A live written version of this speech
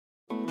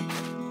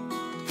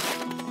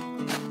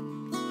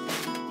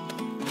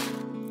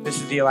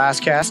the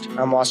Alaskast.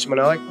 I'm Austin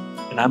Manoic.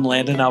 And I'm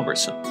Landon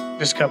Albertson.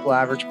 Just a couple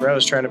average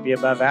bros trying to be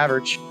above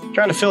average,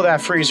 trying to fill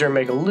that freezer and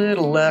make a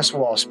little less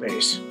wall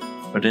space.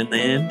 But in the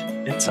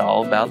end, it's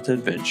all about the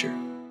adventure.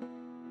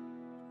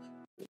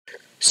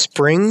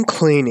 Spring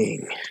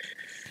cleaning.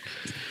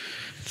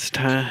 It's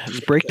time.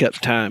 It's breakup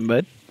time,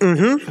 bud.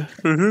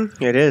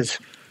 It is.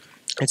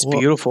 It's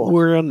beautiful.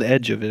 We're on the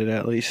edge of it,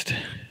 at least.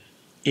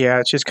 Yeah,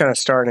 it's just kind of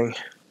starting.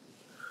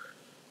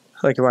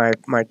 Like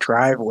my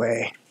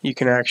driveway, you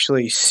can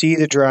actually see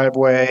the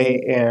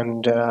driveway,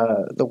 and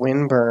the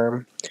wind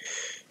berm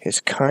is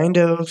kind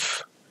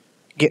of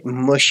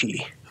getting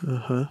mushy.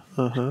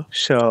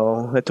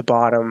 So at the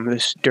bottom,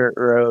 this dirt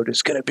road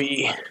is going to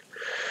be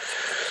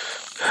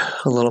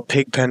a little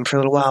pig pen for a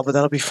little while, but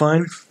that'll be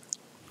fine.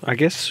 I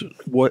guess,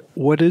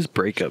 what is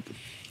breakup?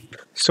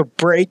 So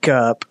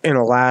breakup in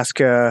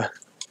Alaska,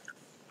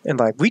 and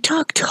we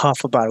talk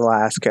tough about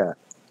Alaska,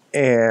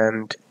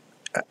 and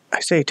I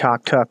say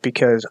talk tough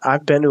because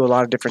I've been to a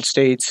lot of different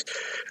states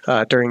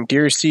during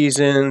deer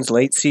seasons,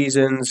 late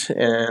seasons,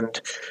 and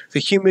the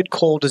humid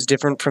cold is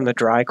different from the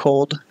dry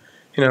cold.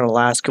 And in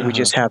Alaska, we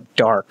just have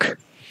dark.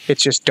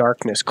 It's just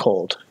darkness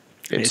cold.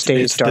 It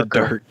stays darker. The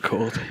dark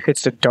cold.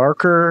 It's the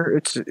darker.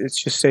 It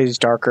just stays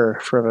darker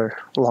for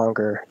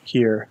longer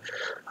here.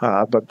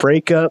 But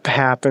breakup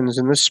happens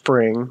in the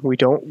spring. We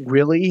don't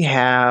really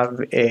have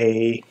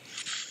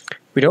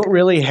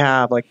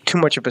too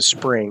much of a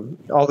spring.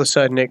 All of a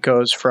sudden it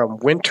goes from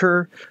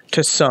winter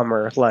to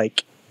summer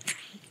like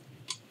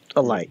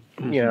a light,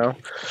 you know.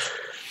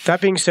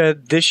 That being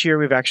said, this year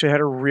we've actually had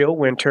a real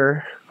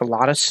winter, a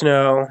lot of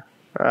snow,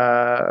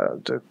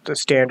 the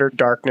standard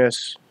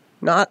darkness,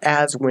 not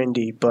as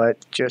windy, but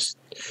just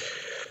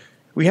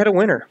we had a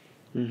winter.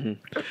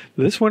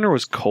 This winter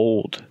was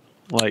cold.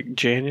 Like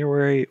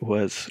January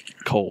was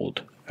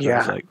cold.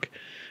 Yeah.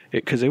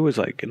 Because it was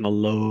in the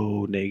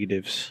low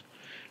negatives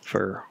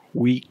for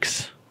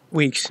weeks.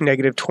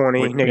 Negative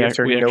 20, negative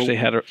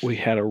 30. We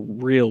had a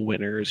real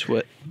winter, is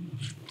what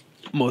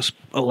most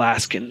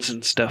Alaskans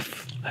and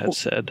stuff have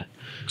said.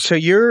 So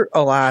you're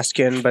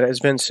Alaskan, but as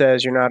Ben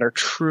says, you're not a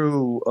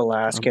true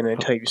Alaskan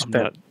until you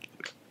spent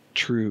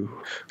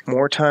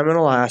more time in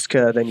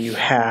Alaska than you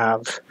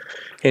have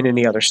in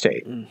any other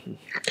state.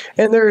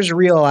 And there's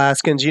real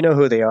Alaskans. You know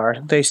who they are.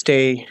 They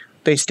stay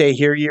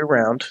here year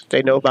round.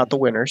 They know about the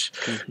winters.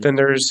 Then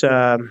there's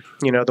the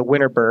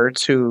winter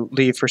birds who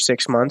leave for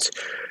 6 months.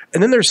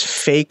 And then there's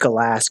fake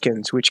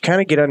Alaskans, which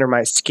kind of get under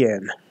my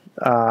skin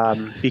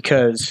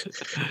because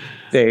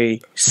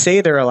they say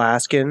they're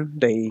Alaskan.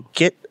 They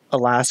get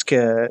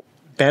Alaska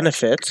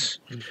benefits,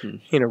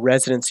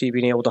 residency,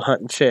 being able to hunt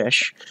and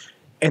fish,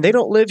 and they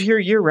don't live here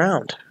year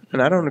round. And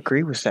I don't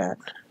agree with that.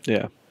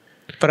 Yeah.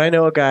 But I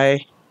know a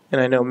guy, and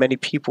I know many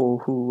people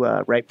who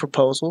write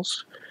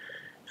proposals,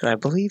 and I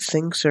believe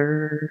things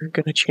are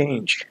going to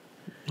change.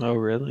 Oh,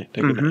 really?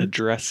 They're going to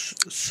address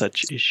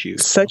such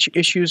issues. Such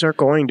issues are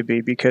going to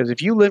be, because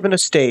if you live in a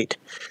state,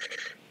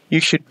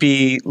 you should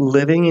be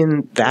living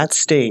in that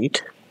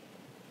state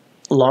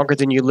longer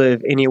than you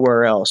live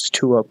anywhere else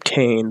to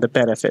obtain the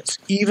benefits.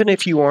 Even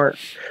if you aren't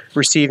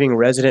receiving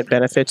resident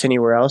benefits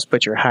anywhere else,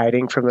 but you're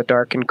hiding from the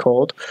dark and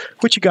cold,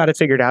 which you got it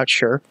figured out,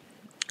 sure.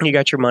 You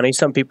got your money.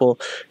 Some people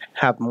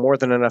have more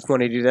than enough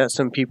money to do that.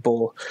 Some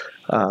people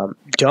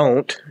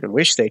don't and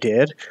wish they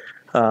did.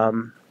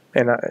 We're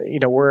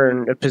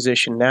in a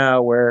position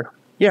now where,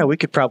 we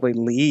could probably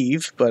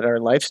leave, but our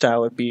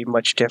lifestyle would be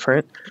much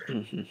different.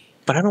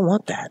 But I don't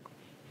want that.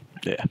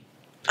 Yeah.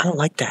 I don't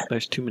like that.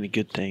 There's too many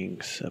good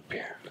things up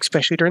here.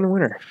 Especially during the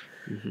winter.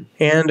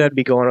 And I'd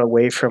be going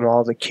away from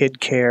all the kid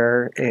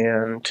care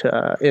and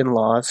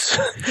in-laws.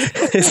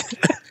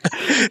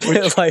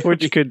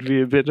 which could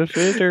be a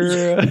benefit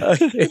or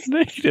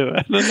negative.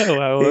 I don't know,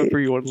 however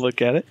you want to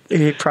look at it.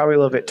 He'd probably a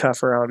little bit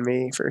tougher on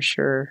me, for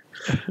sure.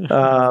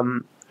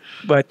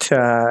 But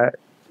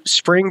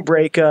spring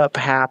breakup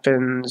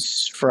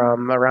happens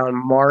from around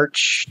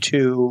March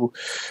to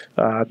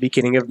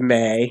beginning of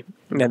May.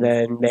 And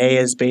then May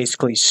is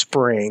basically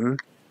spring.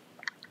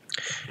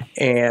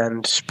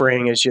 And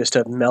spring is just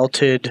a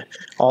melted,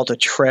 all the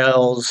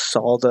trails,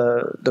 all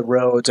the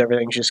roads,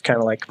 everything's just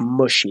kind of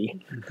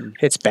mushy.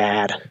 It's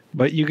bad.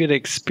 But you get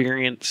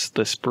experience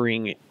the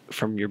spring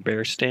from your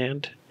bear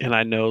stand. And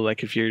I know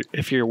if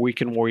you're a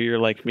weekend warrior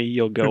like me,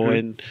 you'll go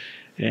in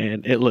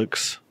and it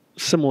looks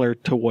similar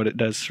to what it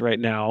does right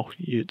now.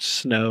 It's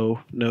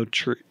snow, no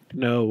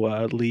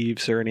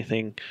leaves or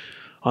anything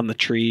on the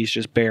trees,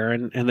 just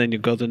barren. And then you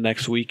go the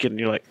next week and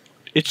you're like,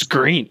 it's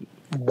green.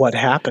 What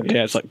happened?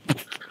 Yeah, it's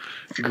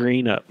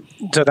green up.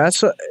 So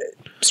that's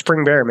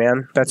spring bear,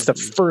 man. That's the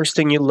first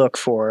thing you look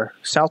for.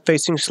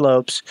 South-facing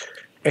slopes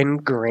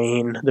and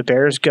green. The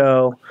bears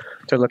go.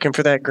 They're looking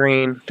for that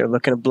green. They're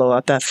looking to blow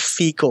out that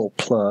fecal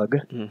plug.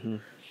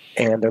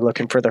 And they're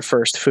looking for their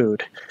first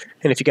food.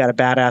 And if you got a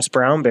badass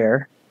brown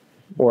bear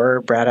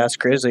or badass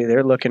grizzly,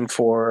 they're looking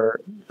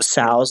for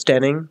sows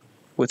denning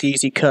with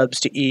easy cubs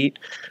to eat.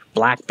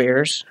 Black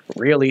bears,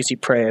 real easy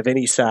prey of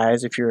any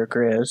size if you're a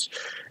grizz.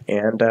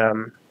 And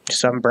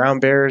some brown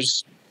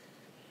bears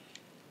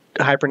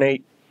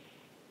hibernate.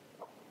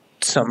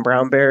 Some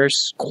brown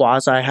bears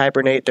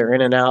quasi-hibernate. They're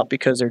in and out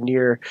because they're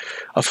near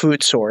a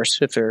food source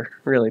if they're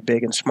really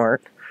big and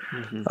smart.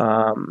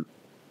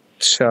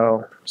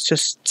 So it's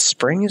just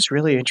spring is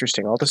really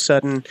interesting. All of a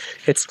sudden,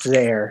 it's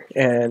there.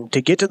 And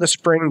to get to the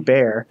spring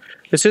bear,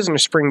 this isn't a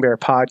spring bear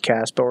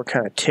podcast, but we're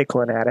kind of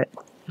tickling at it.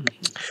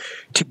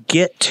 To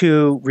get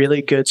to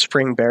really good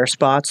spring bear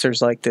spots,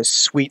 there's like this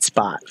sweet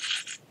spot.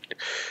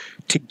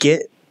 To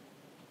get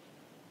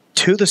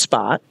to the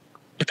spot,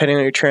 depending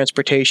on your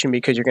transportation,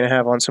 because you're going to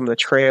have on some of the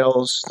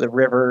trails, the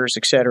rivers,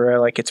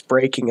 etc., like it's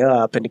breaking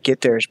up, and to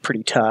get there is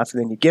pretty tough.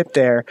 And then you get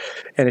there,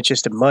 and it's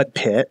just a mud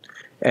pit.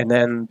 And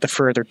then the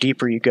further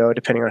deeper you go,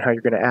 depending on how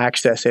you're going to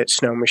access it,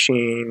 snow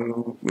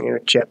machine,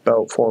 jet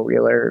boat,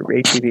 four-wheeler,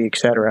 ATV,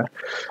 etc.,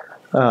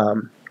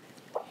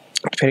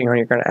 depending on how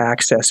you're going to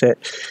access it,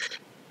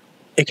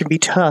 it can be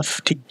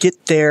tough to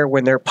get there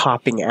when they're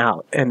popping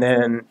out. And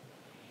then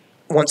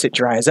once it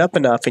dries up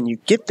enough and you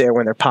get there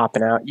when they're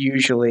popping out,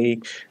 usually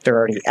they're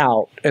already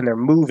out and they're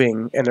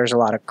moving and there's a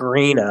lot of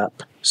green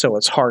up, so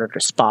it's harder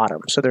to spot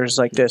them. So there's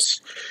like this,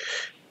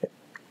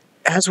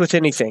 as with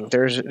anything,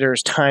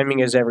 there's timing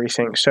is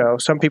everything. So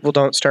some people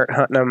don't start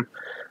hunting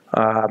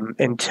them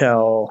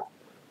until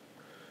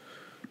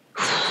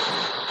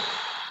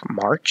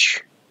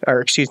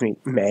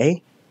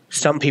May.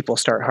 Some people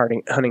start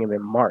hunting them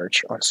in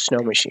March on snow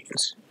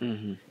machines.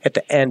 At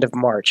the end of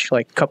March,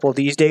 like a couple of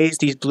these days,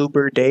 these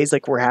bluebird days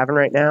like we're having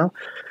right now,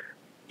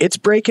 it's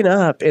breaking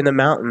up in the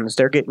mountains.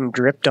 They're getting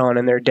dripped on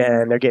in their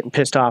den. They're getting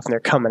pissed off and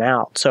they're coming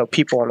out. So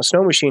people on a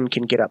snow machine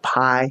can get up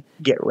high,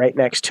 get right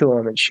next to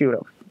them and shoot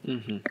them.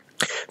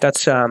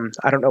 That's,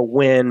 I don't know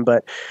when,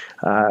 but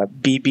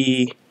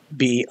BB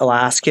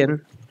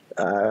Alaskan,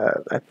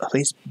 at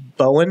least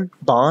Brett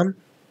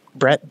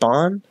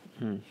Bond,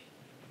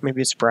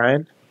 maybe it's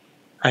Brian.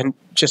 I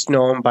just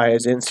know him by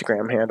his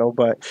Instagram handle,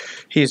 but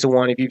he's the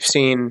one, if you've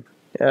seen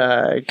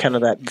kind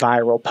of that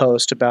viral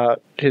post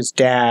about his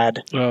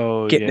dad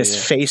getting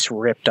his face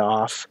ripped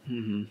off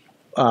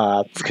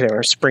because they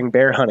were spring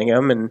bear hunting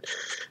him, and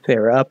they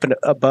were up and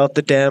above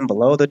the den,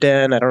 below the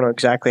den. I don't know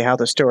exactly how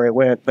the story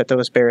went, but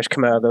those bears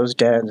come out of those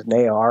dens, and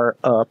they are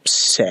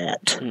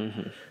upset.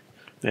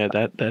 Yeah,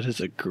 that is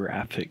a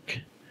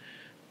graphic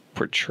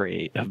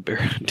portrait of bear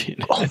hunting.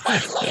 Oh,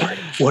 my Lord.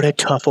 What a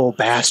tough old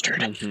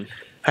bastard.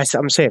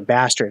 I'm saying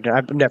bastard.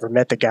 I've never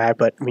met the guy,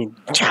 but I mean,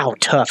 how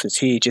tough is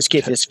he? Just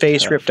getting his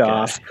face ripped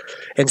off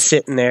and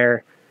sitting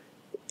there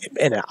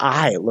in an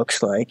eye, it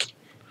looks like,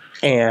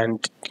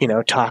 and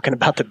talking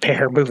about the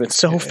bear moving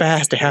so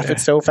fast, it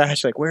happens so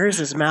fast. Like, where is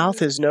his mouth,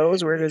 his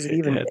nose? Where does it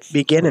even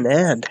begin and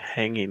end?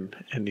 Hanging,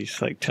 and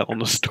he's like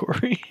telling a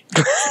story.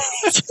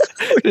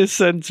 His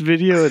son's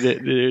video, and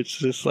it's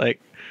just like,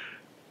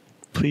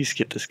 please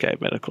get this guy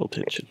medical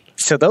attention.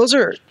 So those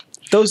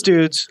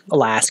dudes,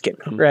 Alaskan,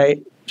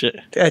 right?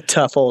 A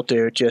tough old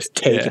dude just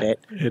taking it.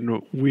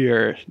 And we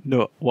are,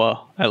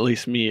 at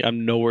least me,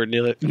 I'm nowhere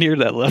near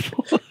that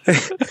level.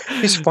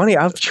 It's funny.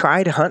 I've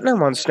tried hunting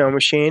them on snow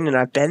machine, and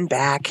I've been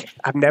back.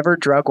 I've never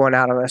drug one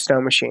out on a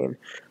snow machine,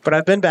 but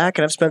I've been back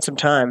and I've spent some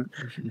time.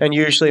 And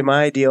usually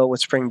my deal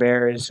with spring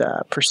bear is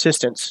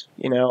persistence.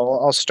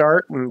 I'll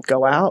start and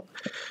go out.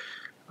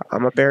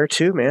 I'm a bear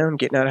too, man. I'm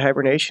getting out of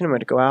hibernation. I'm going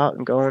to go out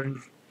and go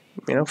and,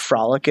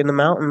 frolic in the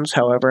mountains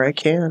however I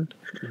can.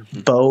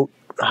 Boat,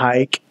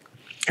 hike.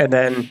 And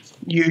then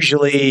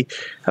usually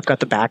I've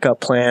got the backup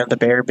plan, the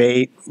bear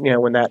bait,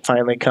 when that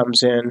finally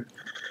comes in,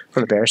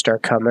 when the bears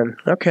start coming.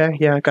 Okay,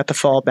 yeah, I got the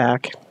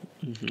fallback.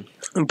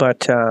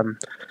 But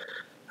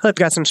I've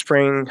got some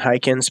spring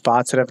hiking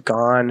spots that I've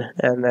gone.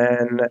 And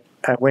then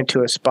I went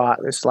to a spot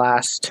this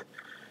last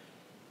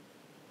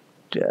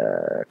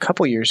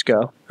couple years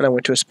ago. And I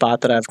went to a spot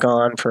that I've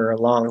gone for a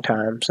long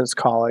time, since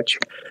college.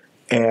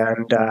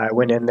 And I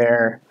went in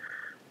there.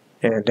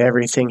 And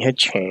everything had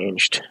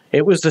changed.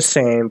 It was the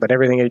same, but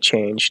everything had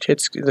changed.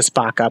 The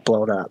spot got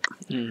blown up.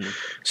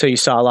 So you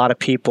saw a lot of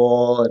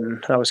people,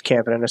 and I was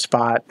camping in a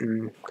spot,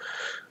 and it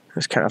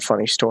was kind of a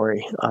funny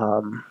story.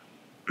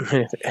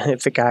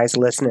 If the guy's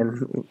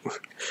listening,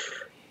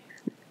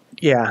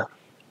 yeah.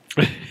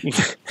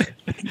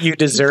 You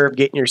deserve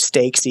getting your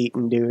steaks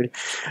eaten, dude.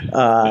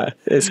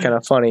 It's kind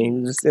of funny. He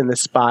was in this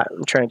spot.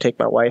 I'm trying to take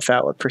my wife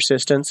out with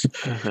persistence.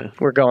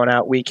 We're going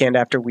out weekend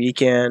after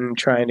weekend,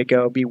 trying to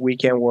go be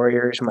weekend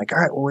warriors. I'm like, all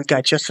right, well, we've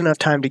got just enough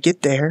time to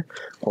get there.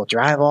 We'll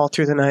drive all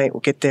through the night.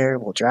 We'll get there.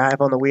 We'll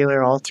drive on the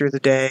wheeler all through the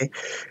day.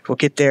 We'll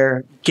get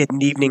there, get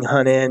an evening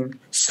hunt in,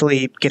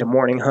 sleep, get a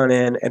morning hunt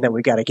in, and then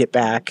we got to get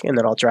back, and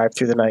then I'll drive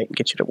through the night and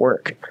get you to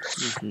work.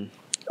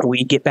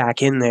 We get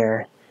back in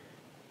there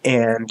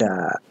and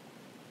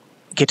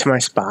get to my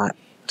spot,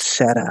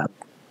 set up,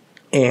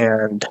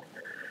 and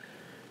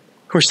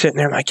we're sitting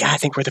there. I'm like, yeah, I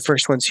think we're the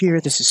first ones here.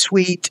 This is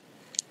sweet.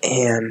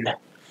 And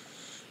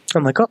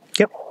I'm like, oh,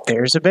 yep,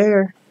 there's a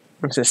bear.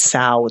 There's a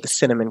sow with a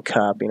cinnamon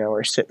cub.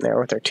 We're sitting there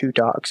with our two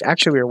dogs.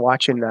 Actually, we were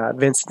watching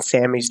Vince and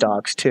Sammy's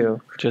dogs,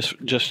 too.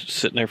 Just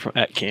sitting there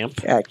at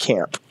camp? At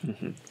camp.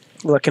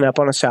 Looking up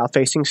on a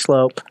south-facing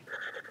slope.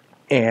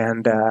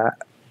 And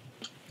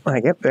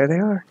like, yep, there they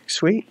are.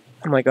 Sweet.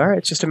 I'm like, all right,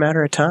 it's just a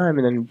matter of time.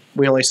 And then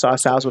we only saw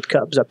sows with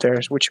cubs up there,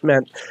 which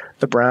meant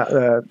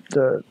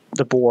the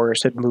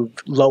boars had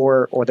moved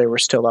lower or they were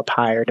still up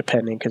higher,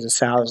 depending, because the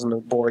sows and the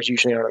boars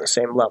usually aren't on the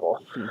same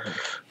level.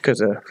 Because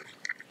the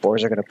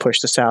boars are going to push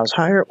the sows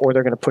higher or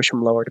they're going to push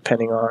them lower,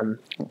 depending on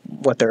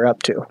what they're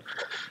up to.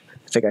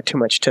 If they got too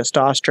much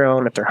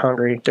testosterone, if they're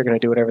hungry, they're going to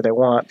do whatever they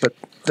want. But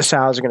the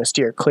sows are going to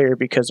steer clear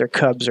because their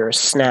cubs are a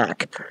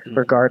snack,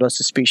 regardless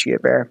of species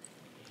of bear.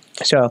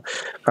 So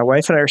my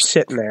wife and I are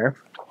sitting there,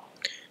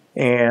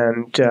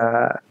 and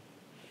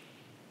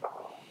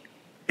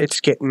it's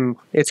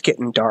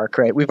getting dark,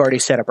 right? We've already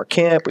set up our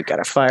camp. We've got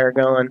a fire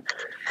going.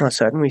 All of a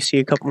sudden, we see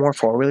a couple more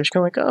four-wheelers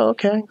going, like, oh,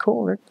 okay,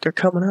 cool. They're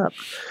coming up.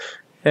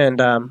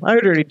 And I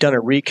had already done a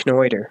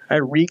reconnoiter. I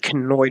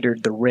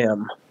reconnoitered the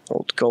rim,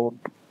 old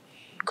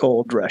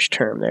gold rush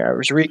term there. I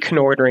was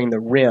reconnoitering the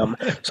rim.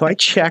 So I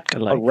checked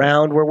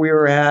around where we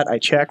were at. I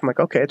checked. I'm like,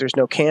 okay, there's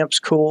no camps.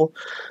 Cool.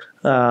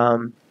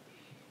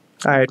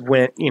 I had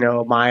went,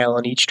 a mile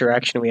in each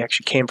direction. We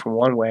actually came from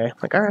one way. I'm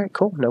like, all right,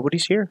 cool.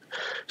 Nobody's here.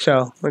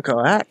 So we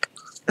go back,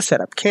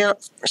 set up camp.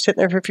 We're sitting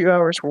there for a few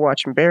hours. We're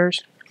watching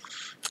bears.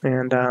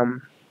 And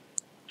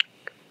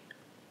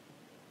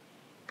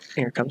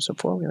here comes some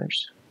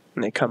four-wheelers.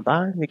 And they come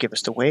by. They give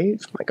us the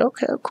wave. I'm like,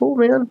 okay, cool,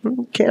 man.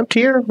 We camped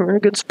here. We're in a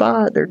good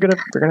spot. We're gonna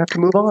have to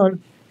move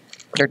on.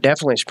 They're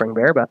definitely spring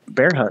bear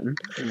hunting.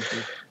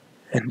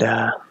 And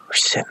we're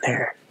sitting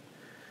there.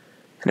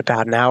 And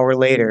about an hour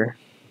later,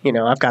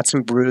 I've got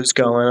some brews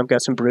going. I've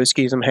got some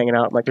brewskis. I'm hanging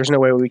out. I'm like, there's no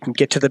way we can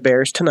get to the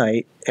bears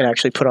tonight and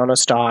actually put on a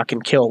stalk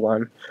and kill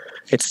one.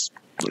 It's,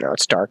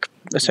 it's dark,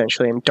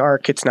 essentially. And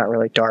dark, it's not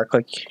really dark.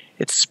 Like,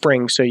 it's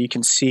spring, so you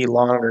can see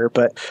longer.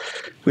 But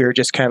we were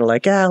just kind of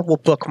like, we'll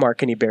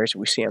bookmark any bears if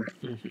we see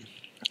them.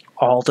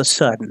 All of a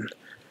sudden,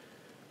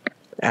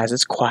 as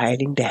it's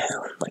quieting down,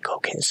 like,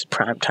 okay, this is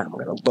prime time.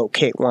 We're going to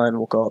locate one.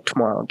 We'll go up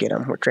tomorrow and get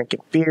them. We're drinking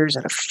beers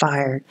at a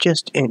fire,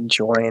 just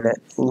enjoying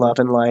it,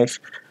 loving life.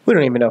 We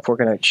don't even know if we're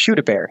going to shoot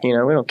a bear. We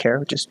don't care.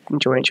 We're just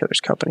enjoying each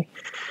other's company.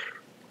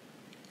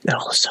 And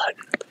all of a sudden,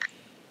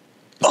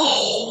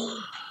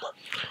 boom!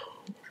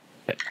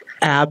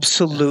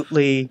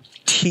 Absolutely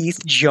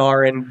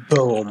teeth-jarring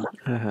boom.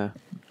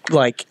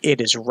 Like,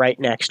 it is right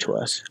next to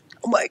us.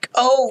 I'm like,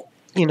 oh,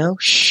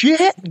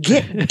 shit,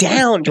 get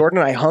down. Jordan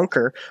and I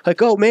hunker.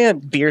 Like, oh, man,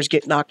 beers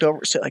get knocked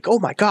over. So, like, oh,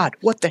 my God,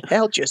 what the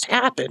hell just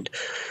happened?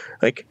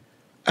 Like,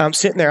 I'm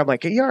sitting there. I'm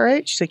like, are you all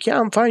right? She's like, yeah,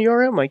 I'm fine. You all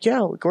right? I'm like,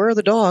 yeah, where are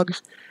the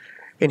dogs?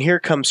 And here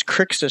comes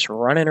Crixus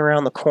running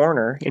around the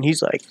corner, and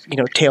he's like,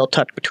 tail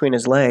tucked between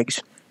his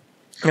legs.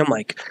 And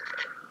I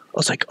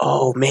was like,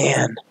 oh,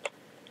 man,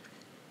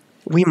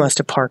 we must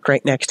have parked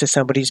right next to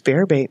somebody's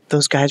bear bait.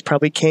 Those guys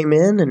probably came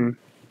in, and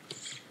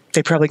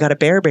they probably got a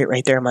bear bait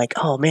right there. I'm like,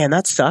 oh, man,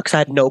 that sucks. I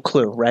had no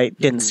clue, right?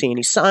 Didn't see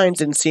any signs,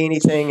 didn't see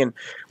anything, and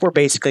we're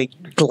basically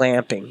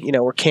glamping.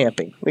 We're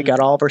camping. We got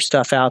all of our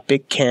stuff out,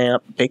 big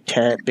camp, big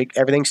tent,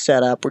 everything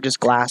set up. We're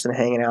just glassing,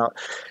 hanging out,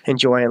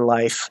 enjoying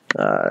life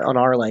on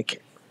our,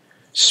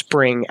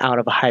 spring out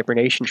of a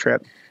hibernation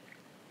trip.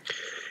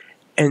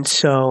 And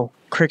so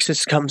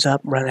Crixus comes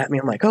up, running at me.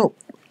 I'm like, oh,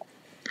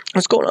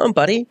 what's going on,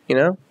 buddy?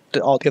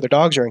 All the other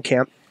dogs are in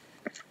camp.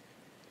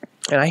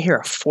 And I hear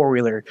a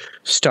four-wheeler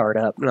start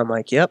up, and I'm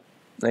like, yep,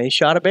 they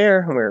shot a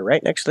bear, and we were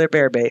right next to their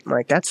bear bait. I'm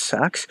like, that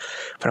sucks,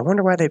 but I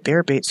wonder why they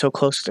bear bait so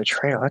close to the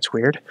trail. That's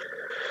weird.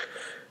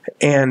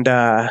 And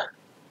all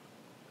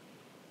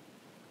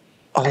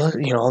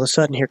of a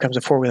sudden, here comes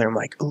a four-wheeler. I'm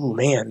like, ooh,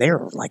 man, they're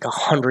like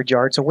 100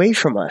 yards away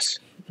from us.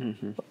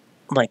 I'm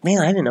like, man,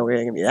 I didn't know we were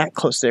going to be that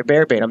close to their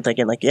bear bait. I'm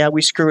thinking, like, yeah,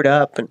 we screwed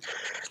up. And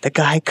the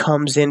guy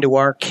comes into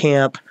our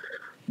camp,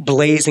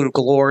 blazing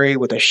glory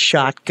with a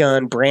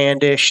shotgun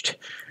brandished,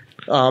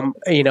 on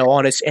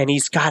his, and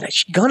he's got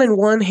a gun in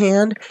one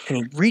hand, and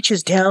he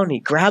reaches down, and he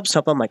grabs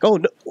something. I'm like, oh,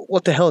 no,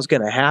 what the hell is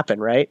going to happen,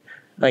 right?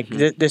 Like,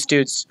 this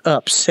dude's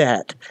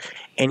upset,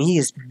 and he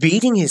is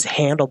beating his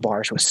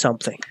handlebars with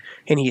something,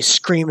 and he is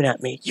screaming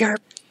at me, you're a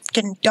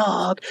fucking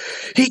dog.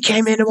 He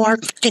came into our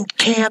fucking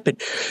camp,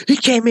 and he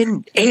came in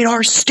and ate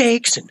our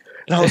steaks, and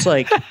I was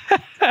like,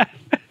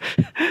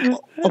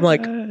 I'm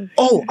like,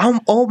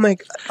 oh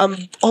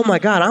my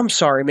God, I'm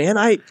sorry, man.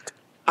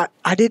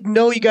 I didn't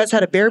know you guys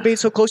had a bear bait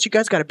so close. You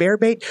guys got a bear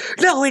bait?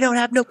 No, we don't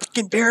have no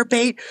fucking bear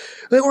bait.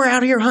 We're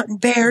out here hunting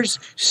bears,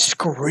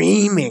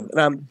 screaming. And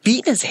I'm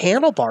beating his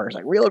handlebars,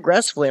 like, real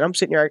aggressively. And I'm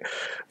sitting here,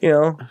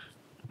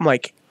 I'm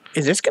like,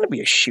 is this going to be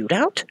a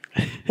shootout?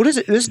 What is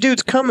it? This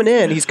dude's coming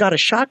in. He's got a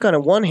shotgun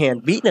in one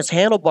hand, beating his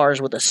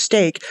handlebars with a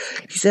stake.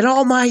 He said,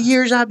 all my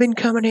years I've been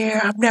coming here,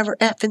 I've never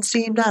effing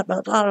seen that,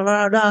 blah, blah,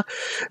 blah, blah,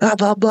 blah,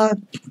 blah, blah.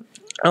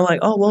 I'm like,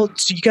 oh, well,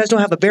 so you guys don't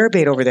have a bear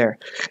bait over there?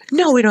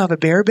 No, we don't have a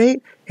bear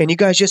bait. And you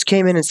guys just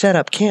came in and set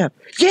up camp.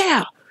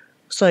 Yeah.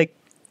 It's like,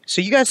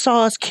 so you guys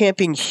saw us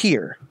camping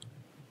here,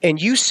 and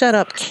you set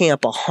up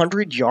camp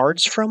 100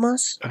 yards from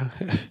us?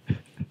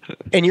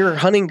 And you're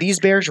hunting these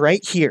bears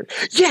right here?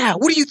 Yeah,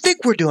 what do you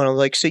think we're doing? I'm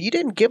like, so you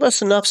didn't give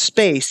us enough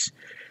space.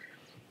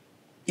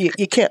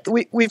 You can't,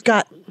 we've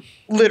got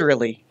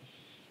literally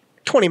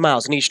 20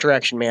 miles in each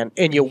direction, man,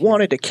 and you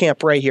wanted to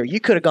camp right here. You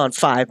could have gone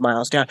 5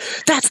 miles down.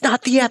 That's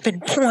not the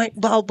effing point,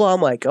 blah, blah.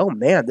 I'm like, oh,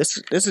 man, this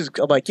is,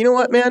 I'm like, you know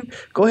what, man?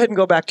 Go ahead and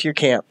go back to your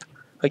camp.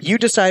 Like, you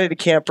decided to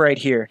camp right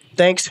here.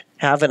 Thanks.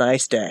 Have a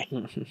nice day.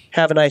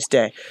 Have a nice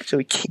day. So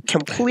he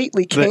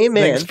completely came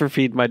in. Thanks for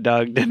feeding my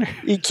dog dinner.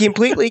 He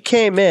completely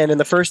came in, and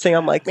the first thing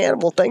I'm like, man,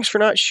 well, thanks for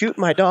not shooting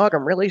my dog.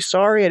 I'm really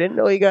sorry. I didn't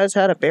know you guys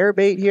had a bear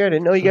bait here. I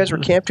didn't know you guys were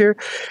camped here.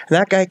 And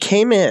that guy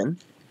came in,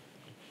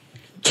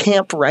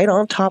 camped right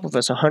on top of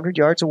us 100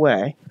 yards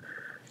away,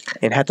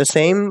 and had the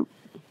same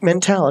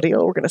mentality.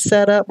 Oh, we're going to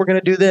set up. We're going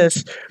to do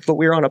this. But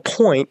we were on a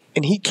point,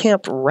 and he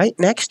camped right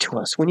next to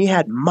us when he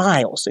had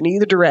miles in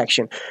either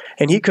direction.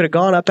 And he could have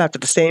gone up after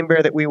the same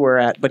bear that we were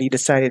at, but he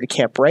decided to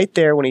camp right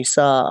there when he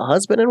saw a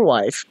husband and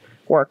wife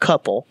or a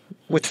couple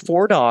with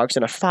 4 dogs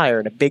and a fire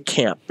in a big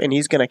camp. And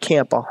he's going to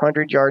camp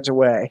 100 yards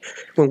away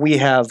when we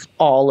have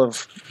all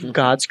of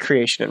God's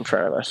creation in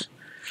front of us.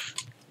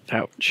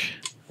 Ouch.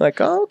 Like,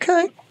 oh,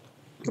 okay.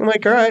 I'm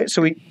like, all right.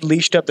 So we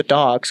leashed up the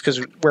dogs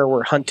because where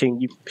we're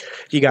hunting,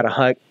 you got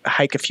to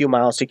hike a few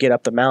miles to get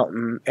up the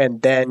mountain,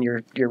 and then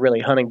you're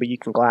really hunting, but you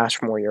can glass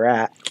from where you're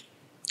at.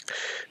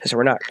 And so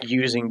we're not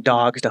using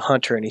dogs to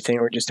hunt or anything.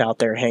 We're just out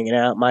there hanging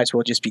out. Might as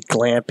well just be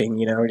glamping,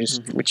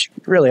 which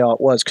really all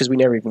it was because we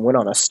never even went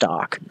on a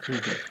stalk.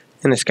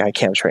 And this guy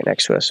camps right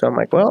next to us. So I'm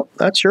like, well,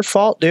 that's your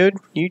fault, dude.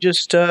 You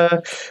just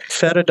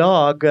fed a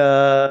dog,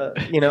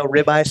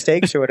 ribeye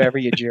steaks or whatever,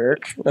 you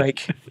jerk.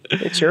 Like,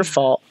 it's your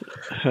fault.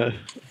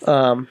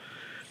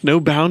 No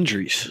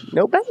boundaries.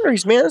 No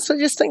boundaries, man. So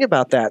just think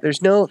about that. There's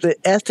the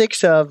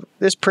ethics of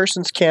this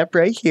person's camp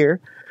right here.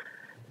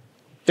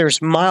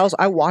 There's miles.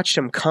 I watched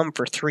him come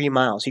for 3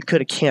 miles. He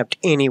could have camped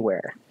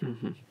anywhere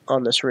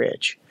on this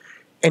ridge.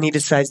 And he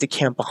decides to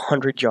camp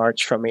 100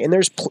 yards from me.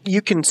 And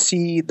you can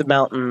see the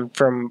mountain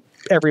from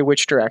every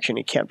which direction.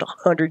 He camped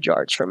 100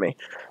 yards from me.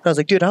 And I was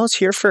like, dude, I was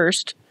here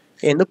first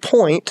in the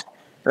point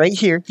right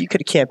here. You could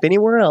have camped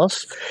anywhere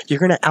else. You're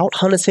going to out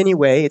hunt us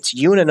anyway. It's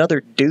you and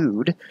another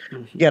dude.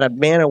 You got a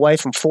man, a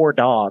wife, and 4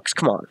 dogs.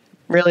 Come on.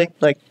 Really?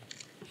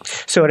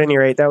 So at any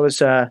rate, that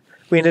was,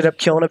 we ended up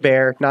killing a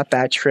bear. Not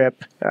that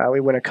trip. We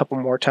went a couple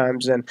more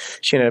times, and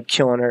she ended up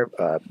killing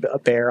a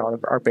bear on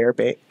our bear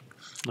bait.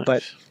 Nice.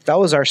 But that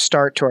was our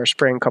start to our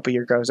spring a couple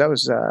years ago. That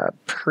was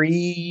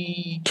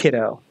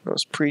pre-kiddo. It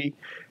was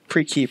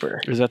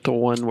pre-keeper. Is that the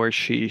one where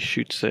she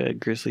shoots a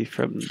grizzly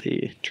from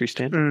the tree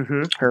stand?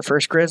 Mm-hmm. Her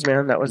first grizz,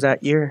 man. That was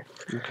that year.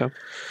 Okay.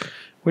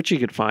 Which you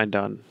could find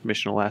on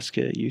Mission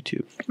Alaska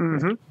YouTube.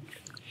 Mm-hmm.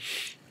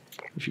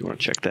 If you want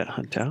to check that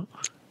hunt out.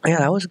 Yeah,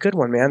 that was a good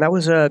one, man. That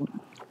was so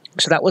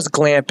that was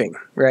glamping,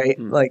 right?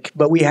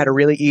 But we had a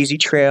really easy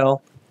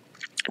trail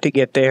to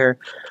get there,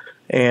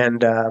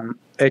 and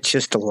it's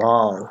just a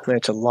long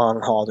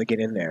haul to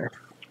get in there.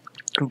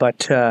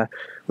 But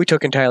we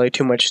took entirely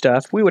too much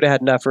stuff. We would have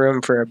had enough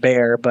room for a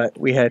bear, but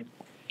we had,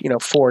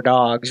 4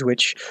 dogs,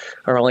 which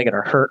are only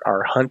going to hurt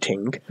our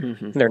hunting.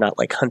 They're not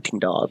like hunting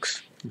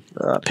dogs.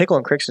 Pickle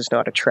and Crix is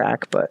not a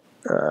track, but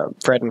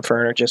Fred and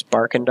Fern are just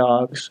barking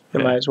dogs.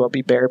 They might as well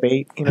be bear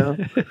bait,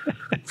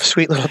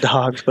 Sweet little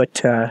dogs, but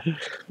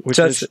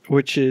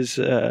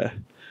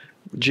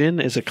Jen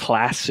is a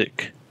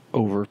classic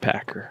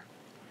overpacker.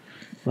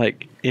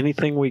 Like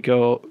anything we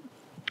go,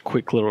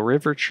 quick little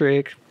river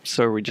trick.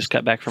 So we just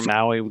got back from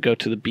Maui. We go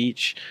to the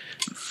beach.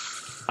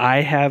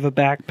 I have a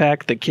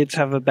backpack. The kids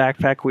have a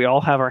backpack. We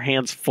all have our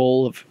hands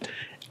full of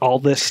all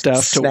this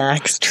stuff.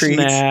 Snacks,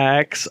 treats.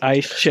 Snacks,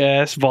 ice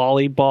chest,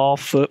 volleyball,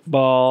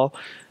 football,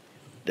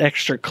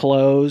 extra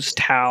clothes,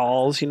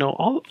 towels,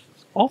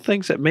 all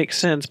things that make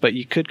sense, but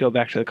you could go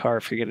back to the car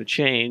if you're going to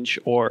change,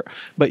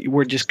 but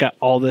we're just got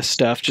all this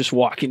stuff just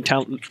walking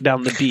down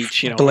the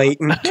beach,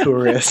 Blatant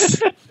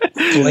tourists.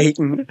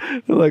 Blatant.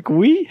 Like,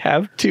 we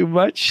have too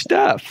much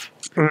stuff,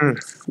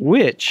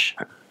 which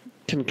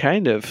can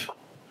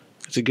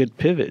it's a good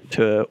pivot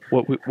to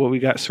what we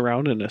got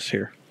surrounding us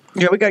here.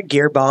 Yeah, we got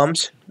gear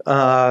bombs.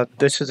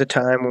 This is a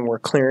time when we're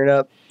clearing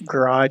up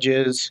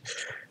garages.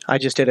 I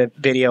just did a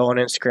video on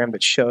Instagram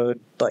that showed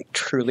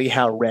truly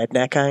how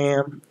redneck I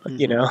am.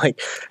 I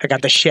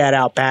got the shed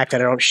out back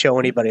that I don't show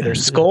anybody.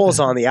 There's skulls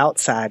on the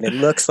outside, and it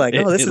looks like,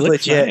 this is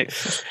legit.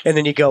 Nice. And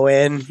then you go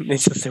in, and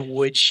it's just a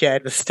wood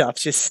shed with stuff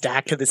just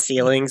stacked to the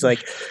ceilings.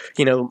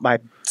 My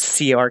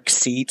Sea Arc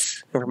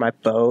seats over my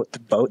boat. The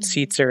boat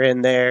seats are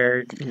in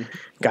there.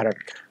 Got a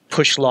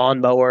push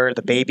lawnmower.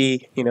 The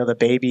baby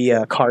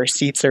car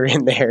seats are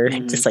in there.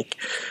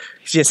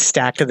 Just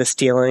stacked to the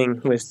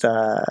ceiling with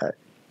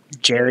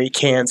jerry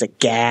cans of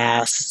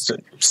gas,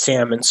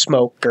 salmon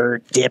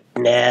smoker, dip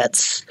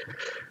nets,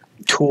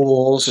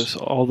 tools. Just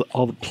all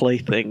the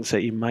playthings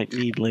that you might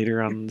need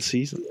later on in the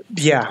season.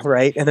 Yeah,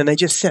 right. And then they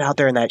just sit out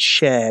there in that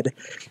shed.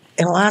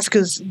 And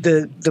Alaska's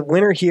the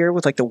winter here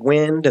with the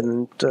wind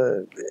and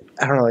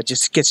it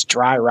just gets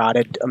dry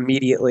rotted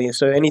immediately.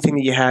 So anything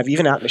that you have,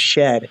 even out in the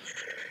shed,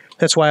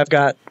 that's why I've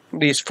got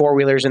these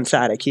 4-wheelers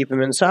inside. I keep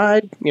them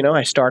inside.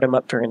 I start them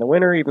up during the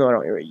winter, even though I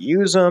don't really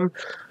use them.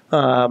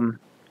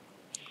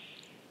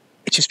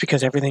 It's just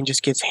because everything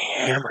just gets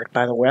hammered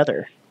by the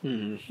weather.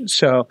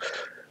 So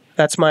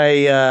That's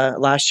my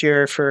last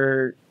year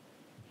for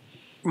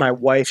my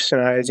wife's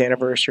and I's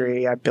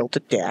anniversary. I built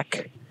a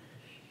deck,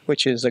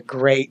 which is a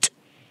great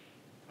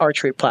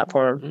archery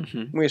platform.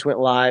 Mm-hmm. We just went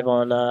live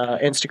on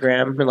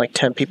Instagram, and like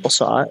 10 people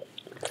saw it.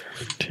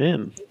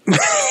 10.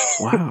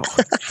 Wow.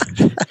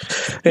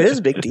 It is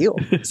a big deal.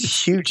 It's a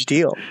huge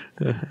deal.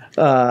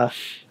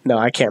 No,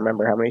 I can't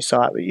remember how many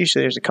saw it, but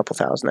usually there's a couple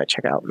thousand that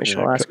check out Mission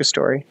Alaska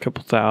Story. A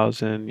couple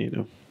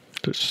thousand,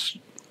 just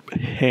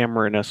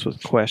hammering us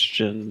with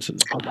questions.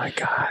 And, oh my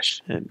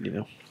gosh.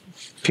 And,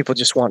 people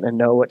just want to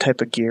know what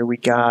type of gear we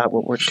got,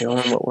 what we're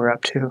doing, what we're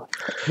up to.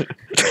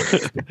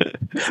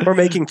 We're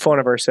making fun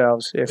of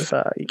ourselves, if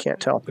you can't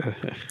tell.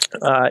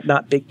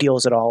 Not big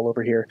deals at all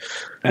over here.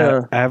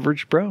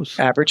 Average bros.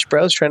 Average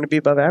bros trying to be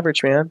above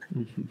average, man.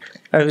 Mm-hmm.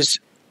 I was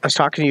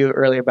talking to you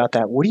earlier about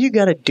that. What do you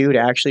got to do to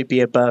actually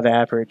be above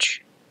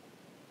average?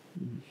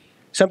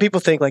 Some people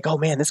think like, oh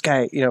man, this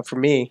guy, for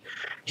me,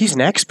 he's an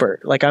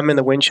expert. Like I'm in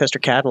the Winchester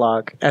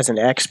catalog as an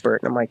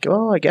expert. And I'm like,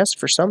 well, I guess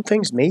for some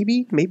things,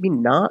 maybe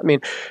not. I mean,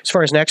 as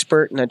far as an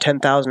expert and the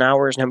 10,000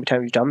 hours and how many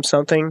times you've done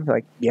something,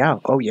 like, yeah,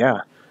 oh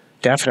yeah,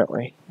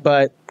 definitely.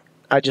 But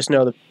I just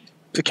know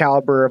the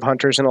caliber of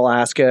hunters in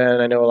Alaska,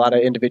 and I know a lot of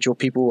individual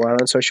people who are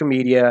on social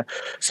media,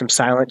 some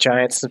silent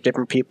giants, some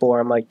different people where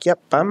I'm like, yep,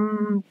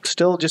 I'm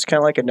still just kind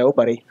of like a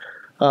nobody.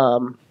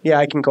 Yeah,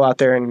 I can go out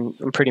there and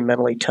I'm pretty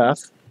mentally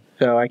tough.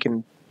 So I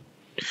can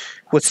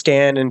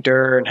withstand,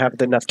 endure, and have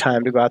enough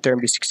time to go out there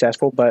and be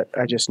successful. But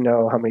I just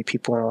know how many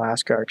people in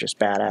Alaska are just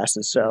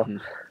badasses. So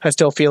I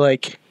still feel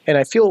like, and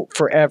I feel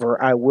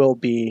forever, I will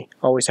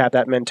always have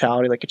that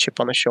mentality, like a chip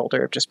on the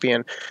shoulder of just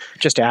being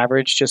just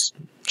average, just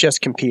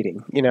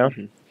competing,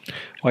 Mm-hmm.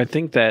 Well, I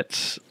think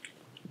that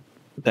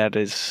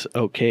is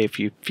okay if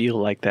you feel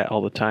like that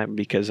all the time,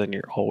 because then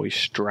you're always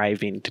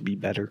striving to be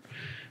better.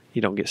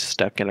 You don't get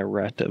stuck in a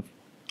rut of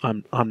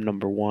I'm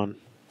number one.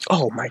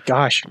 Oh my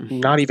gosh,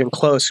 not even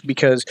close,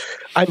 because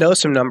I know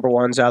some number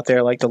ones out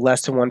there, like the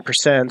less than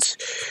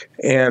 1%.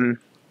 And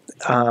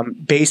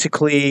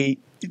basically,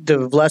 the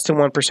less than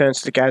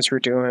 1%, the guys who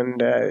are doing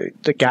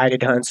the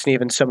guided hunts, and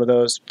even some of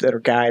those that are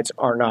guides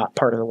are not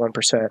part of the 1%.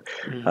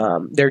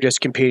 Mm-hmm. They're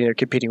just competing. They're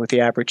competing with the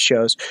average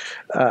shows.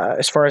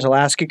 As far as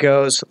Alaska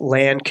goes,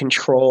 land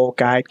control,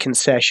 guide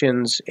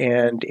concessions,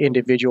 and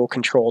individual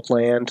controlled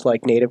land,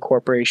 like native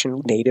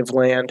corporation, native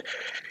land,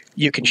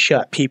 you can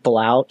shut people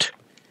out.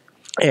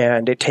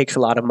 And it takes a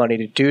lot of money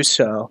to do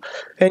so.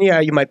 And yeah,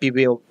 you might be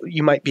able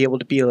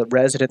to be a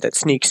resident that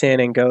sneaks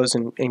in and goes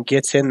and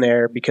gets in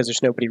there because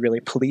there's nobody really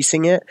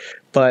policing it.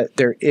 But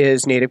there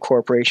is native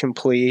corporation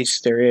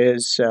police. There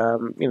is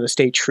the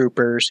state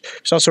troopers.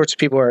 There's all sorts of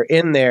people who are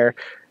in there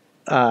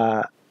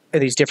at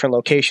these different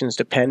locations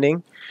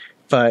depending.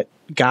 But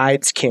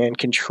guides can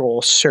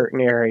control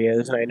certain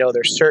areas. And I know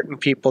there's certain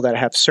people that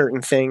have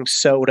certain things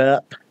sewed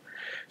up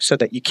so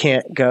that you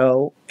can't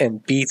go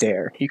and be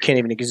there. You can't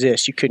even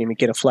exist. You couldn't even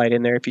get a flight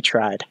in there if you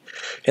tried,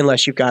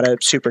 unless you've got a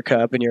Super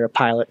Cub and you're a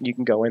pilot and you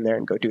can go in there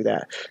and go do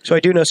that. So I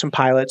do know some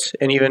pilots,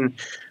 and even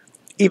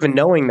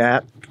knowing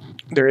that,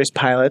 there is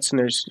pilots and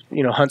there's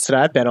hunts that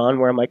I've been on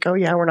where I'm like, oh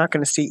yeah, we're not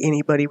going to see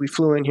anybody. We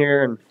flew in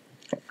here and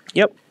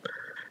yep,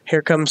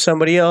 here comes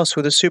somebody else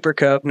with a Super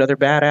Cub, another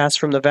badass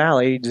from the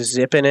valley, just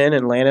zipping in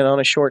and landing on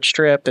a short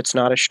strip that's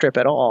not a strip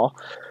at all,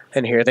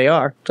 and here they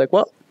are. It's like,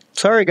 well,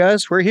 sorry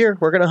guys, we're here.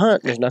 We're going to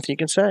hunt. There's nothing you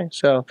can say.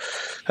 So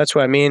that's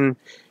what I mean.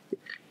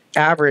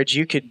 Average,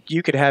 you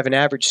could have an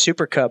average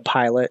Super Cub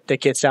pilot that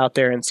gets out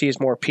there and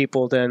sees more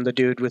people than the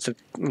dude with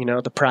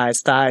the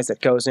prize thighs that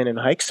goes in and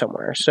hikes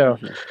somewhere. So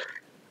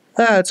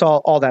that's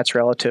all that's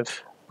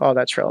relative. All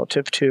that's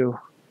relative to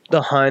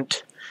the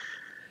hunt,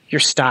 your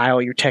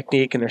style, your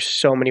technique, and there's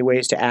so many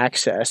ways to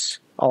access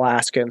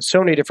Alaska and so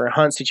many different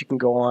hunts that you can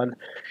go on.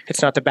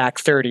 It's not the back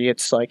 30.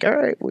 It's like, all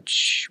right,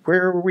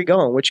 where are we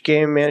going? Which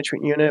game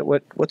management unit?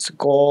 What's the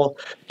goal?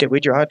 Did we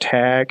draw a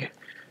tag?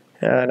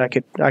 And I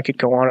could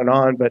go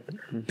on, but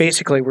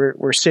basically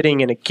we're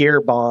sitting in a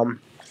gear bomb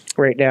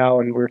right now,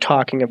 and we're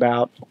talking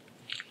about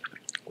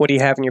what do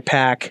you have in your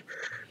pack,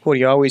 what do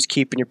you always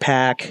keep in your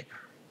pack,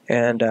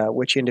 and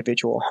which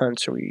individual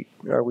hunts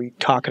are we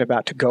talking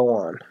about to go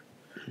on.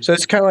 So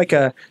it's kind of like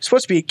it's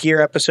supposed to be a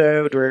gear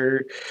episode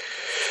where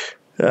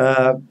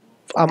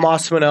I'm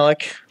Austin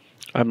Manelic.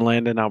 I'm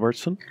Landon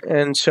Albertson.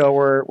 And so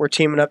we're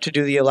teaming up to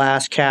do the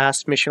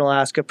Alaskast, Mission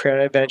Alaska Prayer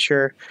and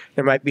Adventure.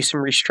 There might be some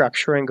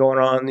restructuring going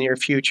on in the near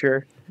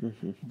future.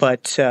 Mm-hmm.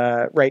 But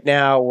right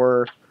now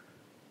we're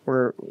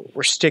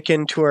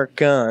sticking to our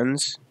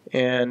guns,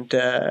 and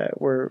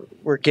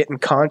we're getting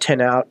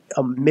content out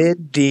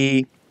amid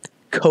the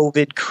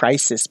COVID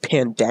crisis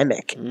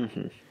pandemic.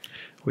 Mm-hmm.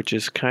 Which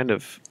is kind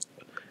of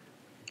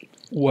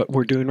what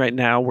we're doing right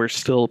now. We're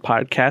still a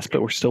podcast,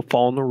 but we're still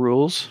following the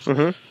rules.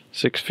 Mm-hmm.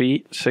 6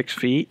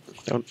 feet.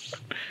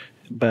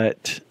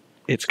 But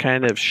it's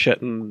kind of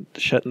shutting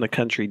the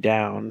country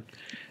down.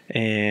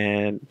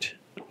 And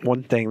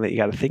one thing that you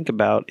got to think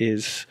about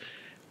is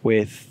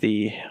with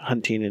the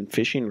hunting and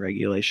fishing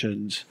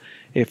regulations,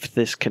 if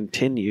this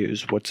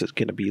continues, what's it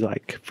going to be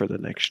like for the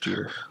next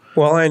year?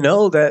 Well, I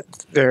know that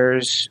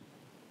there's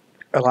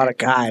a lot of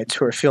guides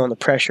who are feeling the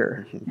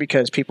pressure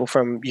because people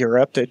from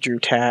Europe that drew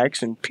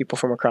tags and people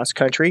from across the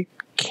country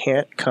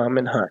can't come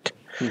and hunt.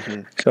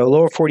 So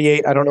lower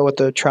 48, I don't know what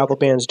the travel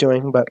ban's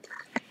doing, but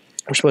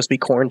we're supposed to be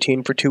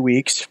quarantined for 2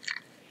 weeks,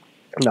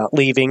 not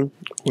leaving.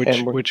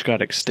 Which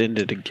got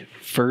extended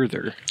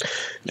further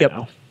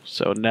now.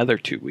 So another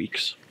 2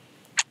 weeks.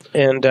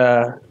 And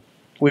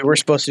we were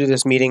supposed to do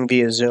this meeting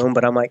via Zoom,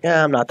 but I'm like,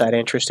 I'm not that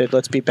interested.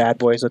 Let's be bad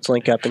boys. Let's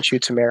link up and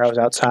shoot some arrows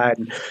outside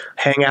and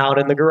hang out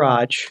in the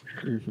garage.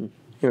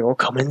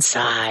 Come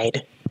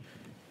inside.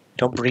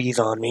 Don't breathe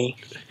on me.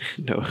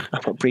 No. I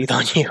won't breathe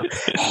on you.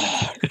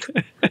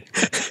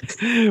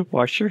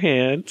 Wash your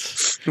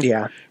hands.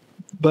 Yeah.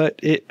 But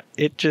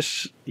it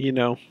just,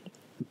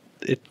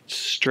 it's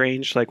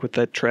strange, like with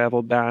that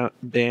travel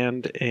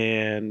ban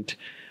and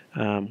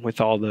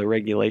with all the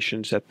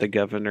regulations that the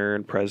governor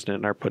and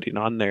president are putting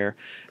on there,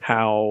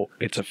 how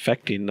it's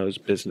affecting those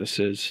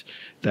businesses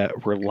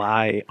that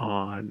rely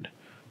on,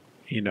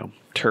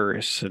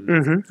 tourists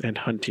and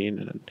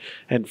hunting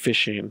and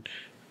fishing.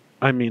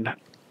 I mean,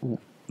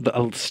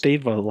 the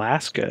state of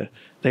Alaska,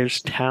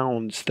 there's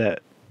towns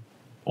that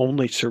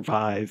only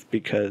survive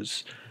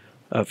because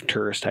of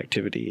tourist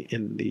activity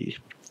in the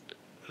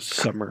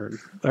summer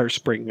or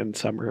spring and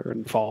summer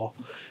and fall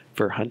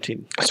for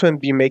hunting. That's when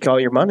you make all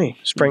your money,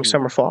 spring,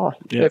 summer, fall,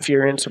 if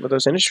you're in some of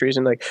those industries.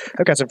 And like,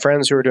 I've got some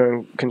friends who are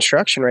doing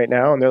construction right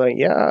now, and they're like,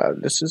 yeah,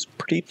 this is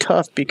pretty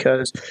tough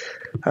because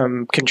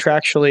I'm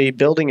contractually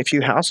building a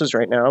few houses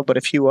right now, but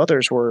a few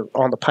others were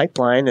on the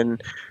pipeline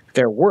and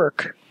their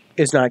work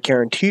is not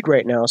guaranteed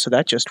right now. So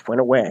that just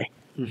went away.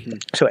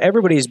 So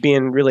everybody's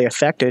being really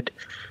affected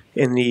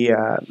in the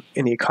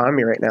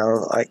economy right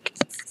now. Like,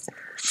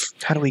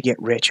 how do we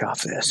get rich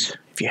off this?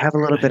 If you have a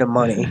little bit of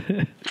money,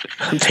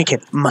 I'm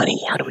thinking,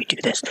 money, how do we do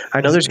this?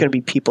 I know there's going to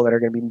be people that are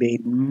going to be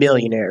made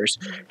millionaires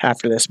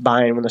after this,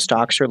 buying when the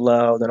stocks are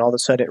low, then all of a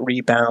sudden it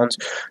rebounds,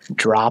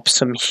 drops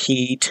some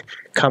heat,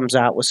 comes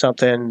out with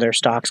something, their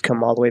stocks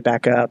come all the way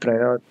back up. And I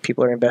know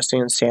people are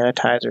investing in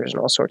sanitizers and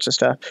all sorts of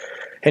stuff.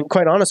 And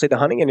quite honestly, the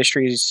hunting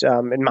industry is,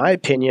 in my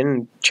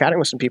opinion, chatting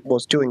with some people,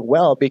 is doing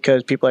well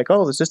because people are like,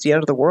 oh, is this the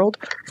end of the world?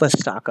 Let's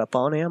stock up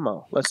on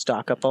ammo. Let's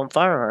stock up on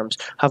firearms.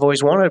 I've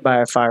always wanted to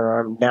buy a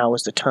firearm. Now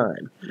is the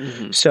time.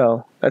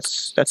 So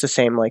that's the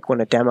same like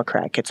when a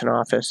Democrat gets in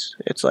office.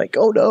 It's like,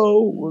 oh,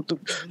 no,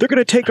 they're going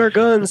to take our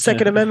guns.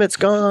 Second Amendment's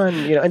gone.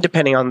 And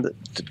depending on the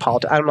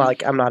politics,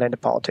 I'm not into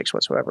politics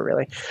whatsoever,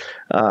 really.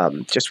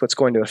 Just what's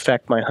going to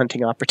affect my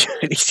hunting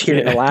opportunities here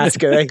in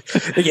Alaska.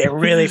 They get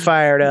really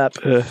fired up.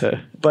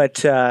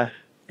 But,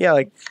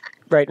 like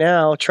right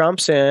now,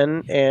 Trump's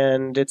in,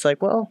 and it's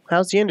like, well,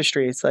 how's the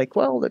industry? It's like,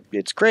 well,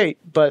 it's great,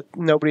 but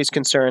nobody's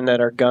concerned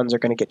that our guns are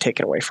going to get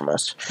taken away from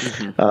us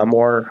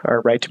or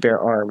our right to bear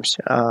arms.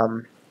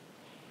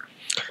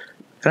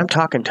 And I'm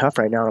talking tough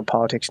right now in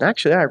politics. And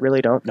actually, I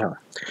really don't know.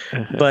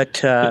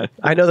 But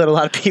I know that a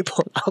lot of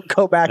people, I'll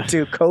go back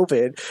to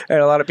COVID, and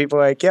a lot of people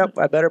are like, yep,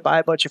 I better buy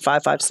a bunch of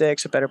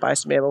 5.56. I better buy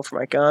some ammo for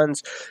my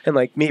guns. And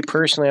like me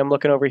personally, I'm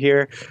looking over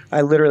here.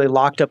 I literally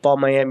locked up all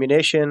my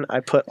ammunition.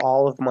 I put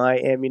all of my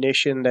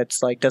ammunition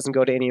that's like doesn't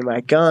go to any of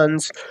my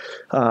guns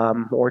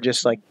or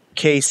just like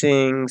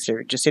casings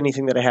or just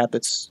anything that I have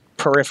that's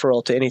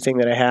peripheral to anything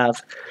that I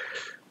have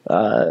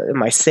in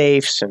my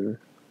safes, and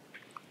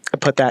I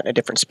put that in a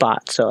different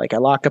spot. So like I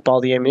locked up all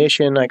the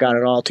ammunition, I got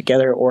it all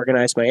together,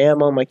 organized my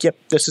ammo. I'm like, yep,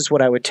 this is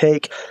what I would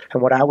take.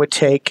 And what I would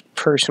take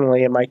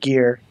personally in my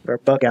gear or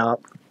bug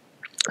out,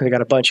 I got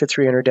a bunch of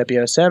 300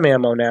 WSM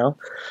ammo now.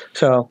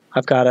 So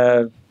I've got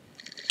a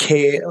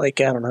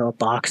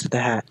box of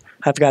that.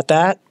 I've got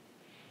that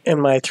and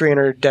my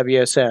 300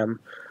 WSM.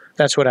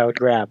 That's what I would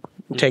grab.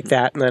 Take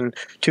that, and then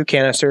 2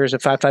 canisters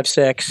of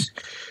 5.56.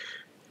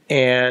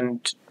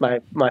 And my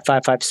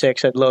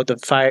 5.56, I'd load the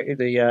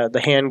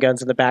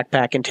handguns in the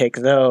backpack and take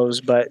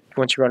those. But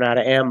once you run out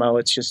of ammo,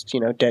 it's just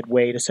dead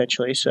weight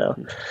essentially. So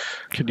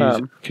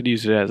could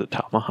use it as a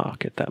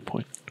tomahawk at that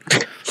point.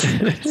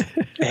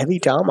 Heavy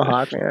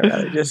tomahawk, man. I'd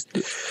rather just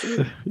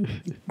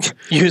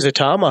use a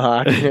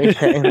tomahawk,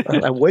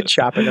 a wood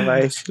chopping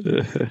device.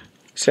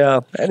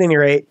 So at any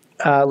rate,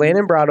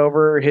 Landon brought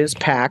over his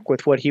pack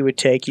with what he would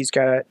take. He's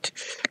got it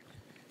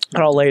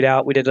all laid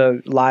out. We did a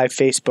live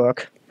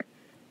Facebook.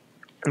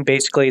 And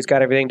basically, he's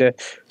got everything to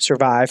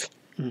survive.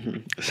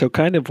 So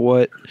kind of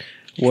what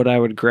I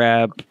would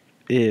grab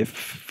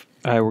if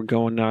I were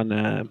going on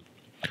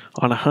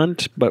a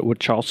hunt, but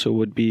which also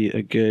would be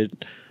a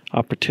good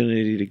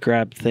opportunity to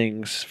grab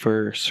things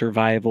for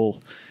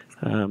survival.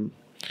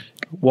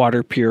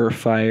 Water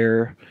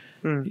purifier.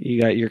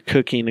 You got your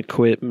cooking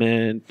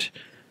equipment,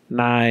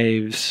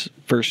 knives,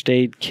 first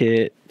aid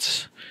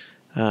kits,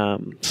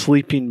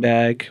 sleeping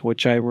bag,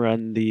 which I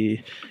run the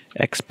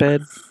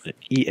Exped,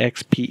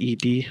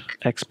 EXPED,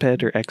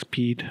 Exped or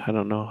Exped. I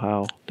don't know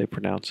how they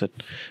pronounce it,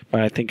 but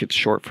I think it's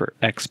short for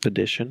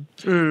expedition.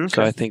 Okay.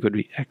 So I think it would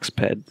be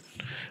Exped.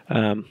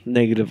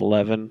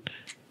 -11.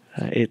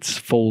 It's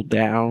fold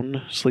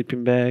down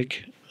sleeping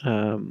bag.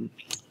 And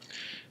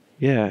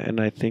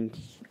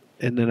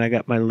then I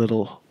got my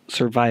little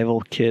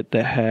survival kit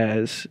that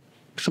has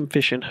some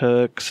fishing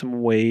hooks,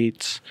 some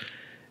weights,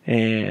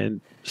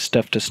 and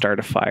stuff to start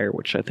a fire,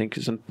 which I think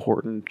is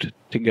important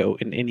to go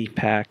in any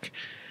pack.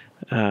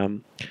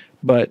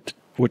 But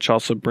which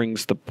also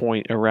brings the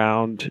point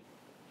around,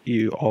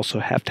 you also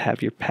have to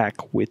have your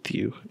pack with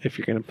you if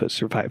you're going to put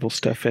survival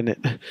stuff in it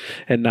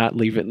and not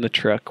leave it in the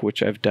truck,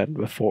 which I've done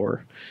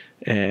before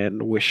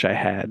and wish I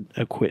had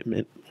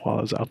equipment while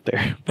I was out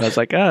there. But I was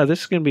like,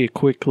 this is going to be a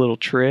quick little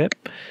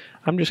trip.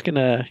 I'm just going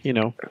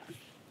to,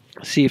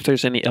 see if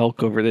there's any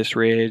elk over this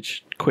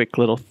ridge. Quick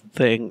little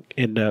thing,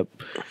 end up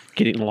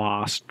getting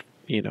lost,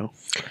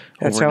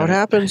 That's how it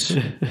happens.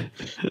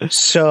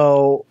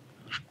 So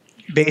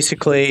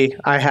basically,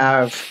 I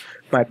have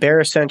my bear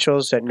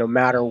essentials that no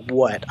matter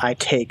what, I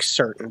take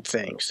certain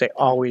things. They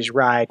always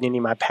ride in any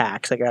of my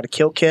packs. I got a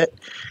kill kit,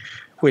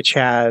 which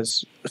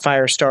has a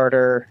fire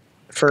starter,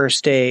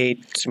 first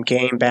aid, some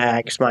game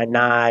bags, my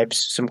knives,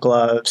 some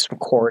gloves, some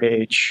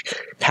cordage,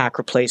 pack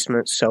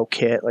replacement, soak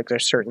kit. Like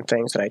there's certain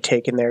things that I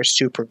take in there,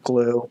 super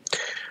glue.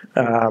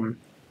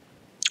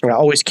 I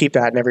always keep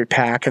that in every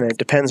pack, and it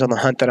depends on the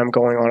hunt that I'm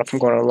going on. If I'm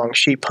going on a long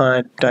sheep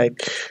hunt,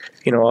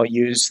 I'll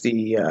use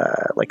the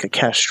like a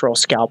Kestrel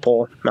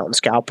scalpel, mountain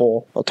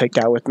scalpel. I'll take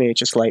that with me. It's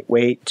just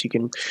lightweight. You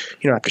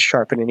don't have to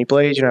sharpen any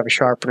blades. You don't have a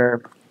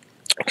sharpener,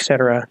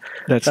 etc.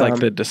 That's like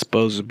the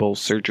disposable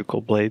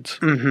surgical blades.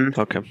 Mm-hmm.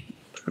 Okay.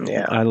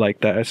 Yeah, I like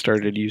that. I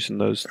started using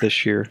those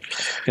this year,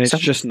 and it's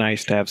just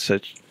nice to have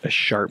such a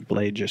sharp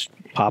blade. Just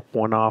pop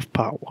one off,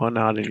 pop one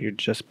out, and you're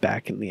just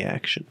back in the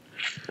action.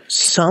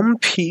 Some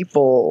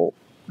people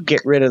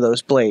get rid of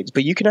those blades,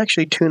 but you can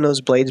actually tune those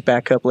blades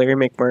back up. Larry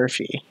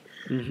McMurphy,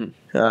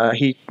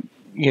 he,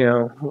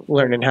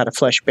 learning how to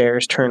flesh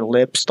bears, turn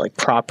lips like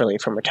properly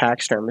from a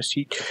taxidermist.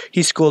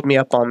 He schooled me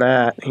up on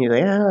that. He's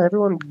like, yeah,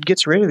 everyone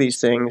gets rid of these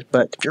things,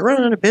 but if you're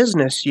running out of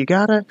business, you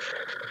gotta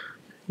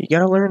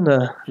learn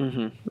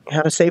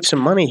how to save some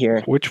money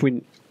here. Which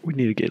we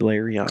need to get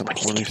Larry on.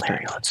 We need to get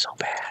Larry on so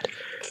bad.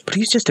 But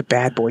he's just a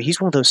bad boy.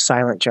 He's one of those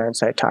silent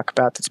giants I talk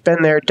about that's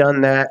been there, done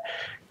that,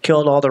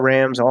 killed all the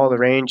rams, all the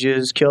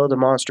ranges, killed the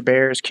monster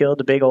bears, killed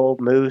the big old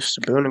moose,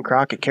 Boone and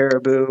Crockett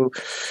caribou,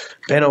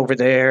 been over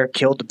there,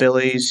 killed the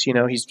billies.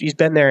 He's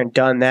been there and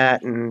done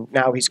that, and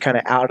now he's kind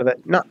of out of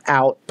it. Not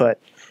out,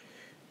 but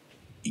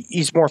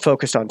he's more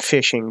focused on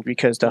fishing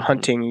because the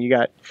hunting, you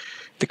got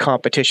the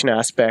competition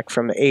aspect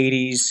from the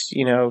 80s,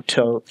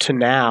 to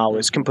now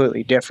is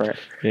completely different.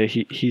 Yeah,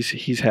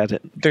 he's had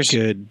it.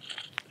 Good.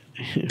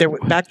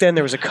 Back then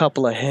there was a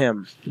couple of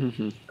him.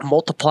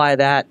 Multiply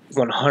that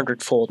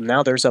 100-fold.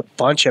 Now there's a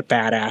bunch of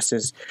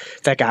badasses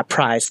that got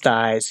prize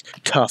thighs,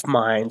 tough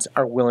minds,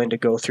 are willing to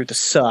go through the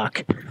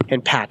suck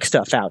and pack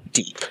stuff out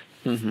deep.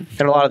 And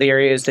a lot of the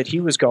areas that he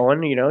was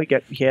going,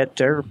 he had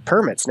their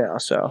permits now,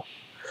 so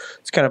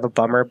it's kind of a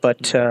bummer.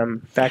 But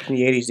back in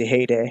the 80s, the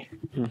heyday.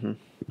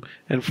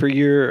 And for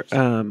your,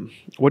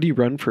 what do you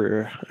run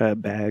for a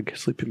bag,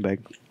 sleeping bag?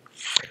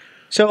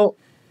 So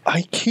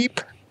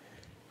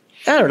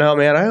I don't know,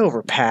 man. I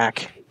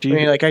overpack.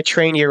 I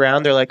train year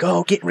round. They're like,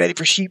 oh, getting ready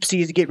for sheep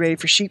season, get ready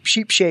for sheep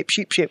shape.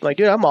 I'm like,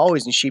 dude, I'm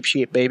always in sheep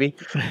shape, baby.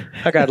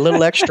 I got a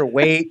little extra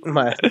weight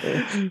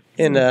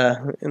in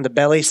the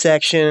belly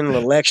section, a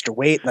little extra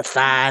weight in the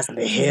thighs and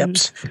the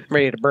hips. I'm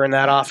ready to burn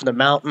that off in the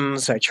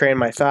mountains. I train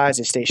my thighs.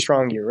 They stay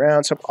strong year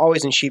round. So I'm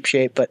always in sheep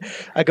shape, but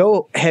I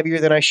go heavier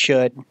than I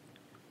should.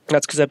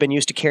 That's because I've been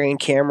used to carrying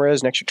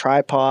cameras and extra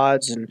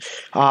tripods and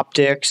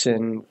optics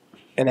and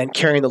then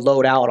carrying the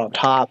load out on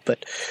top.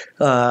 But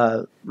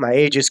my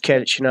age is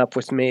catching up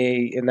with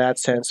me in that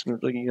sense.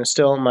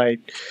 Still in my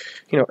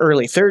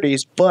early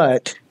 30s,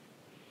 but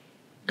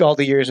all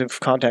the years of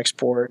contact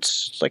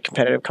sports, like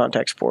competitive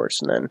contact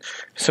sports, and then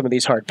some of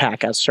these hard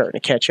packouts starting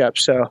to catch up.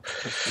 So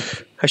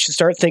I should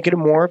start thinking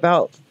more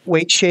about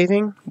weight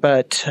shaving.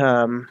 But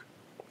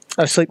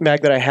a sleeping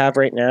bag that I have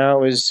right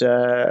now is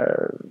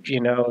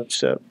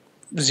it's a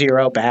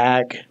zero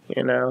bag.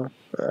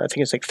 I think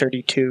it's like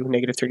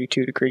negative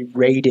 32 degree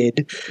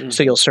rated,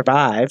 so you'll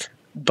survive,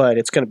 but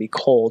it's going to be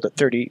cold at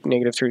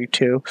negative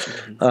 32.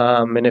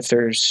 And if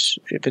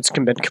it's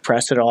been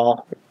compressed at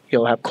all,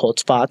 you'll have cold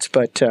spots.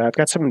 But I've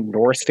got some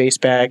North Face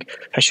bag.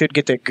 I should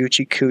get the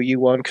Gucci Kuyu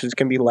one because it's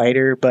going to be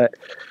lighter, but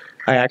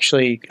I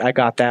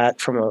got that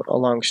from a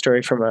long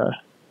story from I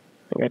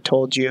think I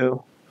told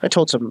you. I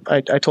told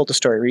the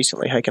story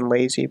recently, hiking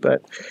lazy,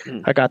 but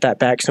I got that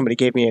back. Somebody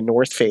gave me a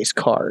North Face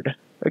card,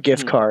 a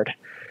gift card,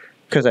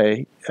 because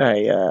I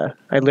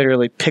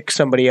literally picked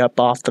somebody up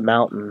off the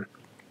mountain,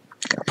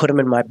 put them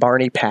in my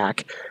Barney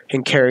pack,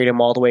 and carried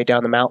them all the way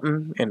down the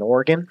mountain in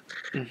Oregon.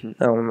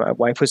 My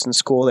wife was in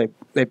school.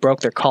 They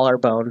broke their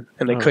collarbone,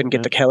 and they couldn't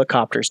get the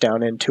helicopters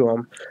down into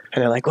them.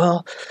 And they're like,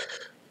 well,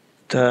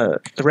 the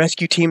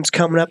rescue team's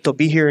coming up. They'll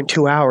be here in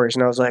 2 hours.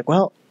 And I was like,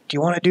 well, do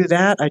you want to do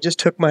that? I just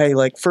took my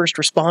like first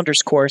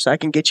responders course. I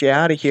can get you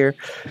out of here.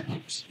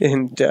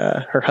 And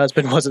her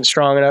husband wasn't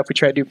strong enough. We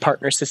tried to do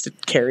partner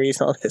assisted carries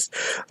and all this.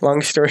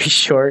 Long story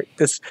short,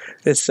 this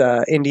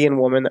Indian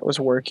woman that was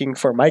working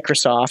for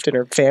Microsoft, and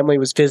her family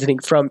was visiting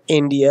from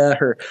India.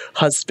 Her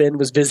husband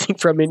was visiting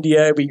from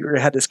India. We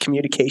had this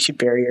communication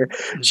barrier.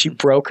 She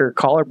broke her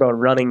collarbone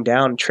running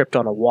down and tripped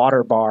on a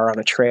water bar on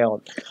a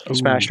trail and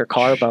smashed her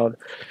collarbone.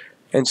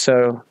 And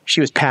so she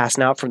was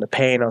passing out from the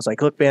pain. I was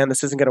like, look, man,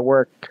 this isn't going to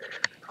work.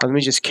 Let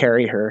me just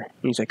carry her. And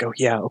he's like, oh,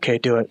 yeah, okay,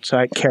 do it. So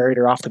I carried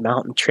her off the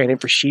mountain, training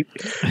for sheep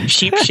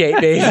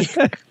shape, baby.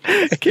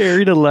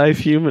 Carried a live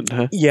human,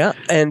 huh? Yeah.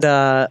 And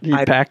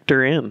I packed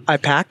her in. I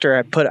packed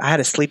her. I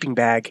had a sleeping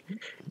bag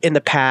in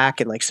the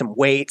pack and like some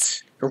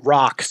weights,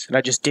 rocks. And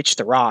I just ditched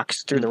the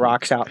rocks, threw the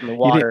rocks out in the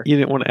water. You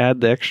didn't want to add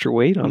the extra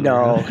weight on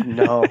her?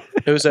 No.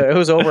 It was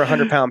over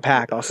 100-pound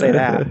pack, I'll say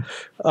that.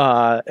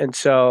 And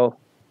so...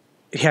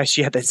 yeah,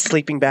 she had the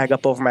sleeping bag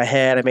up over my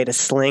head. I made a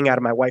sling out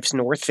of my wife's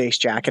North Face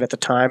jacket at the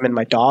time and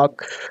my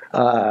dog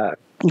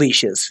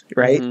leashes,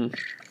 right? Mm-hmm.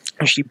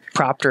 And she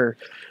propped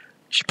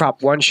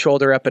one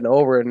shoulder up and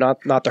over,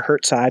 not the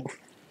hurt side.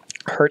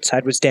 Hurt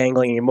side was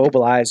dangling and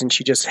immobilized, and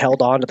she just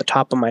held on to the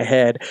top of my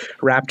head,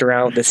 wrapped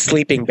around this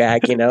sleeping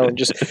bag, and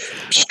just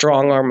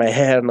strong-armed my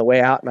head on the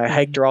way out. And I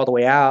hiked her all the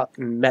way out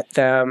and met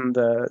them.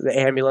 The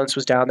ambulance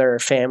was down there. Her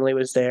family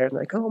was there. And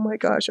like, oh my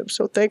gosh, I'm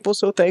so thankful,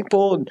 so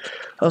thankful. And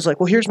I was like,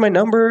 well, here's my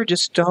number.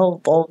 Just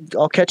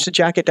I'll catch the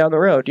jacket down the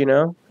road,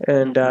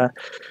 And the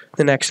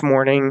next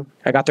morning,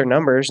 I got their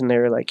numbers, and they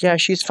were like, yeah,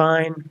 she's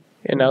fine.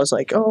 And I was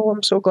like, oh,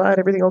 I'm so glad,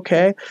 everything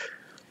okay.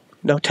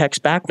 No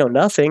text back, no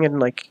nothing, and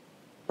like.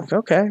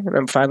 Okay, and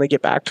I finally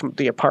get back to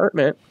the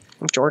apartment,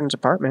 Jordan's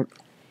apartment,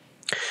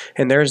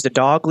 and there's the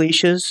dog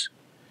leashes,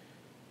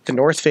 the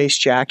North Face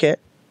jacket,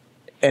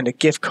 and a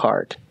gift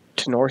card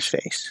to North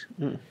Face.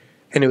 Mm.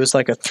 And it was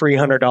like a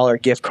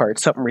 $300 gift card,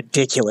 something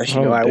ridiculous.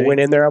 I went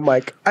in there, I'm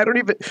like, I don't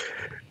even,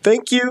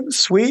 thank you,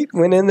 sweet.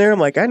 Went in there,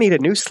 I'm like, I need a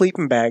new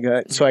sleeping bag.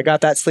 So I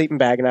got that sleeping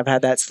bag, and I've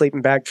had that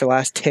sleeping bag for the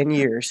last 10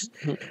 years.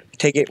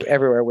 Take it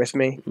everywhere with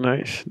me.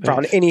 Nice.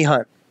 On any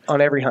hunt. On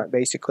every hunt,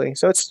 basically.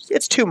 So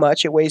it's too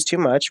much. It weighs too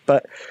much,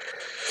 but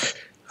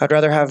I'd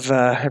rather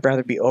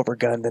be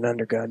overgunned than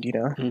undergunned,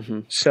 Mm-hmm.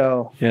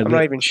 So yeah, I'm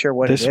not even sure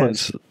what it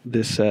is.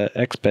 This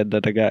X-Bed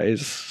that I got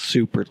is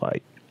super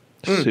light.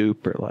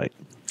 Super light.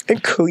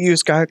 And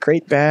Kuyu's got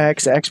great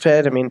bags.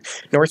 X-Bed, I mean,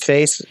 North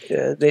Face,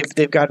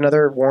 they've got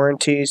another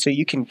warranty, so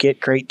you can get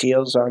great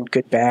deals on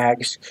good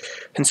bags.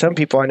 And some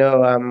people I know,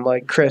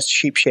 like Chris,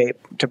 Sheep Shape,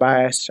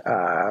 Tobias,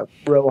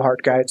 Row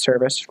Hard Guide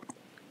Service,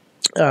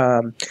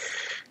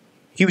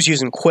 he was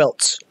using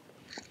quilts,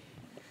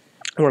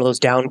 one of those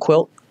down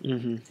quilt.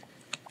 Mm-hmm.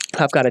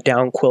 I've got a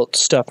down quilt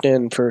stuffed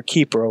in for a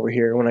keeper over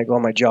here when I go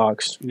on my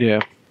jogs. Yeah.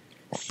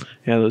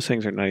 Yeah, those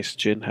things are nice.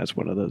 Jen has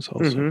one of those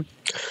also. Mm-hmm.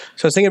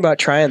 So I was thinking about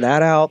trying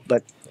that out,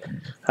 but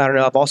I don't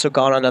know. I've also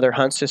gone on other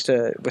hunts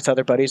with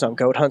other buddies on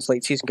goat hunts,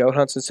 late season goat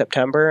hunts in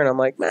September, and I'm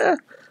like, I'm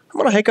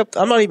going to hike up.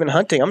 I'm not even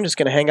hunting. I'm just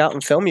going to hang out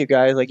and film you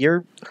guys. Like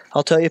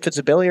I'll tell you if it's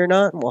a billy or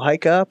not, and we'll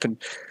hike up. And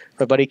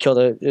my buddy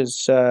killed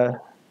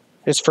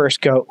his first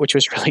goat, which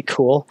was really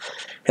cool.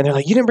 And they're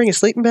like, you didn't bring a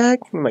sleeping bag?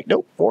 I'm like,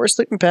 nope, or a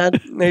sleeping pad.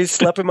 And they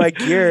slept in my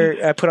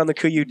gear. I put on the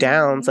Kuyu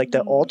Downs, like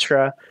the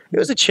Ultra. It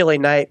was a chilly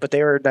night, but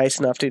they were nice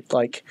enough to,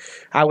 like,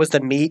 I was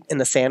the meat in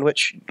the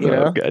sandwich,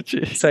 know?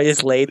 Gotcha. So I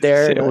just laid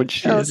there.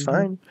 Sandwich. That was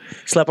fine.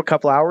 Slept a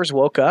couple hours,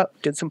 woke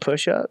up, did some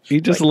push-ups.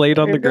 You just laid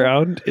on the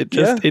ground,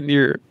 in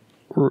your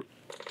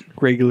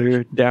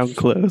regular down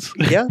clothes.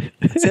 Yeah,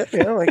 that's it.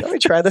 Like, let me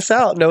try this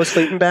out. No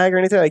sleeping bag or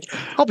anything. Like,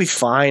 I'll be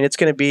fine. It's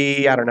going to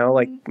be, I don't know,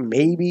 like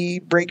maybe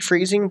break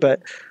freezing,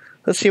 but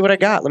let's see what I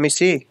got. Let me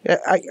see.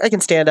 I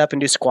can stand up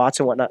and do squats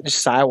and whatnot,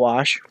 just side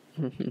wash.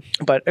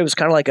 Mm-hmm. But it was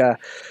kind of like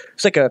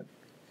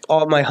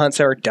all my hunts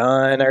are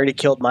done. I already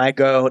killed my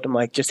goat. I'm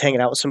like just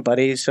hanging out with some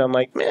buddies. So I'm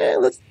like,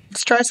 man, let's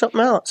try something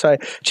out. So I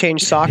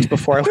changed socks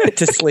before I went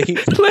to sleep.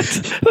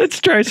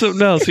 let's try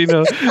something else.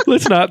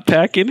 Let's not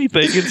pack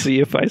anything and see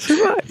if I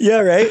survive. Yeah,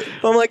 right.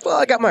 Well, I'm like,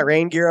 I got my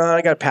rain gear on.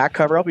 I got a pack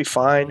cover. I'll be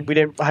fine. We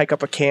didn't hike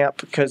up a camp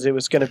because it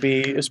was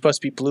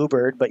supposed to be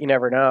bluebird, but you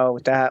never know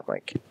with that.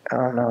 Like, I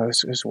don't know.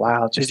 It was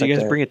wild. Did you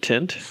guys bring a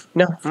tent?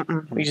 No.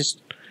 We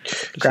just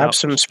grabbed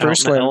some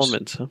spruce limbs.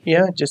 Elements, huh?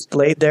 Yeah, just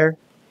laid there.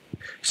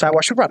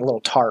 Sidewalk. We brought a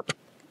little tarp.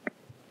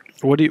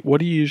 What do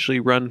you usually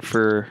run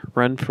for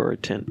a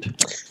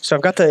tent? So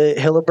I've got the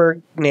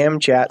Hilleberg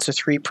Namjat. It's a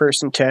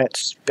 3-person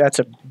tent. That's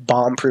a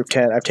bomb-proof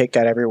tent. I take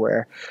that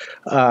everywhere.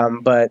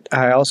 But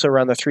I also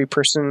run the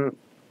 3-person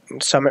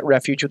Summit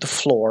Refuge with a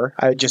floor.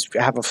 I just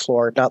have a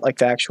floor, not like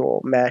the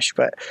actual mesh,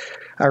 but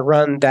I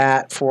run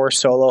that for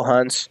solo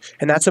hunts,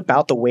 and that's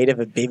about the weight of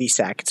a bivy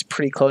sack. It's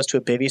pretty close to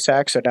a bivy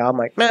sack, so now I'm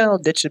like, man, I'll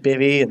ditch the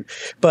bivy,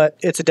 but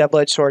it's a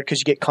double-edged sword because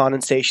you get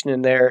condensation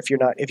in there if you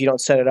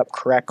don't set it up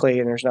correctly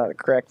and there's not a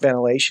correct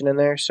ventilation in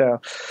there. So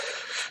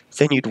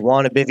then you'd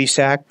want a bivy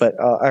sack, but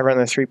I run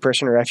the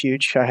 3-person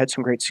refuge. I had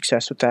some great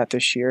success with that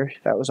this year.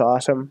 That was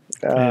awesome.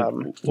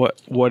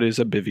 What is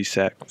a bivy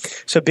sack?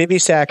 So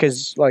bivy sack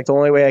is like the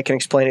only way I can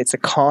explain it. It's a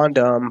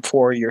condom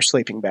for your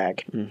sleeping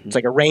bag. Mm-hmm. It's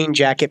like a rain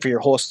jacket for your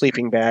whole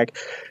sleeping bag,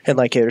 and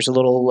like there's a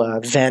little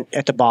vent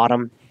at the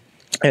bottom,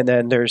 and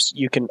then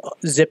you can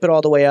zip it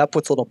all the way up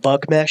with a little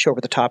bug mesh over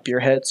the top of your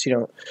head, so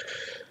you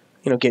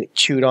don't get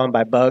chewed on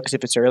by bugs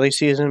if it's early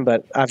season.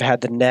 But I've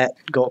had the net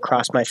go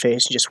across my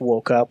face and just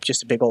woke up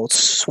just a big old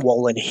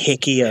swollen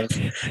hickey of.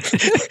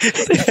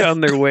 They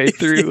found their way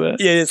through.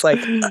 Yeah, it's like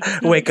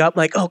wake up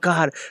like, oh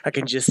God, I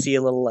can just see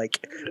a little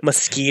like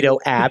mosquito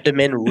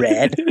abdomen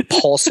red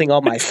pulsing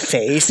on my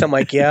face. I'm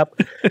like, yep,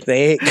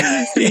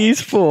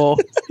 he's full.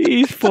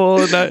 He's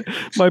full, and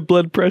my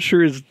blood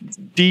pressure is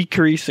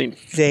decreasing.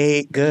 They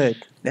ate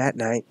good that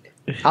night.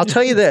 I'll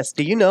tell you this.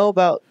 Do you know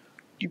about?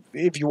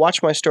 If you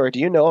watch my story, do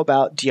you know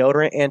about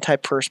deodorant,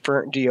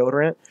 antiperspirant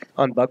deodorant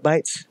on bug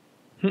bites?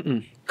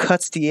 Mm-mm.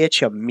 Cuts the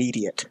itch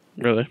immediate.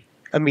 Really?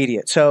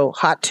 Immediate. So,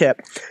 hot tip,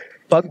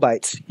 bug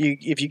bites.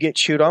 If you get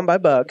chewed on by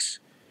bugs,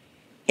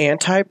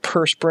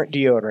 antiperspirant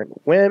deodorant.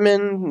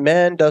 Women,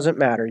 men, doesn't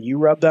matter. You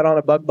rub that on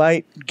a bug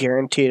bite,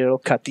 guaranteed it'll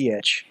cut the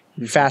itch.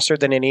 Faster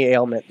than any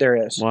ailment there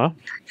is. Wow.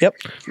 Yep.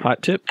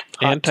 Hot tip.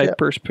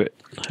 Antiperspirant.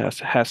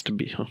 Has to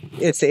be, huh?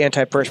 It's the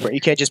antiperspirant.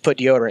 You can't just put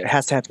deodorant. It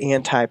has to have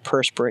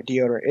antiperspirant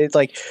deodorant. It's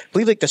like, I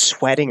believe like the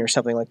sweating or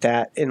something like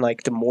that, and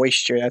like the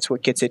moisture, that's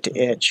what gets it to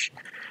itch.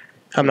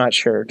 I'm not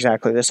sure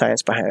exactly the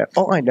science behind it.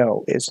 All I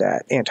know is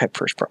that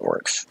antiperspirant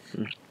works.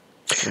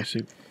 I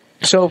see.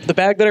 So the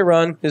bag that I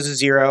run is a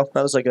 0.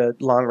 That was like a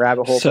long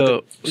rabbit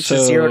hole. It's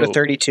a 0 to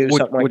 32,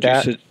 something like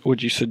that.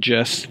 Would you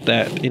suggest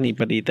that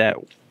anybody that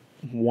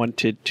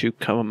wanted to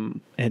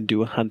come and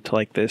do a hunt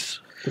like this,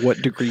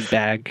 what degree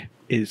bag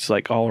is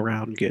like all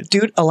around good?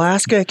 Dude,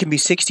 Alaska, it can be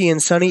 60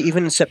 and sunny.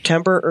 Even in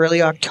September,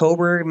 early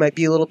October, it might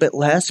be a little bit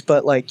less,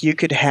 but like you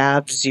could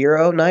have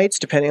 0 nights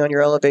depending on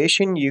your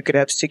elevation. You could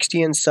have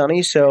 60 and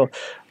sunny. So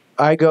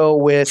I go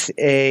with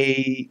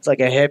a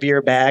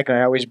heavier bag, and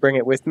I always bring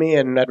it with me,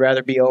 and I'd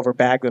rather be over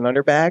bagged than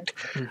under bagged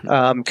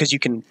because you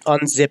can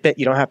unzip it.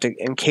 You don't have to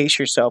encase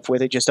yourself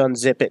with it. Just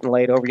unzip it and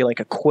lay it over you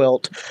like a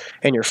quilt,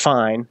 and you're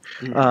fine.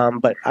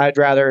 But I'd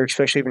rather,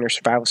 especially in your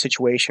survival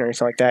situation or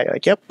anything like that, you're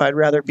like, yep, I'd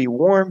rather be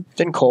warm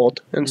than cold.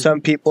 And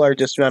some people are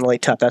just mentally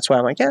tough. That's why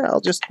I'm like, yeah,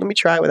 let me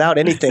try it without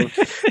anything.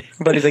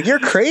 But he's like, you're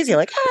crazy. I'm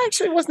like,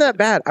 actually, it wasn't that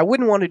bad. I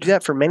wouldn't want to do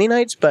that for many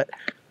nights, but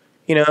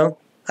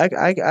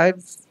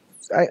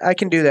I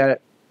can do that.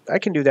 I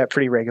can do that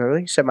pretty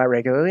regularly,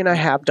 semi-regularly, and I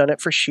have done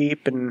it for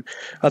sheep and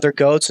other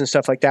goats and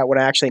stuff like that when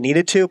I actually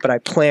needed to, but I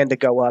plan to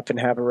go up and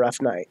have a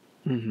rough night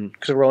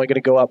because we're only going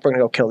to go up, we're going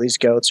to go kill these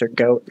goats or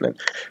goat and then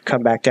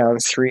come back down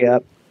 3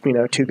 up,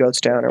 2 goats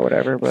down or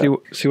whatever. But.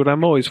 See, what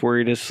I'm always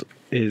worried is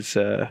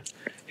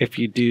if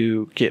you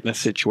do get in a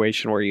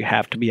situation where you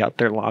have to be out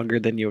there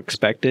longer than you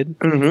expected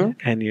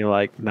and you're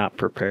like not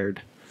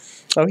prepared.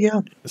 Oh,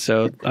 yeah.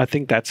 So I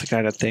think that's the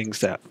kind of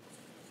things that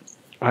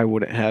I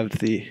wouldn't have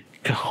the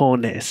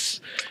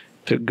cojones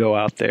to go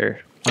out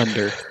there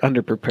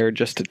underprepared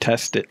just to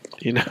test it,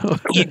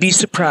 You'd be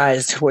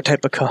surprised what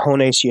type of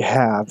cojones you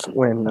have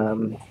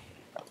when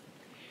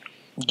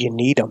you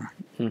need them.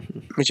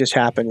 It just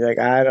happened. Like,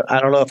 I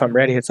don't know if I'm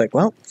ready. It's like,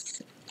 well,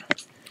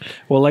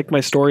 like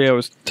my story I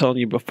was telling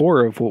you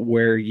before of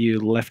where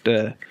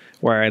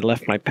I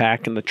left my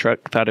pack in the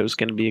truck, thought it was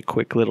going to be a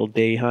quick little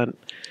day hunt.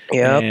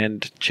 Yeah.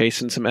 And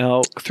chasing some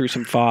elk through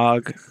some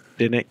fog,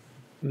 didn't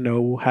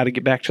know how to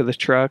get back to the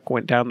truck,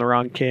 went down the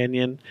wrong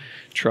canyon,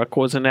 truck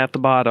wasn't at the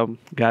bottom,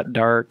 got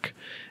dark,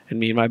 and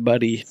me and my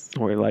buddy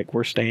were like,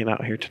 we're staying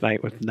out here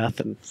tonight with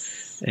nothing,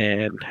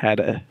 and had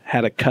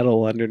a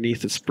cuddle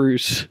underneath a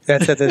spruce.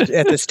 That's at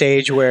the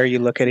stage where you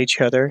look at each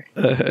other,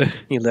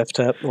 you lift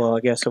up, well, I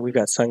guess we've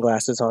got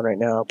sunglasses on right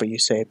now, but you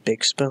say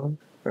big spoon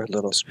or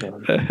little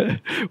spoon.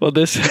 Well,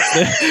 this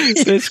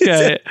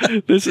guy,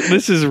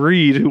 this is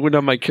Reed, who went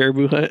on my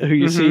caribou hunt, who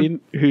you seen,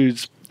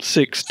 who's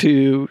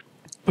 6'2",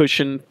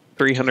 pushing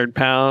 300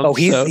 pounds. Oh,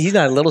 he's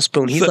not a little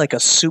spoon. He's like a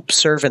soup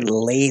serving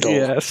ladle.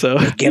 Yeah, so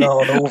get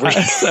on over.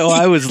 So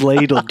I was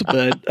ladled,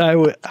 but I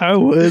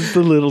was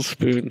the little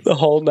spoon the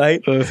whole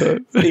night.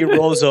 He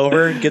rolls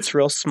over and gets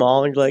real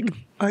small, and you're like,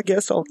 I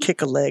guess I'll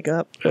kick a leg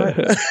up.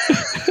 And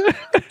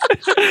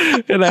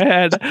I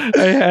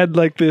had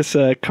like this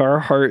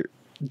Carhartt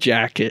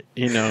jacket,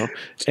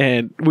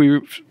 and we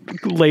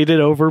laid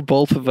it over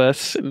both of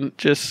us and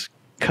just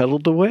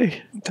cuddled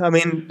away. I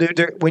mean,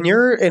 when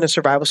you're in a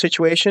survival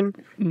situation,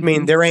 I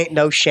mean, there ain't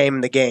no shame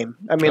in the game.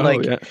 I mean,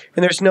 and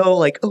there's no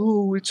like,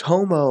 oh, it's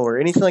homo or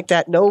anything like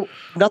that. No,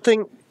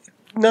 nothing.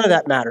 None of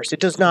that matters. It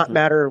does not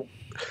matter.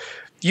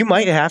 You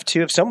might have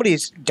to, if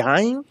somebody's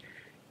dying,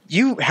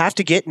 You have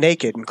to get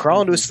naked and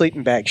crawl into a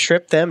sleeping bag,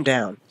 strip them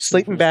down,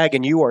 sleeping bag,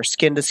 and you are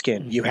skin to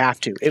skin. You have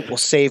to. It will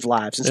save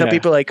lives. And some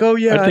people are like, "Oh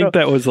yeah." I think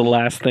that was the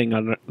last thing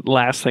on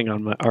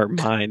our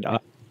mind.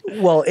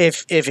 Well,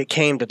 if it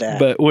came to that,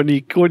 but when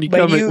you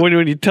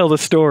tell the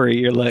story,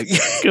 you're like,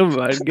 "Come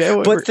on,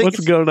 what's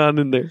going on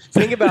in there?"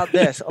 Think about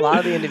this: a lot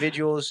of the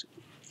individuals,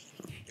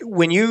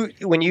 when you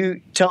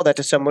tell that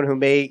to someone who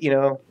may,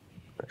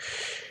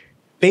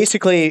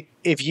 basically,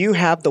 if you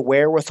have the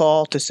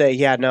wherewithal to say,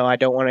 "Yeah, no, I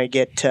don't want to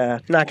get,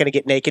 not going to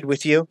get naked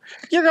with you,"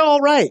 you're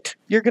all right.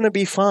 You're going to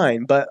be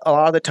fine. But a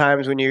lot of the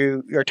times when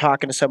you're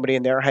talking to somebody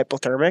and they're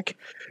hypothermic,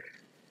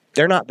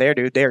 they're not there,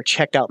 dude. They are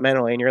checked out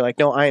mentally, and you're like,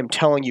 "No, I am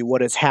telling you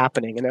what is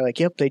happening." And they're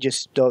like, "Yep, they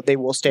just don't. They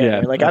will stand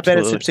there." Like I've been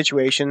in some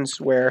situations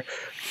where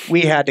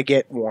we had to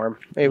get warm.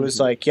 It was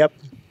like, "Yep,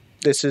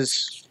 this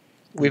is."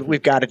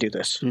 We've got to do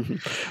this.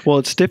 Mm-hmm. Well,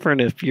 it's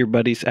different if your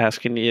buddy's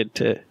asking you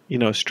to,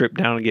 strip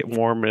down and get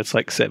warm, and it's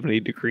like 70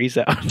 degrees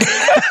out. You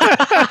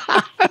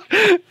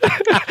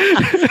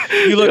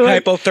look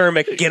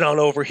hypothermic. Get on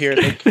over here.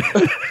 Like,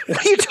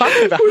 what are you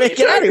talking about? Man,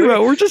 get out of here.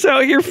 We're just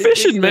out here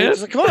fishing, man.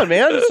 Like, come on,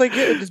 man. It's like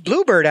it's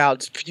bluebird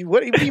out.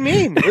 What do you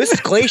mean? This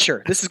is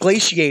glacier. This is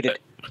glaciated.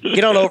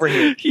 Get on over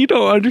here. You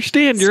don't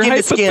understand. You're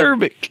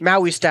hypothermic.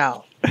 Maui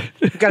style.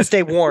 You got to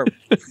stay warm.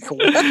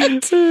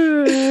 What?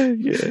 So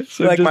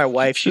like my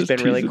wife, she's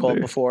been really cold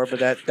before,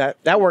 but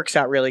that works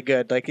out really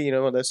good. Like, one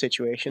of those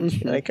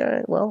situations. Like, all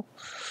right, well,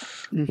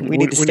 we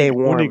need to stay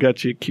warm. When you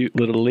got you a cute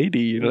little lady,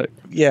 you're like,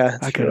 yeah,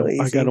 I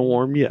gotta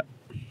warm you up.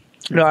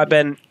 No, I've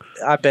been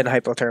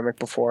hypothermic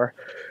before,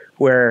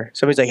 where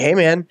somebody's like, "Hey,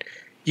 man,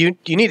 you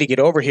need to get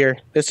over here.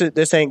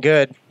 This ain't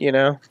good."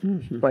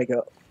 Like,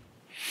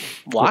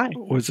 why?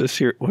 Was this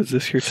your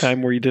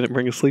time where you didn't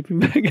bring a sleeping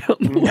bag out?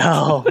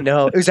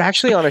 No. It was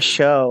actually on a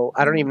show.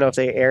 I don't even know if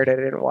they aired it.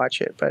 I didn't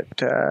watch it,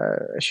 but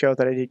a show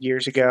that I did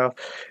years ago,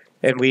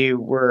 and we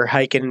were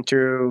hiking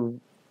through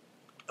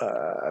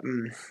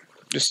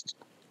just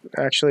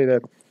actually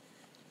what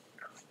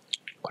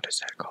is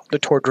that called? The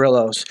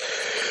Tordrillos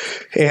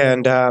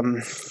and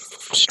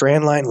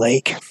Strandline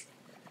Lake.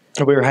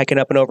 We were hiking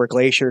up and over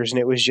glaciers, and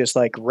it was just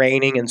like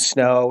raining and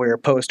snow. We were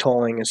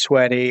post-holing and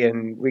sweaty,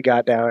 and we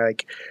got down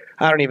like,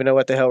 I don't even know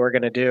what the hell we're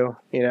gonna do.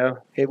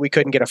 We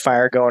couldn't get a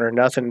fire going or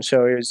nothing.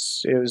 So it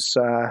was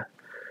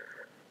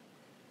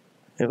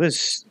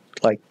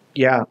like,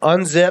 yeah,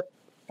 unzip,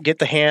 get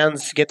the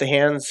hands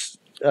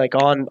like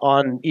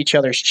on each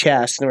other's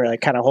chest, and we're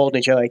like kind of holding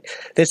each other like,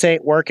 this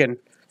ain't working.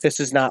 This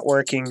is not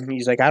working.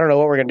 He's like, I don't know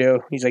what we're going to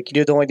do. He's like,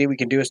 the only thing we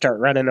can do is start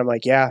running. I'm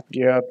like, yeah,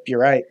 you're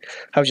right.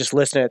 I was just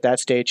listening at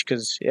that stage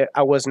because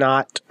I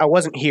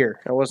wasn't here.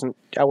 I wasn't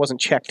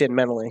checked in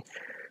mentally.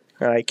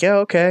 I'm like, yeah,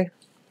 okay.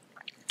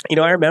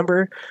 I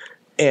remember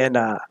and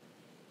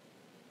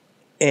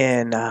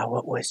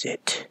what was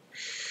it?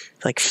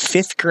 Like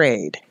 5th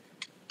grade,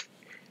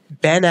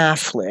 Ben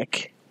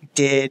Affleck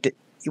did,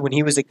 when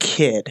he was a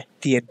kid,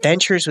 The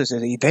Adventures of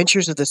the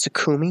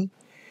Sakumi.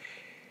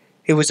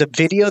 It was a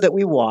video that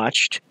we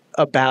watched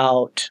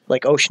about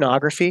like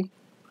oceanography,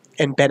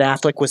 and Ben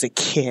Affleck was a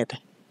kid,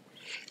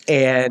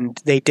 and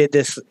they did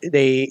this.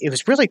 It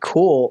was really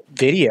cool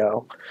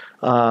video.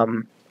 They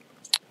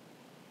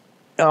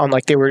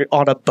were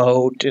on a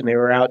boat and they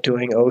were out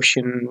doing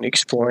ocean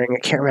exploring. I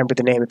can't remember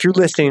the name. If you're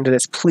listening to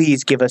this,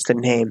 please give us the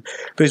name.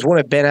 But it was one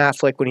of Ben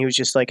Affleck when he was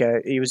just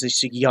he was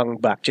just a young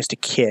buck, just a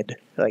kid,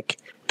 like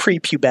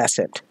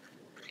prepubescent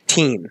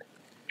teen.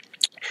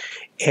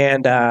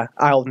 And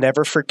I'll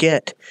never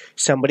forget,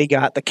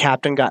 the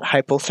captain got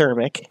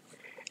hypothermic,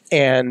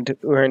 and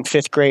we're in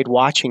 5th grade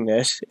watching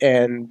this,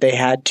 and they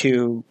had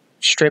to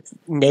strip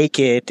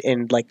naked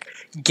and like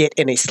get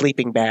in a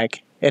sleeping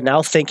bag. And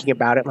now thinking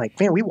about it, I'm like,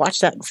 man, we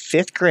watched that in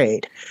 5th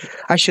grade.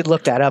 I should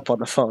look that up on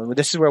the phone.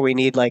 This is where we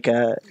need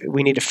a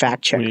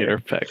fact checker. We need our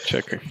fact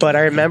checker. But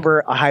I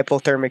remember a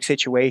hypothermic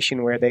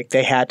situation where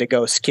they had to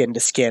go skin to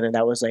skin, and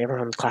that was like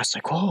everyone in the class was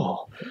like,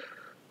 whoa.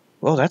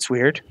 Well, that's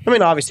weird. I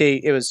mean,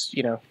 obviously, it was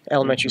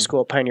elementary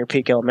school, Pioneer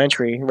Peak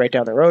Elementary, right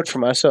down the road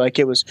from us. So like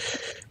it was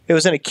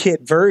in a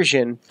kid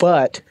version,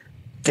 but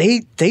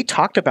they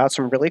talked about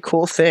some really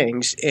cool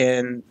things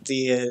in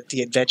the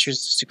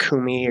Adventures of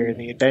Sakumi or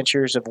the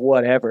Adventures of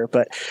whatever.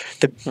 But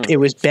it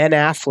was Ben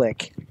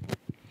Affleck.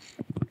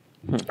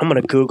 I'm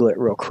gonna Google it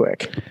real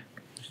quick.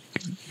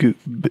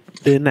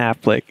 Ben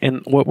Affleck,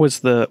 and what was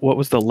the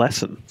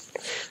lesson?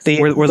 The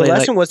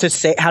lesson was to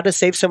say how to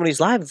save somebody's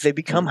life if they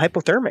become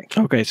hypothermic.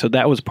 Okay, so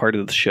that was part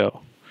of the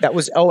show. That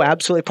was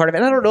absolutely part of it.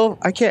 And I don't know.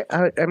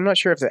 I'm not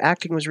sure if the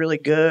acting was really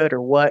good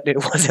or what. It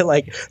wasn't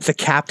like the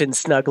captain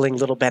snuggling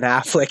little Ben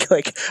Affleck.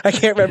 Like I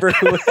can't remember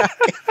who.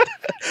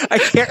 I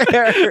can't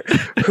remember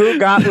who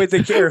got with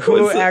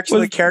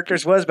the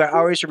characters was, but I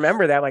always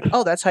remember that. Like,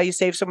 oh, that's how you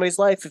save somebody's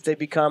life if they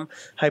become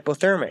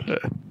hypothermic.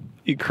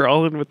 You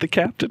crawling with the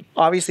captain.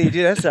 Obviously,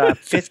 dude, that's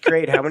 5th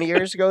grade. How many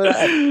years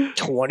ago?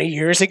 20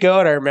 years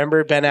ago. And I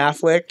remember Ben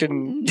Affleck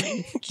and,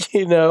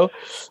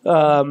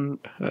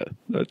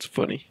 That's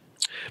funny.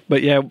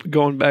 But yeah,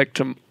 going back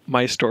to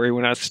my story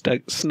when I was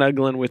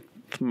snuggling with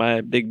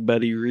my big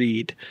buddy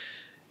Reed,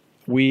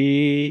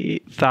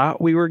 we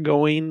thought we were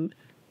going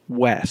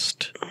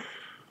west,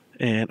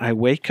 and I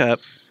wake up.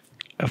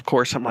 Of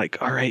course, I'm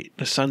like, all right,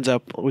 the sun's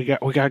up. We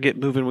gotta get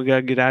moving. We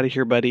gotta get out of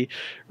here, buddy.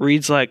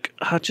 Reed's like,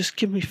 just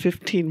give me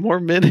 15 more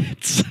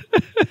minutes,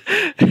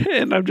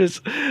 and I'm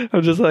just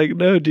like,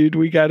 no, dude,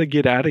 we gotta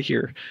get out of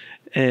here.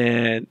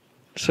 And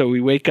so we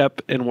wake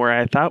up, and where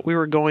I thought we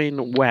were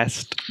going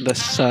west, the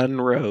sun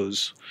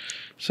rose.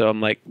 So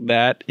I'm like,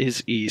 that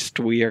is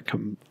east. We are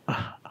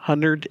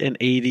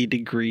 180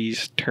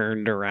 degrees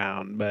turned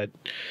around, but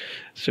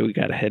so we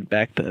got to head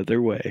back the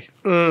other way.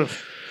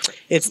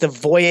 It's the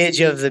Voyage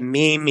of the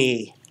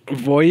Mimi.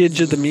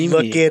 Voyage of the Mimi.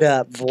 Look it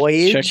up.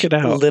 Voyage. Check it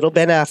out. Little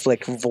Ben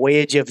Affleck.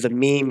 Voyage of the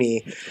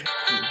Mimi.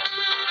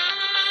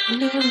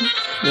 Does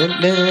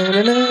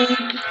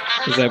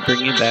that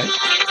bring you back?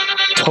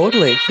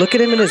 Totally. Look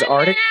at him in his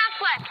Arctic.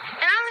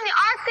 And I'm in the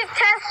Arctic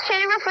Test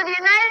Chamber for the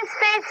United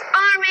States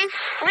Army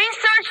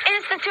Research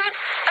Institute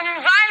of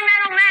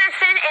Environmental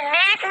Medicine in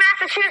Natick,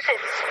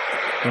 Massachusetts.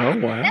 Oh,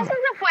 wow. This is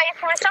the place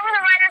where some of the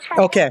writers from...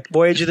 Okay,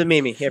 Voyage of the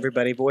Mimi,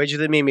 everybody. Voyage of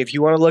the Mimi. If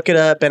you want to look it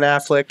up, Ben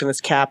Affleck and this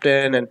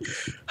captain and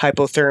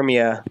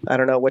hypothermia. I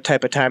don't know what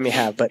type of time you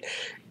have, but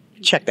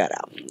check that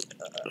out.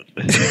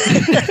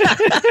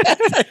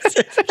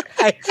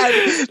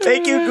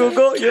 Thank you,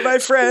 Google. You're my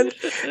friend.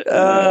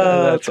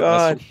 Oh, that's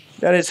God. Awesome.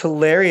 That is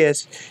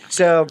hilarious.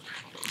 So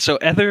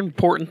other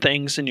important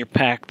things in your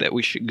pack that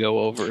we should go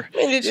over.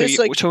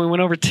 So we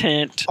went over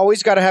tent.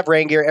 Always got to have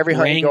rain gear. Every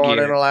hunt you go on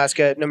in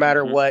Alaska, no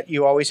matter what,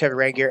 you always have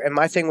rain gear. And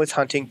my thing with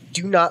hunting,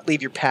 do not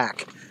leave your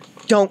pack.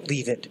 Don't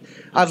leave it.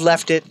 I've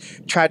left it,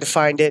 tried to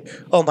find it.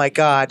 Oh my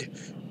God,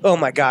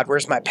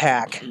 where's my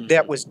pack?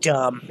 That was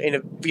dumb.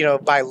 And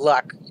by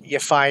luck, you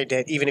find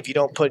it, even if you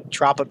don't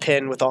drop a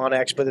pin with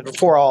Onyx. But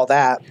before all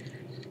that,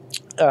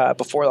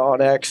 before the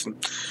Onyx and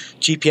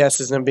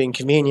GPS isn't being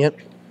convenient,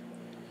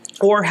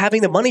 or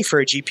having the money for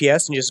a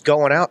GPS and just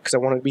going out because I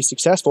wanted to be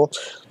successful,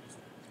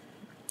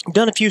 I've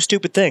done a few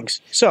stupid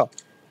things. So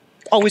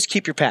always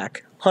keep your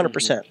pack.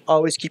 100%.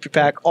 Always keep your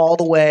pack all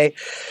the way.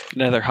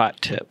 Another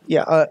hot tip.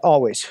 Yeah,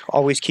 always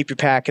keep your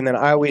pack. And then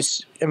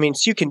so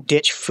you can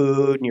ditch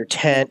food and your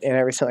tent and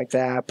everything like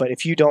that. But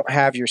if you don't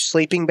have your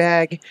sleeping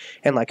bag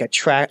and like I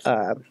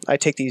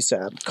take these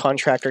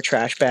contractor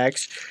trash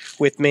bags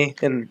with me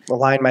and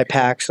align my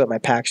pack so that my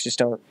packs just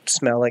don't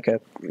smell like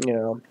a,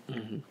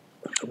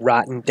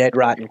 dead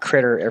rotten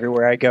critter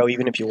everywhere I go,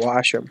 even if you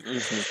wash them.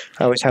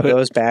 I always have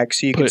those bags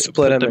so you can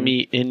split them. Put the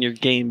meat in your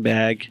game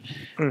bag,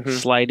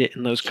 slide it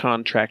in those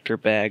contractor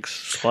bags,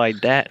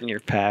 slide that in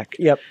your pack.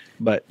 Yep.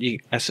 But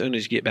as soon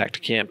as you get back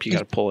to camp, you got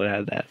to pull it out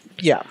of that.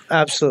 Yeah,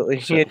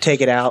 absolutely. So, you need to take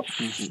it out,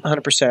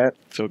 100%.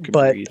 So it can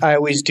but breathe. I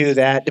always do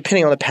that,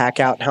 depending on the pack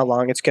out and how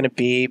long it's going to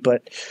be.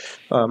 But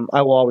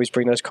I will always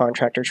bring those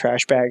contractor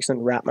trash bags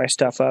and wrap my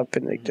stuff up.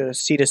 And the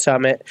Sea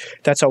Summit,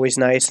 that's always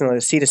nice. And the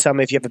Sea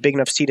Summit, if you have a big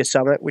enough Sea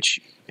Summit, which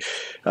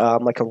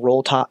like a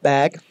roll top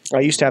bag.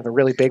 I used to have a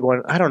really big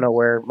one. I don't know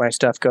where my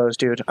stuff goes,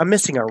 dude. I'm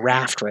missing a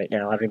raft right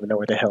now. I don't even know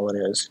where the hell it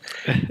is.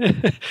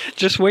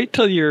 Just wait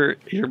till your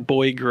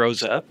boy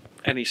grows up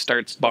and he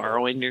starts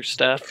borrowing your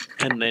stuff,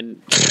 and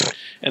then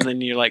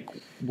you're like,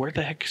 where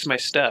the heck is my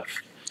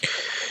stuff?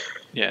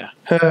 Yeah.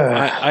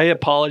 I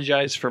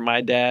apologize for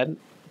my dad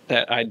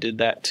that I did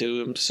that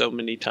to him so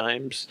many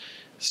times.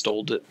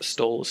 Stole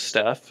his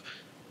stuff,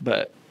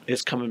 but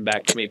it's coming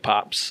back to me,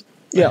 Pops.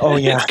 Yeah. Oh,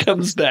 yeah. It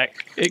comes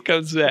back.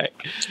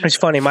 It's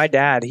funny. My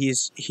dad,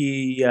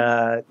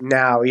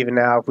 now,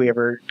 if we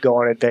ever go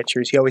on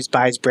adventures, he always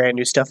buys brand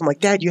new stuff. I'm like,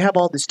 Dad, you have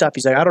all this stuff.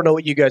 He's like, I don't know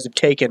what you guys have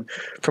taken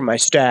from my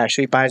stash.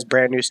 So he buys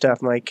brand new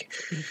stuff. I'm like,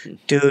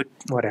 dude,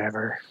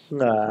 whatever.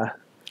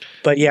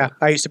 But yeah,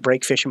 I used to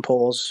break fishing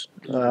poles,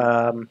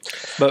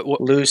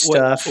 lose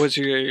stuff. Was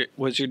your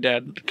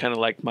dad kind of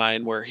like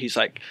mine, where he's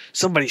like,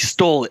 somebody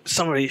stole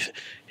it,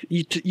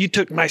 you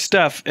took my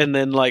stuff, and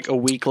then like a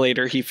week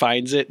later he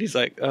finds it. He's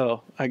like,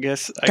 oh, I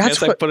guess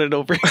I put it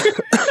over here.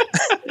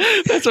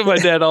 That's what my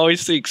dad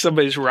always thinks.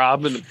 Somebody's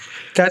robbing him.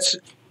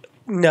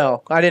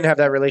 No, I didn't have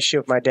that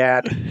relationship with my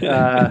dad.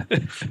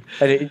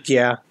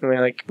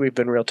 We've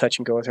been real touch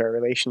and go with our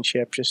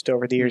relationship just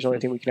over the years. The only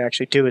thing we can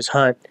actually do is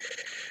hunt.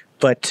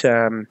 But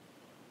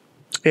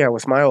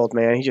with my old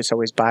man, he just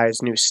always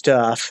buys new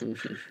stuff.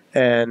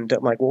 And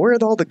I'm like, well,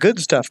 where'd all the good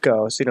stuff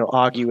go? So,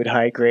 Augie would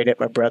high grade it.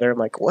 My brother, I'm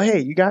like, well, hey,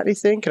 you got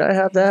anything? Can I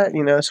have that?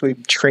 So we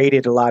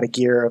traded a lot of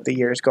gear over the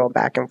years going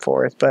back and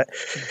forth. But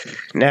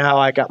now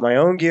I got my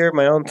own gear,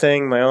 my own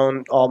thing,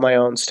 all my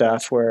own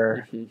stuff,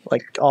 where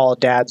like all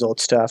Dad's old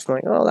stuff. I'm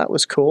like, oh, that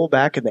was cool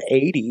back in the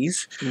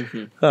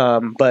 80s.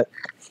 But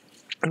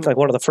like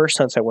one of the first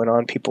hunts I went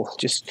on, people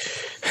just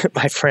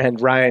my friend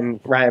Ryan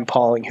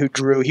Pauling,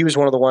 he was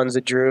one of the ones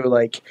that drew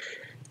like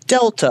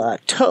Delta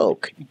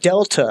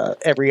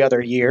every other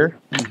year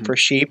for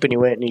sheep, and he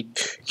went and he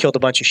killed a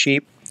bunch of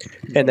sheep,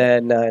 and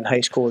then in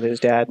high school with his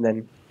dad, and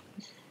then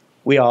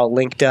we all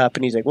linked up,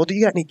 and he's like, well, do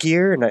you got any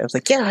gear? And I was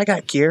like, yeah, I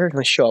got gear. And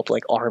I show up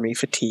like army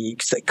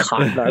fatigues, like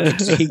cotton army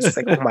fatigues.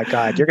 Like, oh my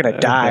God, you're going to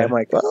die. I'm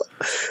like, well,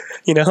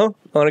 I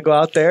want to go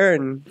out there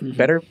and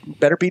better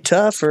be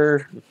tough,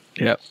 or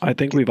Yeah, I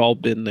think we've all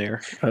been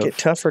there. Get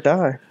tough or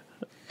die.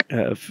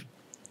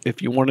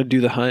 If you want to do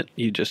the hunt,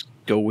 you just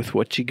go with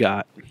what you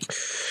got.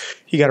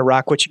 You got to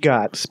rock what you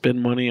got.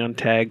 Spend money on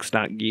tags,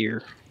 not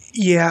gear.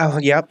 Yeah,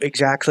 yep,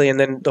 exactly. And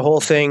then the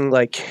whole thing,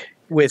 like,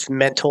 with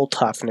mental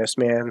toughness,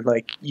 man,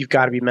 like, you've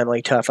got to be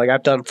mentally tough. Like,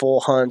 I've done full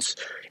hunts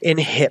in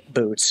hip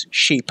boots,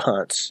 sheep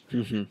hunts.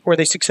 Mm-hmm. Were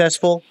they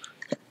successful?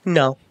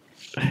 No.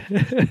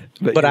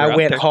 But I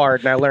went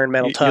hard and I learned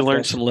mental toughness. You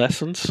learned some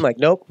lessons? I'm like,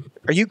 nope.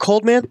 Are you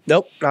cold, man?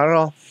 Nope, not at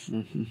all.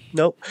 Mm-hmm.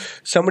 Nope.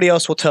 Somebody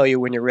else will tell you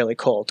when you're really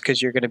cold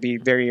because you're going to be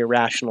very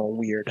irrational and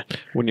weird.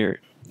 When you're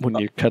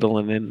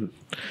cuddling in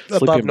Above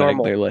sleeping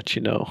normal. bag, they let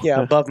you know.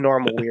 Yeah, above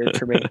normal weird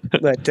for me.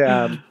 But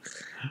yeah,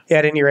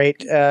 at any rate.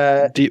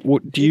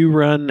 Do you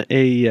run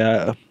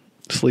a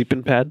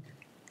sleeping pad?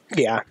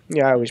 Yeah,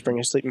 I always bring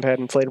a sleeping pad,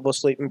 inflatable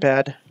sleeping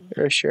pad,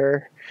 for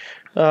sure.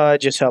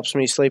 It just helps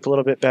me sleep a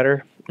little bit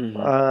better.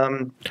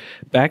 Mm-hmm.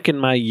 Back in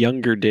my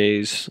younger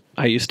days,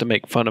 I used to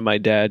make fun of my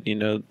dad. You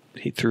know,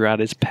 he threw out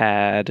his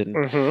pad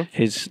and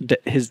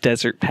his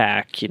desert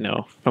pack. You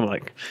know, I'm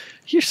like,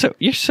 you're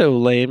so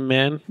lame,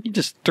 man. You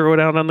just throw it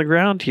out on the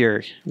ground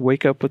here.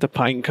 Wake up with a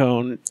pine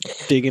cone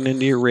digging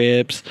into your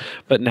ribs.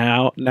 But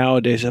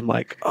nowadays, I'm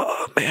like,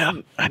 oh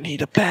man, I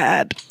need a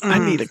pad. I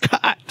need a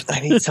cot.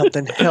 I need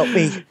something. Help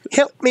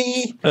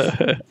me.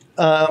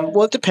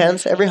 Well, it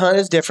depends. Every hunt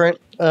is different.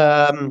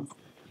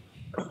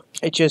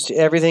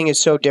 Everything is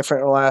so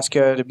different in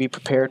Alaska to be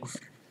prepared.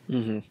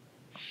 Mm-hmm.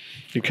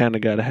 You kind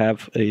of got to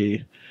have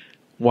a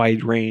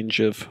wide range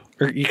or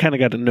you kind of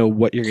got to know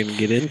what you're going to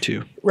get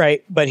into.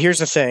 Right. But here's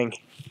the thing.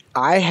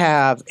 I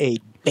have a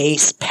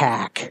base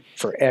pack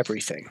for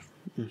everything.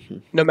 Mm-hmm.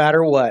 No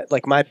matter what.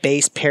 Like my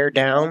base pair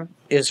down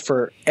is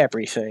for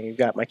everything. You've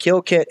got my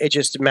kill kit. It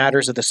just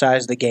matters of the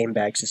size of the game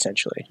bags,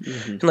 essentially.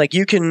 Mm-hmm. And like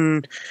you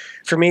can,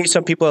 for me,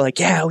 some people are like,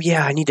 yeah,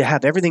 I need to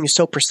have everything is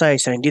so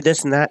precise. And I need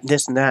this and that and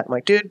this and that. I'm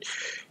like, dude,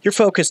 you're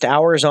focused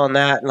hours on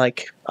that. And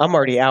like, I'm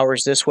already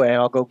hours this way.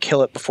 I'll go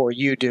kill it before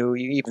you do.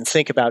 You even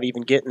think about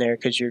even getting there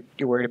because you're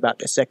worried about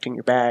dissecting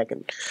your bag.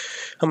 And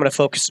I'm going to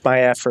focus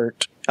my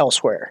effort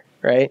elsewhere,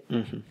 right?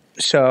 Mm-hmm.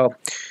 So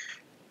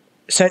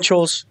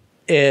essentials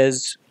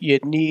is you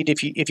need,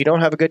 if you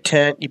don't have a good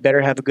tent, you better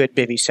have a good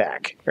bivy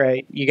sack,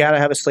 right? You got to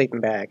have a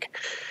sleeping bag.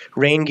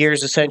 Rain gear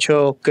is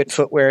essential. Good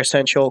footwear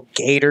essential.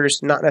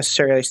 Gaiters, not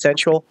necessarily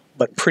essential,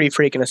 but pretty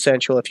freaking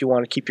essential if you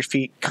want to keep your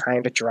feet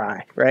kind of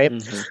dry, right?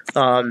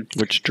 Mm-hmm.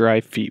 Which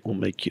dry feet will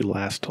make you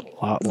last a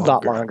lot longer. A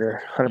lot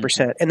longer, 100%.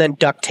 Mm-hmm. And then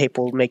duct tape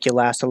will make you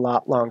last a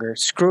lot longer.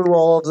 Screw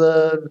all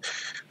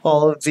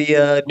of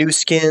the new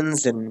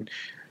skins and,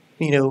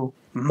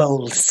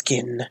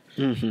 moleskin.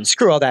 Mm-hmm.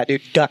 Screw all that,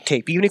 dude. Duct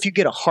tape. Even if you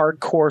get a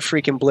hardcore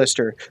freaking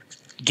blister,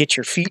 get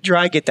your feet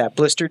dry, get that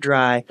blister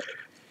dry,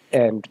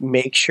 and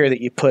make sure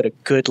that you put a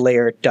good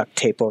layer of duct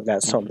tape over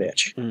that son of a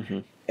bitch. Mm-hmm.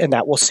 And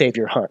that will save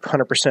your hunt,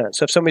 100%.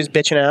 So if somebody's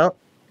bitching out,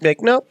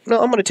 like, no,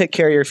 I'm going to take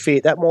care of your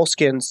feet. That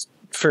moleskin's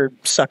for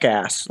suck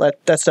ass.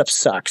 That stuff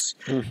sucks.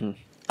 Mm-hmm.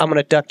 I'm going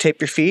to duct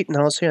tape your feet, and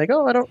I'll say, like,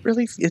 oh,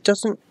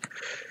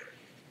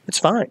 it's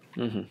fine.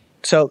 Mm-hmm.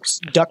 So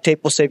duct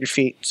tape will save your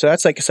feet. So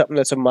that's like something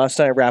that's a must.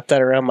 I wrap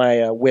that around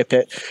my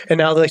whippet. And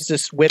now there's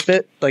this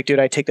whippet. Like, dude,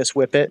 I take this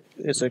whippet.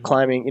 It's a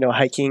climbing,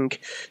 hiking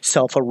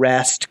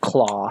self-arrest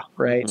claw,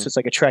 right? Mm-hmm. So it's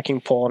like a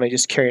trekking pole, and I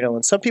just carry it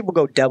on. Some people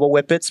go double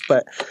whippets,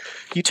 but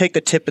you take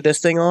the tip of this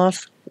thing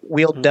off,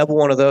 wield double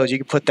one of those. You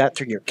can put that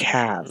through your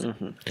calf.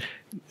 Mm-hmm.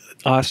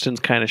 Austin's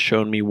kind of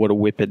shown me what a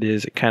whippet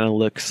is. It kind of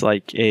looks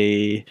like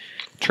a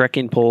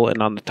trekking pole,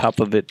 and on the top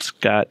of it's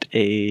got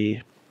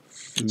a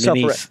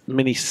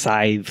mini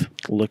scythe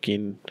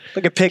looking,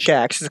 like a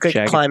pickaxe. It's like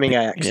a climbing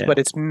axe, but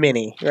it's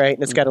mini, right?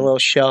 And it's got a little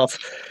shelf,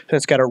 and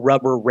it's got a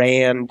rubber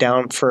ram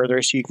down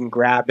further so you can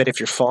grab it if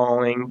you're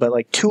falling. But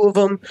like two of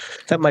them,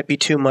 that might be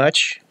too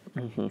much.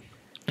 Mm-hmm.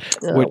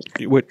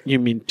 What you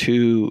mean?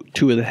 Two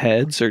of the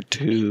heads, or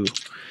two?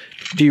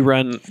 Do you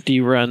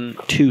run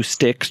two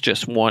sticks,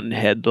 just one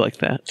head like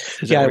that?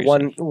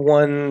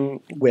 One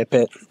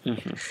whippet.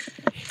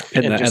 Mm-hmm.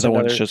 And the other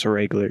one's just a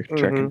regular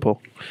trekking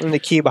pole. And the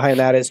key behind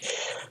that is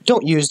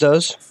don't use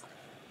those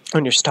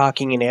when you're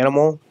stalking an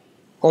animal.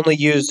 Only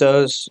use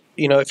those,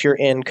 if you're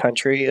in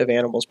country of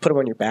animals. Put them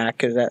on your back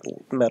because that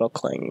metal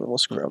clanging will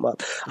screw them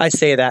up. I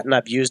say that, and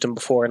I've used them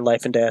before in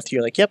life and death.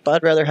 You're like, yep,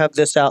 I'd rather have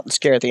this out and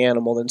scare the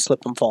animal than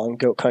slip and fall in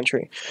goat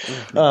country.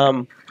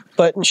 Mm-hmm.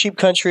 But in sheep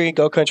country,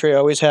 goat country, I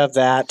always have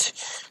that.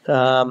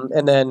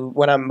 And then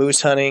when I'm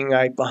moose hunting,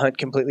 I hunt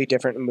completely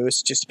different than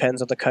moose. It just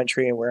depends on the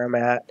country and where I'm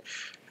at.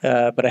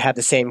 But I have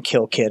the same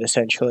kill kit,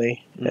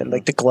 essentially. Mm-hmm. And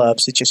like the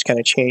gloves, it just kind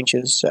of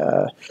changes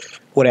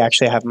what I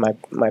actually have in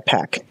my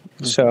pack.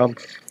 Mm-hmm. So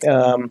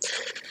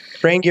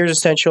rain gear is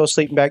essential,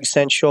 sleeping bag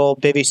essential,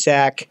 bivy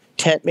sack.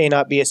 Tent may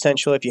not be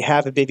essential if you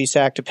have a bivy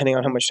sack, depending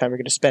on how much time you're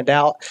going to spend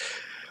out.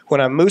 When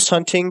I'm moose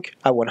hunting,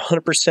 I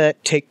 100%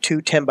 take two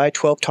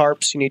 10x12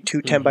 tarps. You need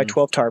two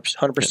 10x12 tarps,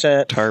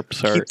 100%.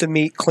 Tarps keep the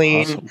meat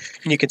clean. Awesome.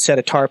 And you can set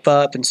a tarp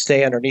up and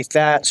stay underneath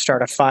that.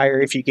 Start a fire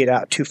if you get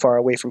out too far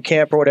away from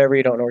camp or whatever.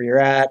 You don't know where you're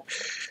at.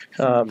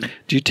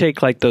 Do you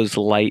take like those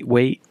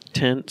lightweight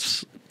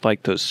tents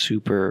like those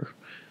super,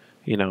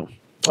 you know,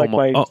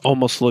 Like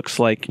almost looks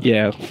like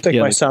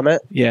my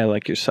Summit. Yeah,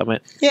 like your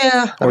Summit.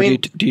 Yeah, or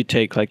do you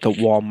take like the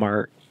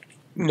Walmart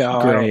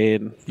gray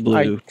and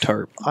blue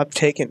tarp? I've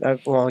taken. I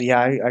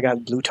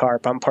got blue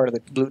tarp. I'm part of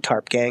the blue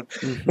tarp gang.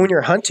 Mm-hmm. When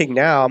you're hunting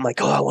now, I'm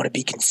like, oh, I want to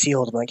be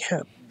concealed. I'm like,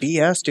 yeah,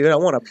 BS, dude. I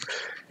want to.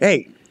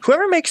 Hey,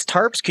 whoever makes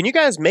tarps, can you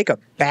guys make a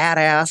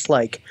badass,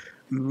 like,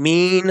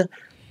 mean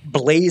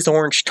blaze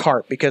orange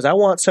tarp? Because I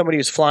want somebody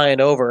who's flying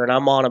over and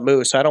I'm on a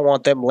moose. I don't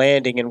want them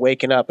landing and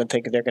waking up and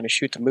thinking they're going to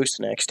shoot the moose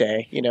the next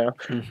day. You know,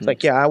 It's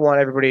like, yeah, I want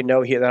everybody to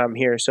know here that I'm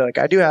here. So like,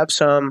 I do have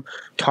some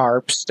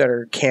tarps that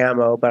are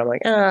camo, but I'm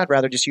like, I'd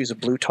rather just use a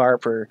blue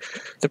tarp or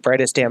the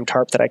brightest damn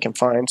tarp that I can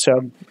find.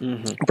 So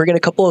bringing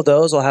a couple of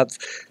those. I'll have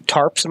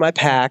tarps in my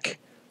pack,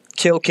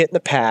 kill kit in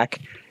the pack.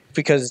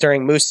 Because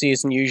during moose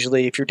season,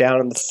 usually if you're down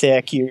in the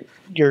thick,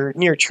 you're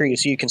near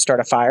trees, so you can start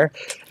a fire.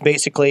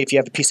 Basically, if you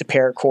have a piece of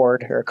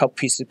paracord or a couple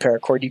pieces of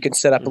paracord, you can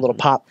set up a little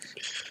pop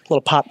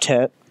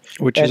tent.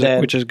 Which is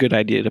a good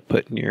idea to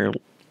put in your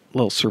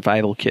little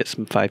survival kit,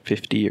 some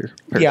 550 or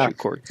parachute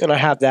cord. And I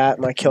have that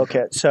in my kill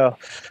kit. So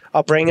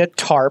I'll bring a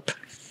tarp.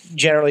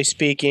 Generally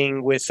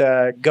speaking, with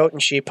goat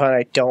and sheep hunt,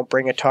 I don't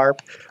bring a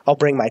tarp. I'll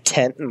bring my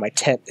tent, and my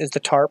tent is the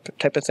tarp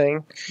type of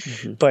thing.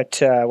 But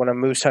when I'm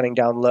moose hunting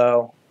down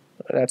low,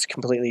 that's a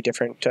completely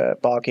different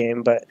ball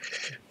game, but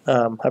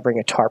I bring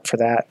a tarp for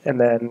that. And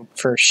then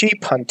for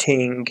sheep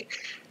hunting,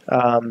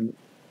 I'll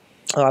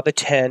have a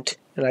tent,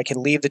 and I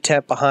can leave the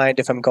tent behind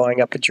if I'm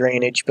going up a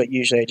drainage, but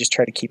usually I just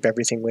try to keep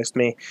everything with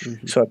me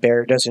so a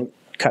bear doesn't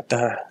cut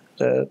the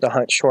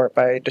hunt short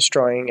by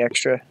destroying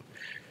extra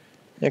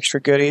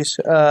goodies.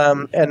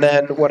 And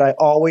then what I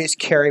always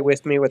carry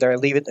with me, whether I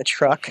leave it in the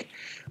truck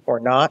or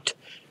not,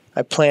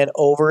 I plan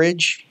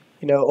overage.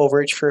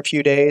 Overage for a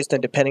few days.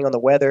 Then, depending on the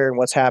weather and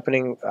what's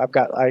happening,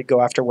 I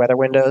go after weather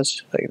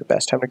windows. Like the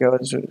best time to go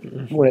is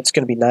when it's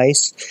going to be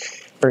nice.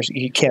 First,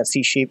 you can't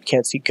see sheep,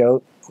 can't see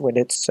goat when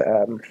it's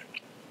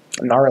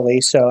gnarly.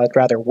 So I'd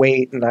rather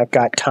wait, and I've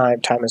got time.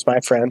 Time is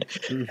my friend.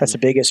 That's the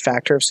biggest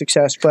factor of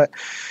success. But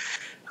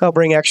I'll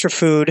bring extra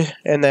food,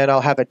 and then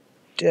I'll have a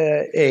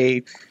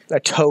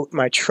tote in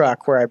my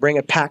truck where I bring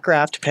a pack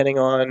raft, depending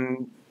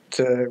on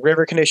the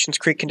river conditions,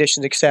 creek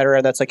conditions, etc.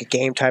 And that's like a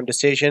game time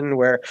decision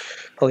where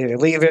I'll either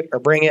leave it or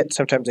bring it.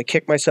 Sometimes I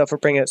kick myself for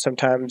bringing it.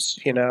 Sometimes,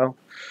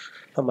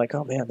 I'm like,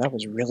 oh man, that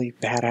was really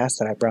badass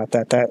that I brought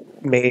that.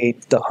 That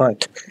made the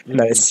hunt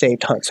and that it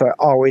saved hunt. So I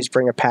always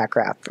bring a pack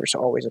raft. There's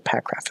always a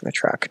pack raft in the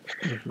truck,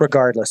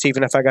 regardless,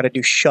 even if I got to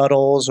do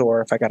shuttles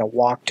or if I got to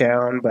walk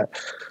down. But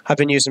I've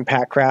been using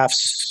pack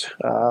rafts,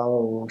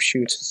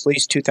 since at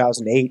least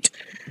 2008.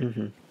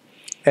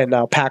 And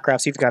now pack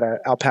rafts, even got an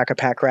alpaca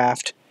pack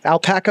raft.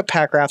 Alpaca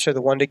pack rafts are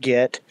the one to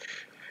get.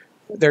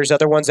 There's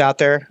other ones out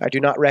there. I do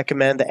not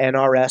recommend the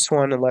NRS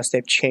one unless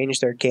they've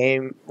changed their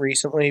game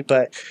recently,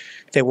 but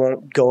they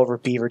won't go over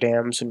beaver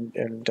dams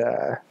and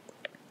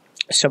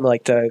some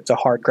like the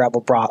hard gravel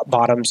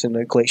bottoms and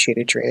the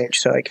glaciated drainage.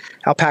 So like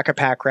alpaca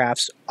pack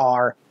rafts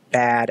are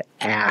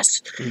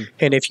badass.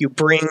 And if you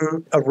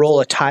bring a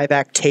roll of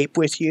tie-back tape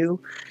with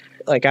you,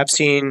 like I've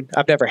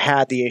never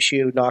had the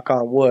issue, knock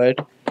on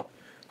wood,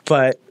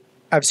 but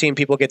I've seen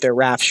people get their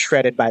rafts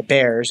shredded by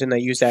bears, and they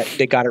use that.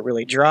 They got it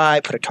really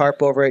dry, put a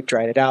tarp over it,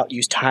 dried it out,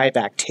 used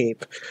tie-back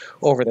tape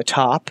over the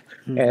top,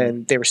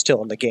 and they were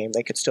still in the game.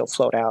 They could still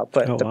float out.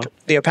 But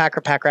the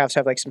alpaca pack rafts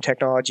have like some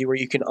technology where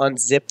you can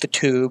unzip the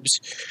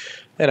tubes,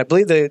 and I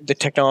believe the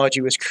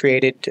technology was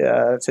created.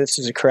 If this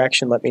is a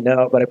correction, let me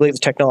know. But I believe the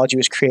technology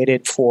was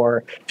created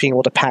for being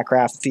able to pack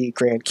raft the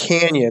Grand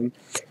Canyon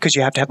because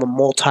you have to have a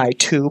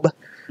multi-tube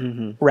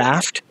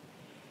raft.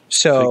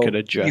 So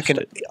you can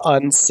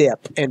unzip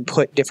and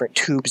put different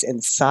tubes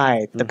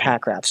inside the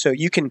pack raft. So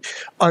you can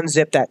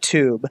unzip that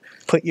tube,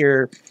 put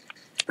your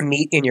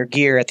meat in your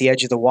gear at the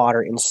edge of the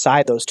water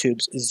inside those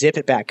tubes, zip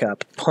it back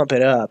up, pump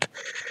it up,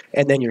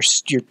 and then your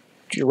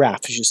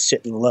raft is just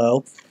sitting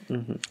low.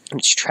 And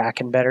it's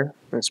tracking better.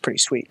 And it's pretty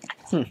sweet.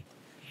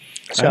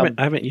 So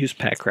I haven't used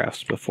pack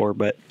rafts before,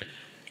 but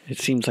it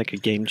seems like a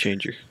game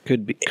changer.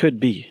 Could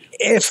be.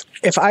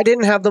 If I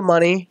didn't have the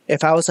money,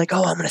 if I was like,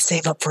 oh, I'm going to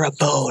save up for a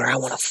boat, or I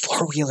want a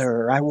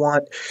 4-wheeler, or I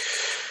want,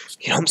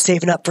 I'm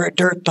saving up for a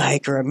dirt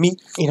bike or a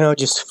meat,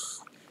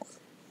 just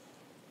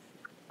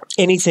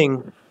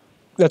anything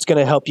that's going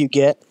to help you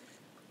get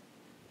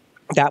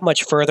that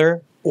much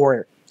further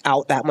or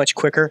out that much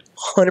quicker,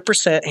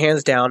 100%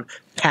 hands down,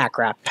 pack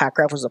raft. Pack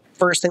raft was the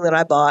first thing that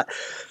I bought.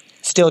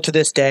 Still to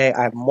this day,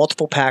 I have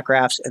multiple pack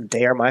rafts, and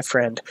they are my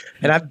friend.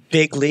 And I've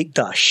big leagued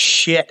the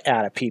shit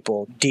out of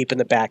people deep in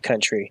the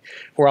backcountry,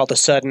 where all of a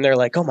sudden they're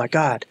like, "Oh my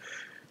god,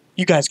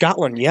 you guys got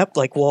one?" Yep.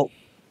 Like, well,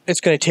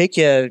 it's going to take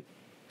you a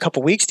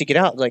couple weeks to get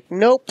out. Like,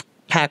 nope,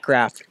 pack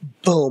raft,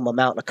 boom, I'm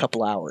out in a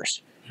couple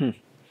hours.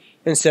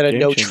 Instead of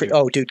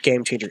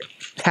game changer.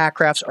 Pack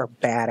rafts are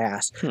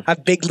badass. I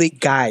have big league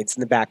guides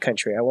in the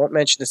backcountry. I won't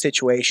mention the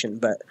situation,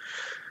 but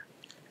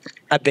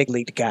I big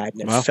leagued a guide,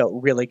 and it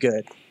felt really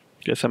good.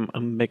 Guess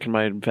I'm making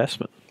my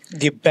investment.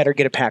 you better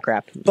get a pack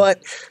raft.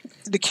 But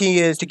the key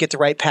is to get the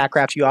right pack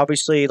raft. You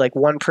obviously, like,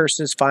 one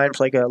person is fine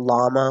for like a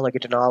llama, like a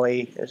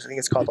Denali. I think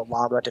it's called a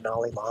llama,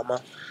 Denali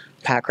llama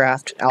pack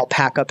raft,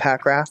 alpaca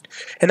pack raft.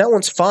 And that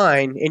one's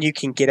fine and you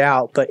can get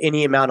out, but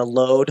any amount of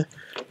load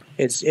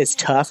is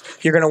tough.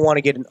 You're going to want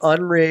to get an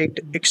unrigged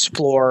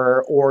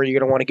Explorer, or you're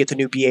going to want to get the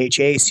new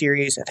BHA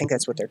series. I think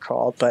that's what they're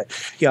called. But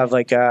you have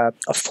like a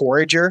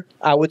forager.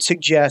 I would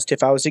suggest,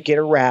 if I was to get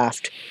a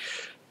raft,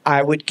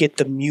 I would get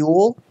the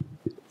Mule,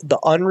 the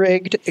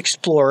unrigged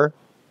Explorer,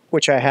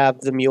 which I have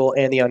the Mule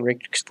and the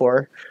unrigged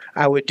Explorer.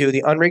 I would do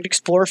the unrigged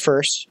Explorer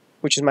first,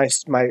 which is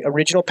my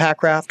original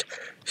pack raft.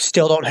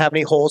 Still don't have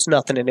any holes,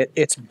 nothing in it.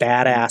 It's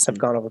badass. I've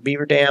gone over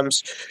beaver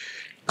dams,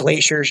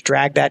 glaciers,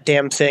 dragged that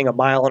damn thing a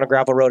mile on a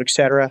gravel road,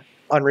 etc.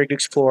 Unrigged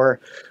Explorer,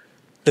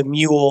 the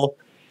Mule.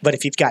 But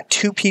if you've got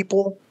two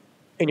people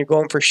and you're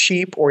going for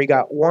sheep, or you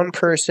got one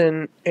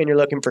person and you're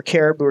looking for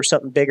caribou or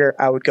something bigger,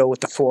 I would go with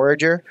the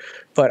forager.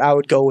 But I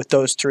would go with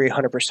those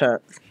 300%.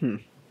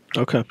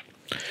 Okay.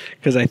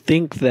 Because I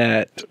think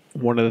that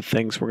one of the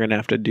things we're going to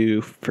have to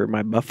do for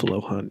my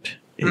buffalo hunt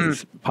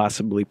is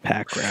possibly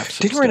pack rafts.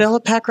 Didn't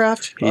Ranella pack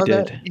raft? He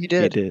did. That? You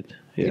did. He did.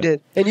 Yeah. You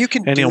did. And you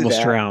can And do he almost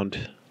that.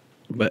 drowned.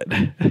 But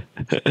I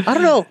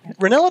don't know.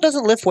 Ranella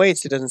doesn't lift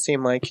weights, it doesn't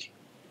seem like.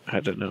 I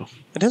don't know.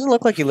 It doesn't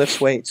look like he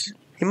lifts weights.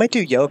 He might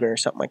do yoga or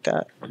something like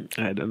that.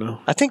 I don't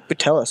know. I think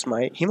Butelis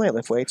might. He might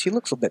lift weights. He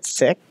looks a bit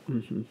thick.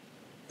 Mm-hmm.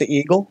 The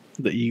eagle.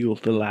 The eagle,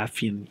 the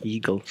laughing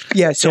eagle.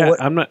 Yeah. So yeah,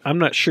 what, I'm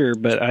not sure,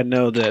 but I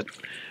know that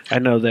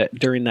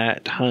during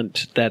that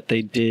hunt that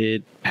they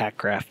did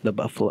pack raft the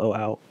buffalo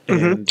out,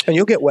 and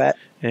you'll get wet.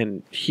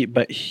 And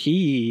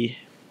he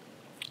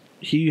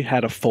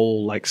had a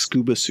full like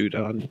scuba suit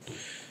on,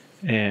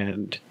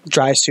 and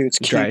Dry suit's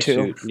key dry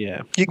too. suit.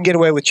 Yeah. You can get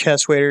away with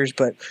chest waders,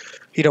 but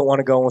you don't want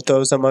to go in with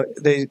those.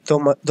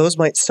 Those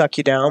might suck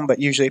you down, but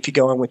usually if you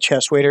go in with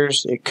chest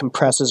waders, it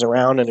compresses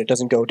around and it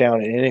doesn't go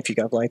down and in. If you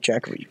got a life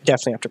jacket, you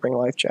definitely have to bring a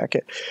life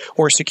jacket,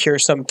 or secure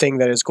something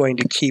that is going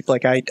to keep.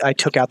 Like I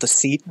took out the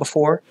seat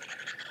before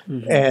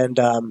and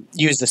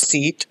used the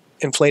seat,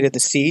 inflated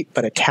the seat,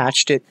 but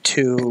attached it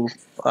to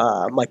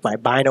like my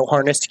bino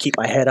harness to keep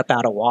my head up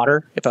out of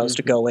water if I was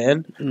to go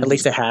in. At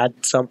least I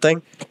had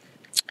something.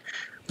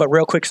 But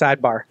real quick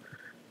sidebar: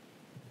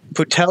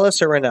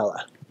 Putelis or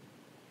Ranella?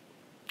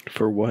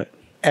 For what?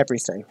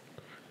 Everything.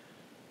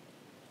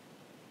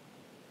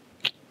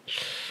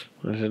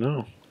 I don't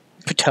know.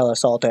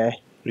 Putelis all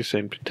day. You're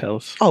saying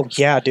Patelis? Oh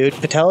yeah, dude.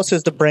 Putelis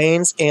is the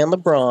brains and the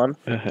brawn.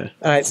 Uh-huh.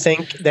 And I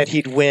think that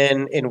he'd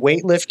win in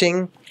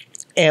weightlifting,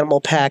 animal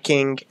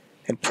packing,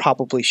 and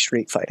probably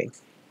street fighting.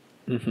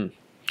 Mm-hmm.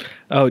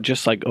 Oh,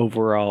 just like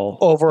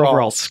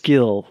overall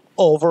skill.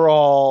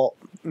 Overall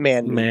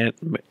man meat.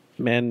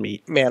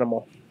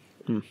 Manimal.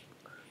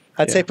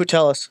 I'd say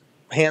Putelis.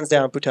 Hands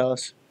down,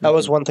 Putelis. That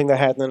was one thing that I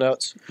had in the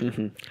notes.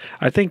 Mm-hmm.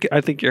 I think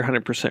you're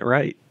 100%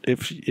 right.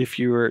 If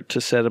you were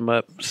to set him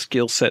up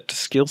skill set to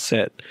skill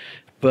set,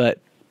 but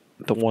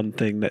the one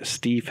thing that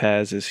Steve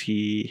has is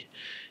he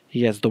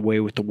has the way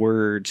with the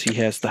words. He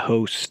has the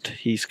host.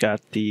 He's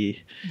got the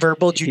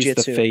verbal jiu-jitsu.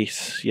 He's the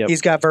face. Yep.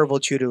 He's got verbal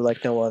judo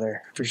like no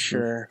other, for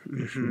sure.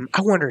 Mm-hmm.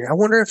 I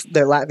wonder if the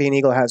Latvian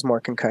Eagle has more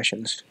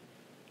concussions.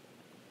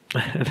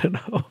 I don't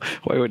know.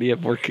 Why would he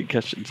have more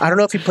concussions? I don't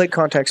know if he played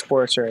contact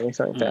sports or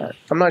anything like that.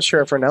 I'm not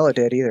sure if Ranella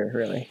did either,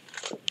 really.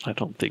 I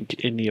don't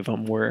think any of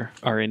them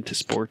are into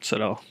sports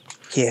at all.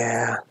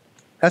 Yeah.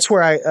 That's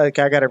where I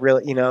got a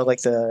really,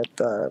 like the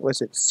was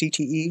it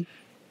CTE?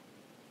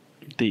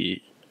 The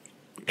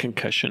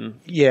concussion.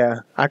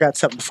 Yeah. I got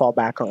something to fall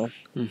back on.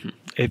 Mm-hmm.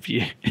 If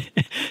you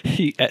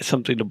got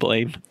something to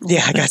blame.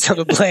 Yeah, I got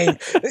something to blame.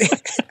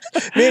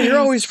 Man, you're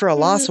always for a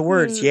loss of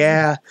words.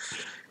 Yeah.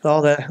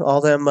 All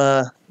them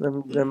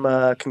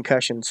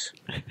concussions.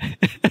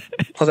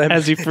 All them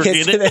As you forget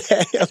it.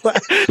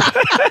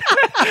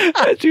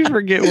 As you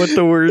forget what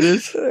the word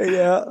is.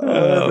 Yeah.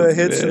 The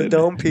hits to the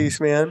dome piece,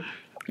 man.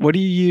 What do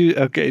you use?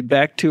 Okay,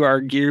 back to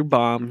our gear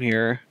bomb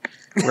here.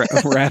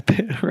 Wrap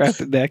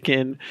it back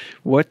in.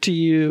 What do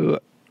you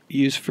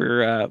use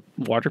for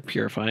water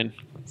purifying?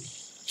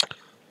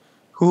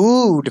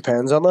 Ooh,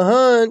 depends on the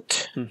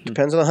hunt.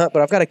 Depends on the hunt.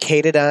 But I've got a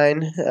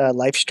Katadyn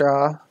life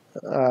straw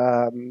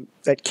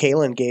that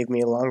Kaylin gave me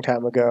a long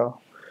time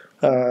ago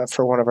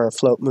for one of our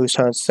float moose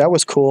hunts. That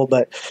was cool,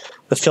 but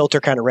the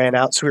filter kind of ran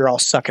out, so we were all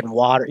sucking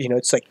water.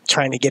 It's like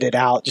trying to get it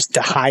out, just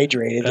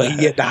dehydrated. Like you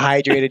get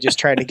dehydrated just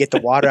trying to get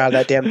the water out of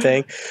that damn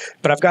thing.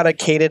 But I've got a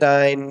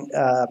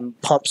Katadyn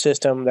pump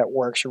system that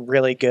works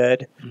really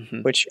good,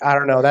 which I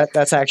don't know.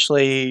 That's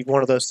actually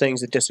one of those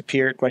things that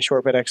disappeared. My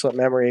short but excellent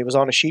memory. It was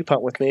on a sheep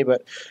hunt with me,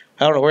 but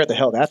I don't know where the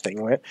hell that thing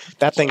went.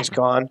 That thing's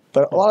gone.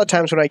 But a lot of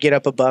times when I get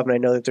up above and I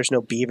know that there's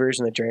no beavers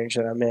in the drainage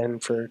that I'm in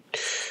for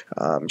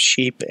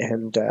sheep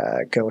and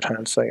goat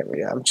hunts, like,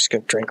 I'm just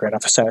going to drink right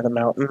off the side of the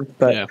mountain.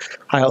 But yeah.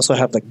 I also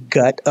have the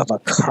gut of a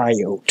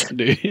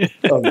coyote.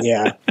 Oh,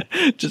 yeah.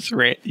 Just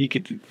you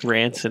could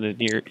rinse it in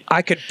your...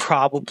 I could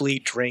probably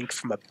drink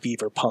from a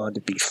beaver pond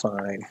to be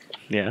fine.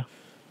 Yeah.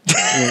 You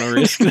want to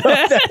risk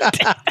that?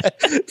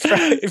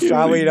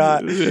 Probably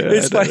not. Yeah,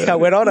 It's funny. I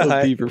went on a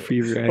hunt. Beaver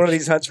fever. One of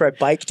these hunts where I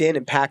biked in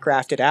and pack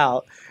rafted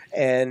out,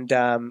 and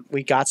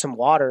we got some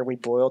water. We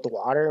boiled the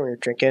water. We were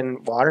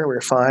drinking water. We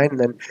were fine. And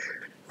then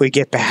we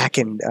get back,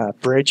 and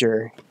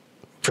Bridger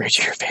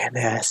Van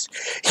Ness.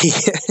 He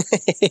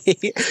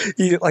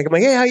like, I'm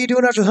like, hey, how you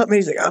doing after the hunt? Man,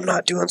 he's like, I'm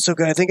not doing so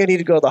good. I think I need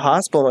to go to the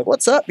hospital. I'm like,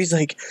 what's up? He's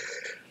like,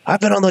 I've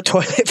been on the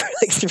toilet for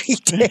like 3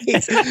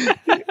 days.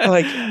 I'm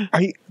like,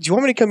 do you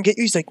want me to come get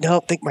you? He's like, no, I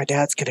think my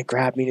dad's gonna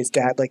grab me. And his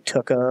dad like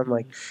took him.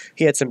 Like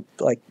he had some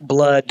like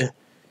blood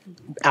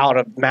out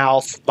of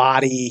mouth,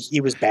 body. He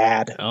was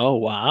bad. Oh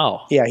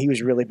wow. Yeah, he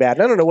was really bad.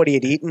 And I don't know what he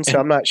had eaten, so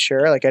I'm not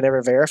sure. Like I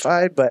never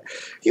verified, but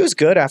he was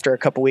good after a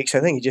couple weeks. I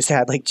think he just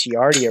had like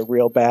Giardia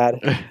real bad.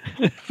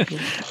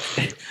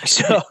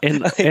 So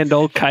and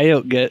old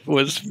Coyote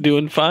was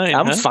doing fine.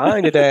 I'm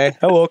fine today.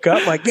 I woke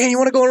up like, man, you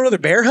want to go on another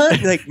bear hunt?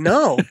 He's like,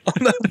 no,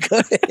 I'm not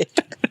good.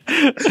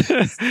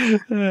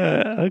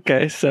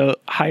 Okay, so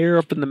higher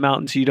up in the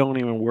mountains, you don't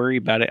even worry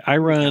about it. I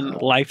run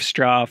Life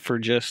Straw for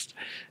just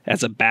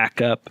as a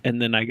backup,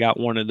 and then I got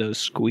one of those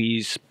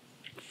squeeze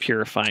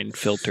purifying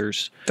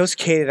filters. Those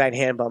Katadyn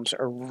hand pumps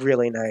are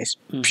really nice.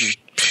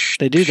 Mm-hmm.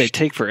 They do. They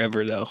take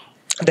forever, though.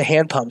 The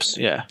hand pumps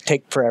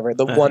take forever.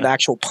 The one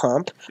actual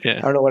pump, I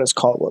don't know what it's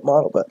called, what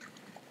model, but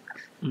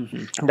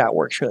that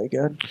works really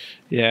good.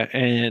 Yeah,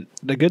 and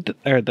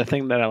the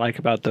thing that I like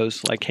about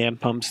those like hand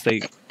pumps,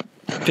 they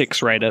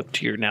fix right up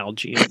to your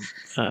Nalgene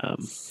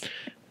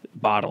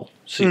bottle,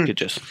 so you could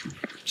just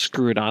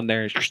screw it on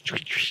there.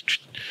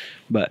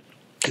 But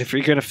if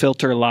you're going to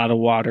filter a lot of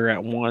water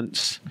at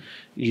once,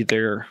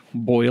 either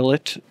boil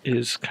it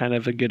is kind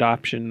of a good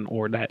option,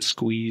 or that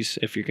squeeze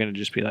if you're going to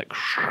just be like,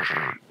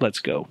 let's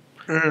go.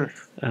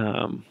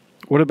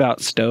 What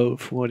about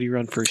stove? What do you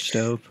run for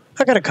stove?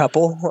 I got a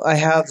couple. I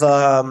have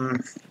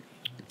a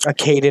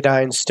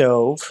Katadyn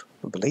stove.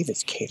 I believe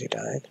it's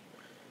Katadyn.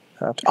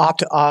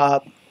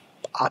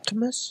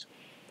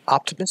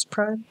 Optimus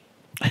Prime?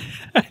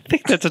 I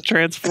think that's a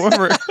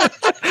transformer.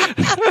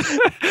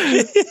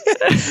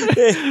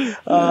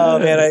 Oh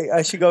man,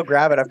 I should go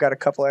grab it. I've got a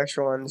couple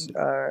extra ones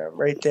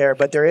right there.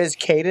 But there is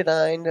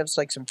Katadyn. That's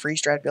like some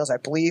freeze-dried meals. I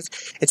believe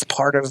it's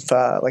part of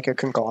like a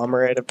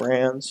conglomerate of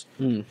brands.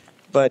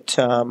 But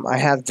I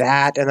have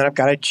that, and then I've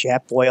got a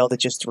Jetboil that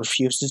just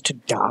refuses to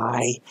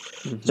die.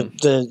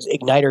 The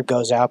igniter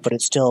goes out, but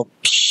it's still.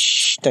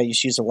 I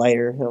used to use a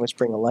lighter. I always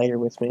bring a lighter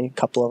with me, a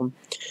couple of them.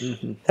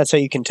 That's how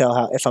you can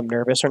tell if I'm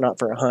nervous or not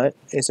for a hunt,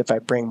 is if I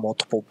bring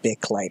multiple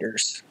Bic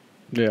lighters.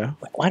 Yeah.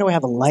 Like, why do I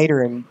have a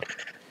lighter and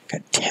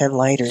got 10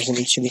 lighters in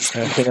each of these,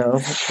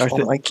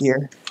 all my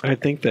gear? I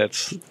think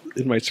that's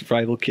in my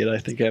survival kit. I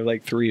think I have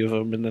like 3 of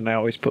them, and then I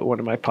always put one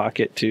in my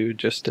pocket too,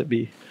 just to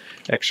be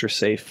extra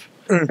safe.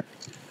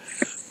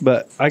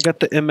 But I got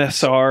the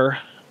MSR.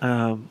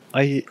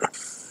 I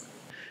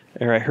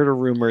heard a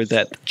rumor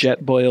that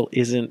Jetboil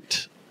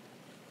isn't,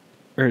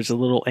 or is a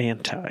little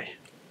anti.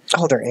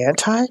 Oh, they're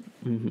anti?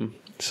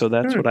 So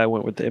that's what I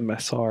went with the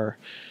MSR.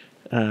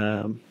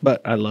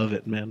 But I love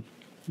it, man.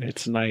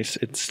 It's nice.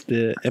 It's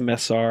the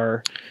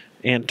MSR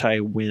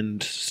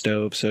anti-wind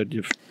stove, so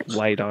you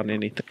light on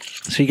anything.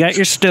 So you got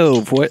your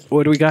stove. What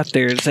do we got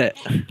there? Is that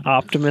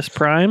Optimus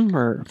Prime,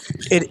 or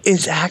it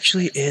is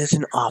actually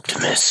an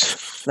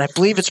Optimus? And I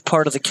believe it's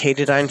part of the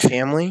Katadyn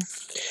family,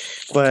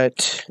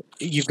 but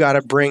you've got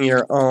to bring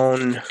your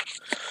own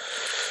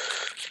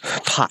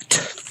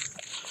pot.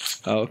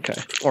 Oh,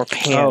 okay. Or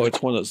pan. Oh,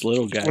 it's one of those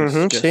little guys.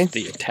 Just see?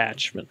 the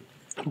attachment.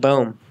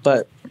 Boom.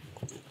 But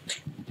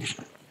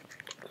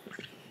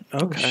okay.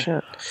 Oh,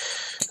 shit.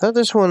 I thought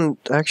this one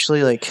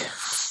actually like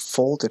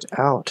folded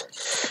out.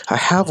 I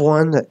have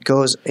one that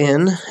goes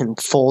in and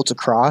folds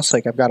across.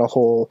 Like I've got a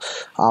whole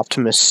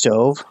Optimus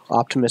stove,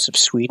 Optimus of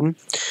Sweden,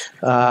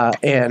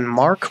 and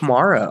Mike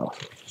Morrow.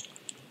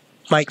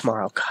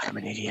 God, I'm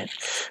an idiot.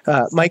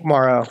 Mike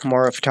Morrow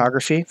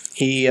Photography.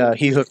 He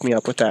hooked me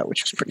up with that,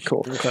 which was pretty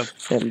cool. Okay.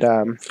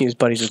 And he was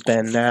buddies with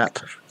Ben Knapp.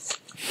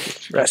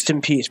 Rest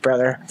in peace,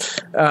 brother.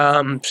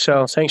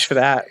 So thanks for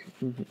that,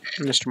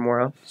 Mr.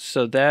 Morrow.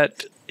 So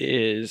that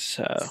is.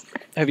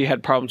 Have you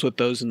had problems with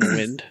those in the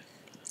wind?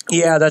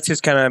 Yeah, that's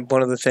just kind of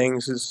one of the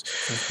things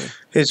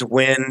is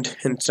wind,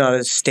 and it's not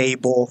as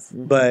stable,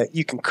 but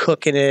you can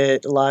cook in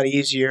it a lot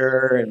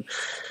easier, and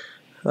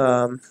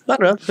I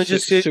don't know. It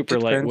just super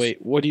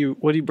lightweight. What do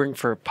you bring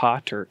for a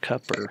pot or a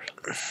cup or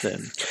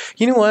then?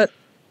 You know what?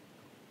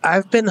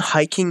 I've been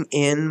hiking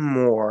in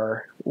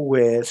more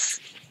with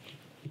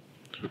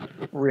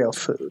real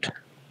food.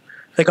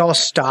 Like I'll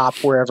stop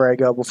wherever I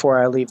go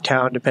before I leave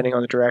town, depending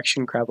on the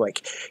direction, grab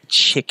like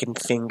chicken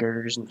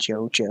fingers and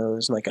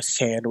JoJo's and like a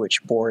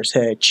sandwich, boar's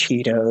head,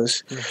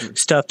 Cheetos,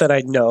 stuff that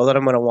I know that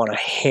I'm going to want to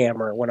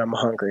hammer when I'm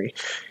hungry.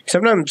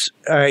 Sometimes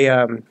I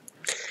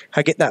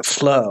get in that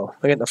flow.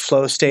 I get in the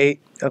flow state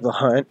of the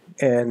hunt,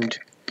 and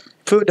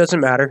food doesn't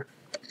matter.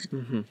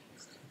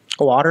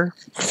 Water.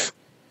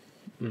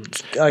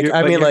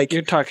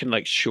 You're talking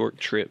like short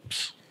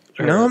trips.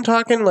 No, I'm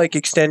talking like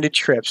extended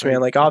trips, man.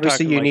 Like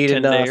obviously you need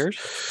 10 enough.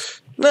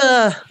 Days?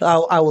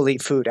 I will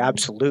eat food,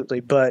 absolutely.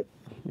 But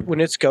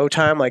when it's go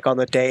time, like on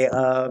the day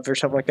of or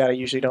something like that, I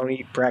usually don't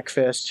eat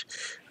breakfast.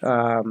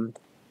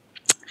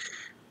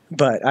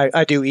 But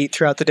I do eat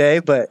throughout the day.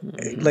 But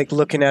like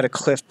looking at a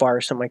Cliff Bar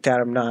or something like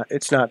that,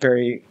 it's not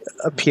very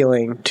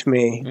appealing to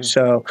me.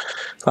 So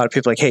a lot of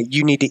people are like, hey,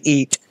 you need to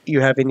eat. You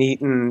haven't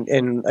eaten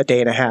in a day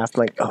and a half.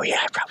 I'm like, oh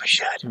yeah, I probably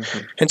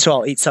should. And so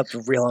I'll eat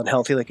something real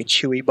unhealthy, like a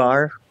chewy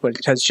bar, but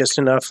it has just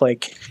enough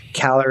like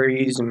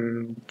calories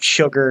and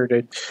sugar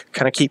to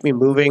kind of keep me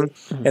moving.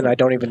 And I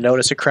don't even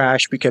notice a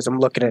crash because I'm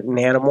looking at an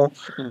animal.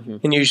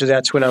 And usually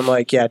that's when I'm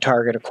like, yeah,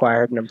 target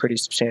acquired, and I'm pretty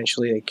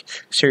substantially like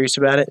serious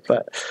about it.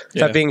 But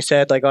that being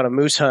said, like on a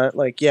moose hunt,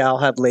 like, yeah, I'll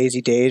have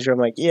lazy days where I'm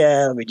like,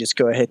 yeah, let me just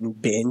go ahead and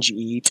binge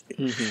eat,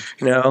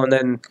 and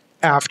then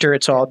after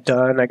it's all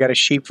done, I got a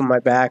sheep on my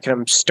back and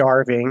I'm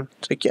starving.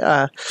 It's like,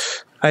 yeah,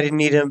 I didn't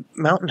eat a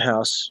mountain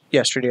house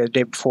yesterday or the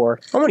day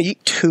before. I'm going to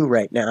eat 2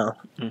 right now.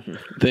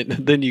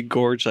 Then you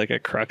gorge like a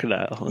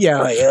crocodile. Yeah,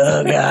 like,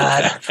 oh,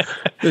 God.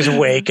 Just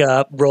wake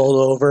up, roll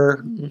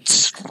over,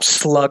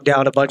 slug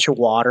down a bunch of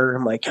water.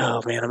 I'm like,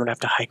 oh, man, I'm going to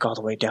have to hike all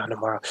the way down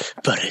tomorrow.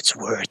 But it's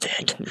worth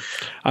it.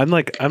 I'm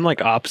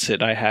like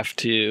opposite. I have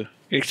to,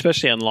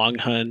 especially on long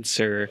hunts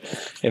or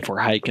if we're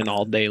hiking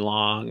all day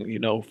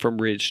long,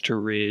 from ridge to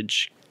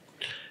ridge.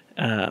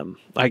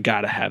 I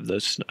gotta have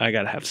those. I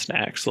gotta have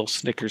snacks, little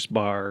Snickers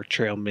bar,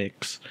 trail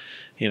mix.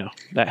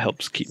 That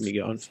helps keep me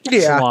going.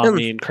 Yeah,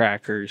 salami and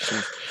crackers.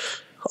 And,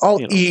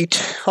 I'll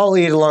eat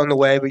along the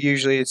way, but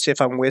usually it's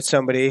if I'm with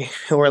somebody,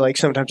 or like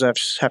sometimes I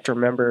just have to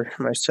remember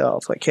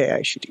myself, like, hey,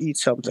 I should eat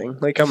something.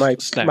 Like on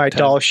my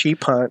Doll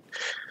sheep hunt,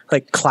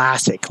 like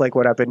classic, like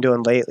what I've been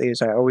doing lately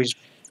is I always,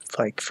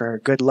 like for a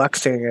good luck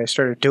thing, I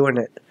started doing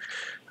it.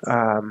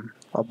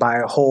 I'll buy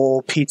a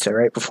whole pizza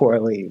right before I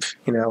leave,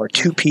 or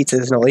 2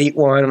 pizzas, and I'll eat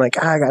one. I'm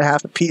like, I got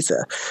half a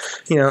pizza,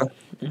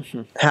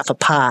 half a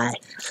pie.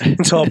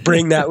 And so I'll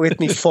bring that with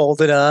me,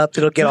 fold it up.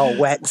 It'll get all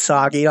wet and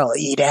soggy. I'll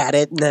eat at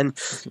it. And then,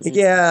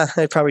 yeah,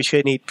 I probably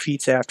shouldn't eat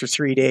pizza after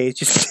 3 days,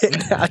 just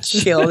sitting out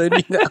chilling,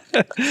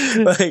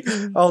 Like,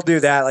 I'll do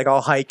that. Like,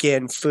 I'll hike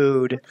in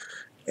food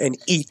and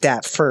eat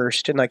that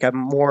first. And, like, I'm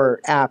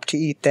more apt to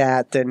eat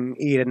that than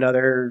eat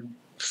another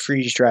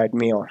freeze-dried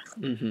meal.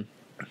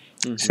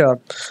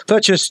 So,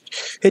 but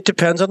it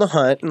depends on the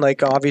hunt. And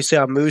like, obviously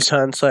on moose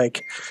hunts,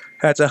 like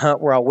that's a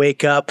hunt where I'll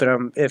wake up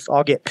and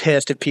I'll get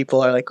pissed if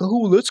people are like,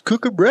 oh, let's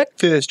cook a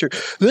breakfast or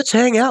let's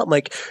hang out. I'm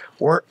like,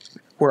 we're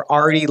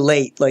already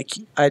late. Like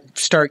I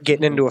start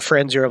getting into a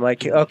frenzy. I'm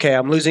like, okay,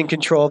 I'm losing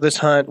control of this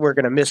hunt. We're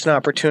going to miss an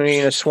opportunity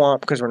in a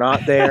swamp because we're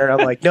not there.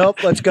 I'm like,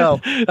 nope, let's go.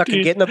 I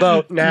can get in the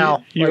boat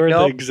now. You're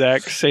the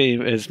exact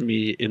same as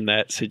me in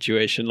that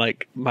situation.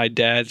 Like my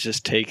dad's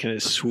just taking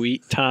his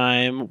sweet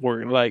time.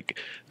 We're like,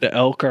 the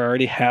elk are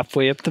already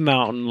halfway up the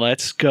mountain.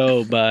 Let's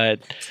go, bud.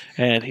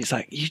 And he's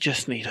like, you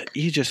just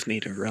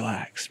need to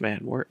relax,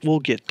 man. We'll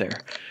get there.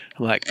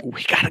 I'm like,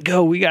 we gotta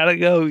go.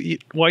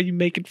 Why are you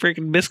making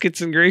freaking biscuits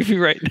and gravy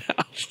right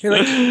now?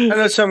 Like, I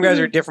know some guys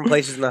are at different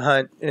places in the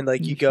hunt, and like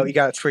it's where you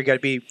got to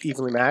be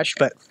evenly matched.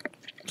 But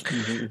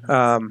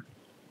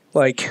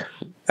like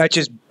that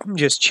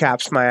just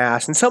chaps my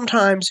ass. And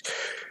sometimes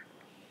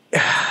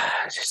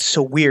it's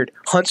so weird.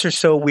 Hunts are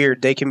so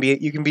weird.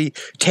 You can be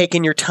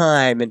taking your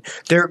time, and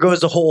there goes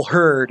the whole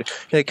herd.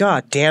 You're like,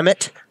 God damn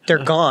it,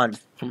 they're gone.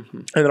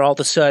 And then all of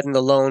a sudden,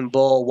 the lone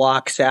bull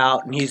walks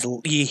out, and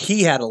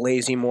he had a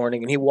lazy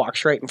morning, and he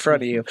walks right in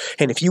front of you.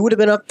 And if you would have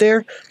been up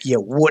there, you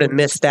would have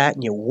missed that,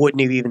 and you wouldn't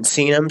have even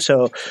seen him.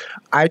 So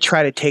I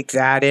try to take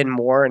that in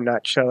more and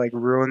not try to like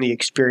ruin the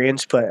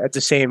experience. But at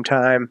the same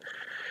time,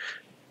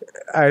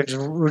 I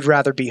would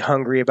rather be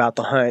hungry about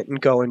the hunt and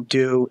go and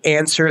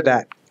answer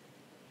that.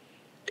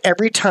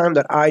 Every time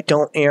that I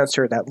don't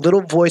answer, that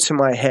little voice in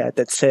my head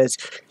that says,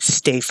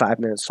 stay 5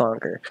 minutes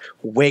longer,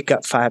 wake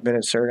up 5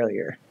 minutes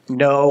earlier.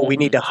 No, we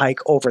need to hike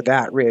over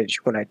that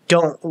ridge. When I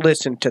don't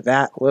listen to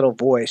that little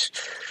voice,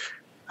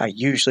 I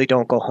usually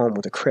don't go home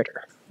with a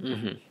critter.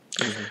 And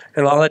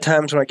a lot of the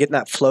times when I get in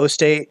that flow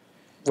state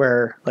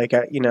where like,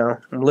 I'm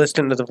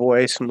listening to the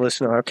voice, I'm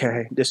listening,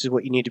 okay, this is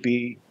what you need to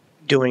be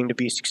doing to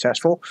be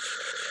successful.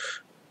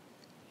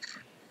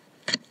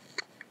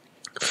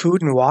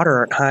 Food and water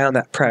aren't high on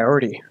that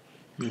priority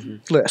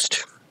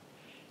list,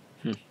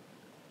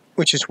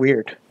 which is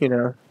weird,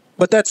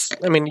 But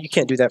you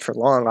can't do that for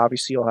long.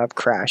 Obviously, you'll have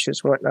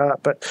crashes and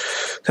whatnot, but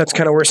that's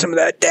kind of where some of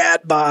that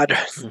dad bod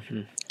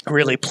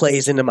really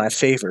plays into my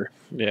favor.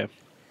 Yeah.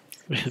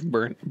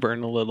 Burn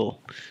a little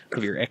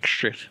of your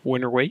extra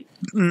winter weight.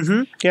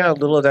 Yeah, a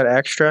little of that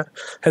extra.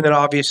 And then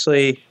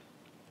obviously,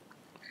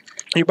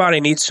 your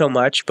body needs so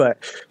much, but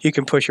you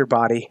can push your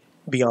body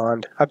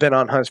beyond. I've been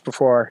on hunts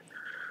before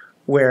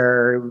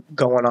where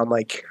going on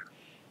like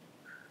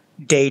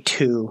day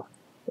 2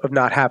 of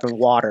not having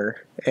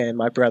water, and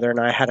my brother and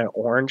I had an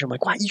orange. I'm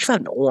like, "What? You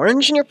had an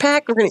orange in your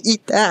pack? We're gonna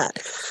eat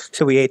that."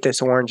 So we ate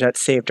this orange that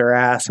saved our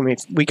ass, and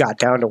we got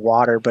down to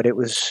water, but it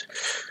was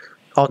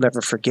I'll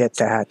never forget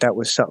that. That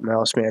was something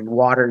else, man.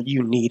 Water,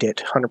 you need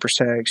it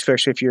 100%,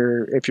 especially if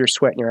you're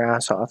sweating your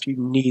ass off. You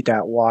need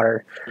that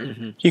water.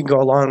 You can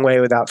go a long way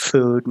without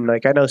food. And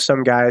like I know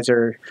some guys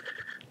are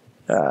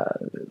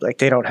like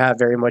they don't have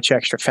very much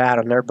extra fat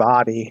on their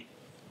body.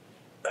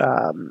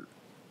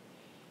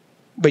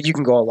 But you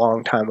can go a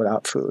long time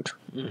without food.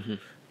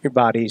 Your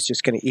body's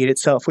just going to eat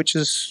itself, which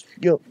is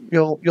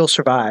you'll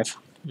survive.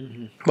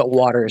 But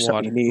water is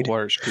something you need.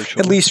 Water's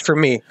crucial. At least for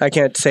me. I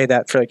can't say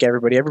that for like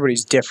everybody.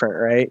 Everybody's different,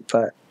 right?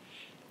 But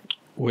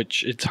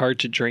which it's hard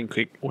to drink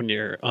when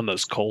you're on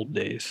those cold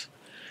days.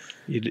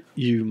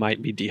 You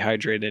might be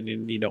dehydrated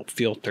and you don't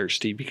feel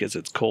thirsty because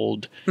it's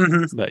cold,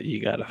 but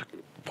you gotta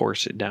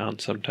force it down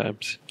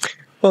sometimes.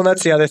 Well, and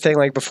that's the other thing.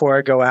 Like before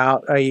I go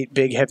out, I eat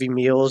big heavy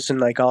meals, and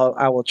like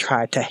I will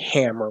try to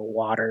hammer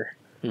water.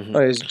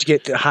 Just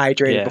get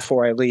hydrated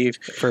before I leave.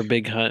 For a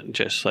big hunt,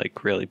 just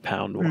like really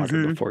pound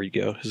water before you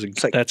go.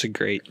 That's a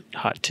great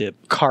hot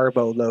tip.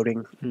 Carbo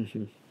loading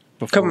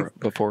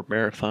before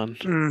marathon.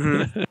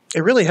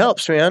 It really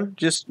helps, man.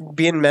 Just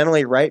being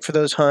mentally right for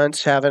those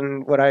hunts,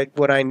 having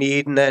what I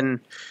need, and then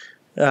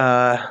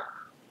having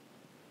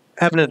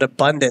an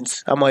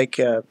abundance. I'm like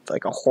a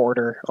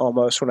hoarder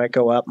almost when I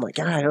go up. I'm like,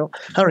 I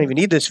don't even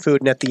need this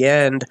food, and at the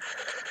end,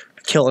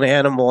 kill an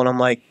animal, and I'm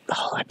like,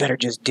 oh, I better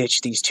just ditch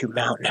these 2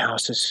 mountain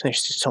houses.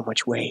 There's just so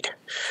much weight.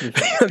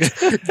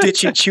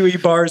 Ditching chewy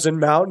bars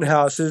and mountain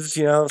houses,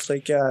 it's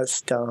like,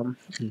 it's dumb.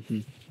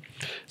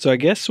 So I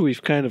guess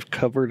we've kind of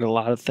covered a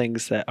lot of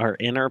things that are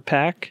in our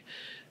pack.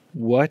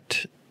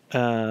 What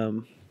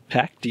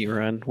pack do you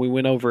run? We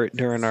went over it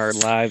during our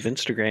live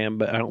Instagram,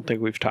 but I don't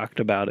think we've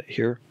talked about it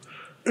here.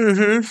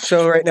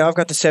 So right now I've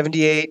got the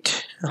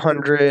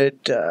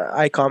 7800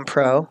 Icon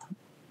Pro.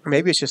 Or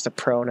maybe it's just a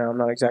Pro now. I'm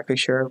not exactly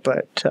sure,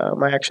 but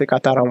I actually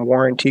got that on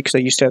warranty because I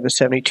used to have the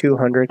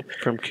 7200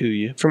 from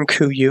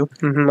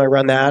KUIU. I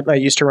run that. I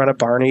used to run a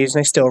Barney's, and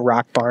I still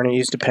rock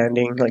Barney's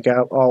depending. Like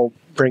I'll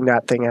bring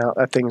that thing out.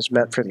 That thing's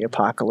meant for the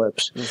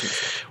apocalypse.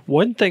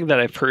 One thing that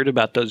I've heard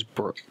about those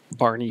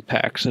Barney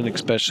packs, and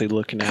especially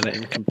looking at it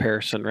in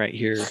comparison right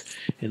here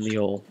in the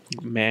old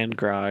man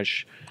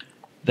garage,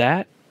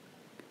 that,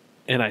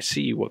 and I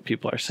see what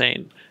people are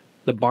saying.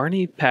 The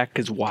Barney pack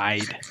is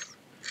wide.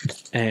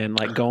 And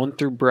like going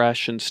through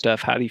brush and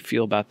stuff, how do you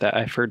feel about that?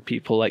 I've heard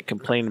people like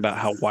complain about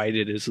how wide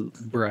it is,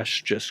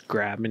 brush just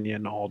grabbing you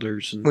in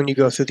alders. And... when you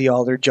go through the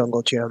alder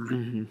jungle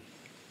gym,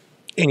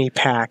 any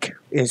pack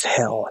is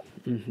hell.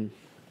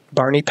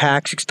 Barney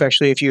packs,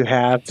 especially if you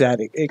have that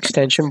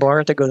extension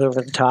bar that goes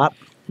over the top,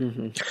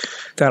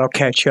 that'll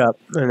catch up,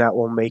 and that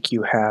will make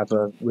you have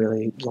a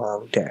really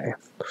long day.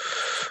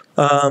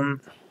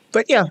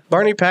 But yeah,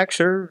 Barney packs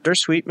they're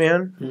sweet,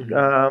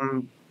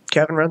 man.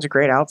 Kevin runs a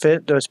great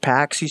outfit. Those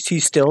packs,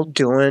 he's still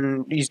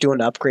doing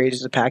upgrades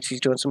to the packs. He's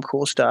doing some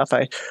cool stuff.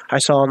 I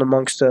saw him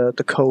amongst the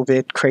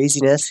COVID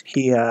craziness.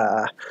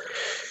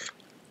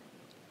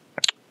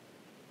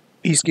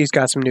 He's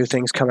got some new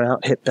things coming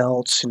out, hip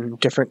belts and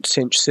different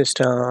cinch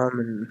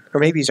system, or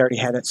maybe he's already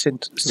had that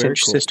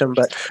cinch system.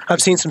 But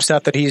I've seen some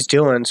stuff that he's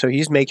doing, so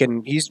he's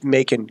making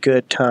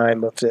good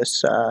time of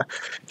this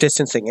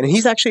distancing, and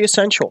he's actually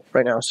essential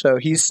right now. So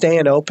he's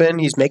staying open,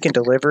 he's making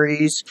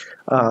deliveries,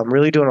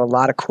 really doing a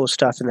lot of cool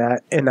stuff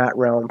in that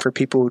realm for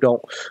people who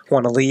don't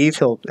want to leave.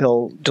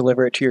 He'll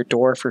deliver it to your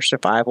door for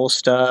survival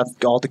stuff,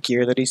 all the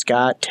gear that he's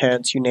got,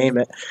 tents, you name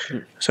it.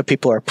 So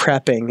people are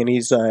prepping, and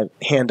he's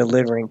hand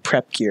delivering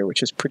prep gear,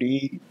 which is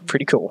pretty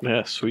cool.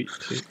 Yeah, sweet.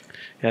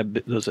 Yeah,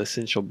 those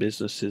essential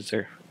businesses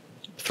are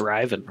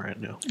thriving right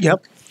now.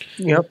 Yep.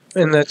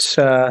 And that's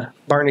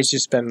Barney's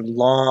just been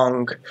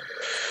long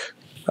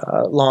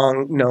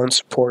known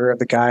supporter of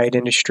the guide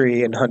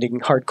industry and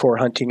hardcore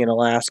hunting in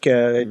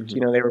Alaska.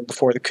 They were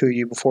before the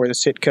KUIU, before the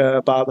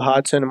Sitka. Bob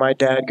Hodson and my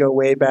dad go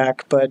way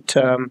back, but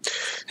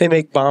they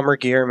make bomber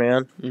gear,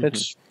 man.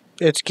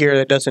 It's gear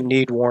that doesn't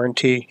need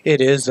warranty.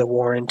 It is a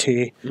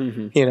warranty.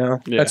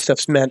 That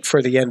stuff's meant for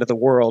the end of the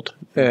world.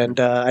 And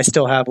I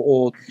still have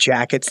old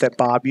jackets that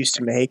Bob used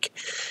to make,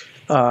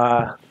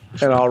 and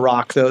I'll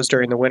rock those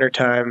during the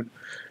wintertime.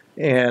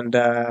 And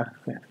I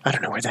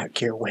don't know where that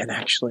gear went,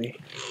 actually.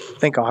 I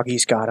think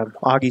Augie's got them.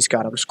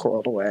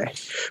 Squirreled away.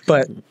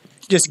 But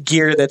just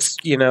gear that's,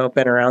 been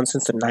around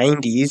since the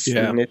 90s,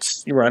 and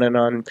it's running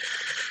on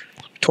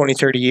 20,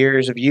 30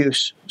 years of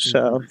use.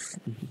 So...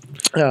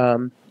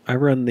 I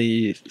run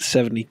the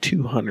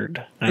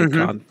 7200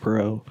 Icon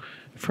Pro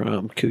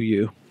from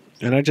KUIU,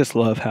 and I just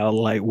love how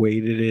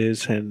lightweight it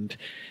is, and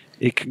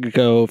it can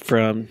go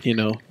from,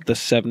 the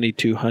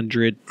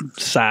 7200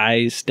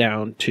 size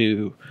down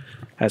to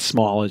as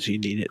small as you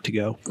need it to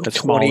go. As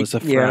small as the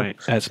frame.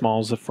 As small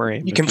as the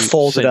frame. You can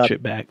fold it up.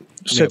 It back.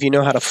 So if you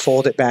know how to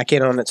fold it back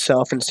in on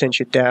itself and cinch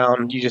it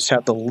down, you just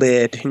have the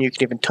lid, and you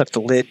can even tuck the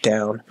lid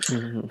down.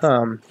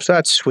 So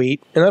that's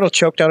sweet. And that'll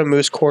choke down a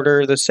moose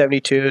quarter, the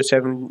 72,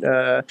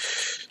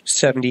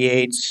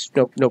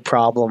 78s, no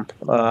problem.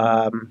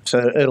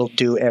 So it'll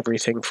do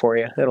everything for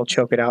you. It'll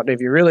choke it out. And if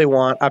you really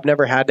want, I've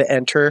never had to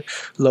enter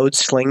load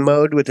sling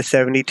mode with the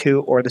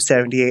 72 or the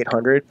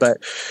 7800, but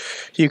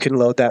you can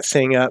load that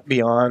thing up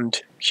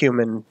beyond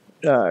human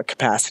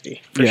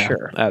capacity for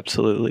sure.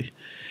 Absolutely.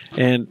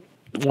 And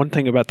one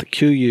thing about the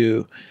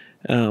QU,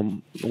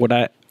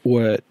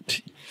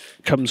 what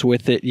comes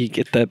with it, you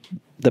get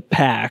the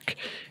pack,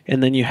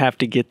 and then you have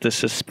to get the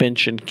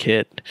suspension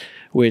kit,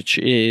 which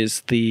is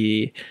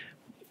the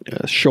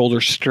shoulder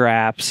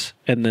straps,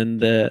 and then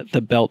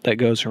the belt that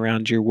goes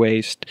around your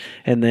waist,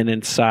 and then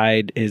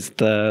inside is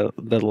the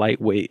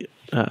lightweight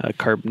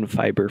carbon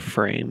fiber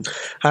frame.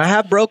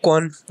 I broke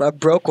one. I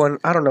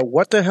don't know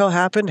what the hell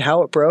happened,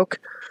 how it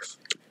broke.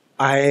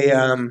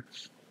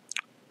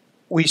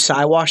 We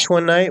washed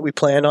one night. We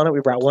planned on it.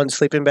 We brought one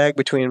sleeping bag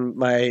between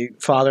my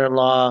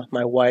father-in-law,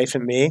 my wife,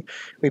 and me.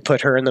 We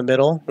put her in the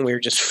middle, and we were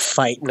just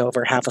fighting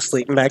over half a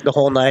sleeping bag the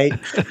whole night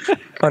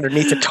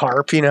underneath a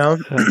tarp,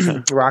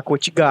 rock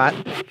what you got.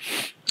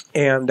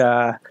 And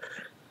I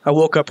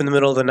woke up in the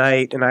middle of the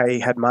night, and I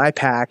had my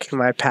pack, and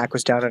my pack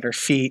was down at her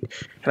feet.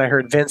 And I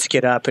heard Vince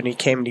get up, and he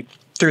came and he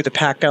threw the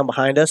pack down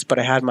behind us, but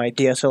I had my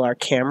DSLR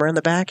camera in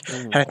the back,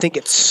 and I think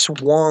it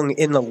swung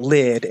in the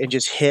lid and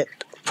just hit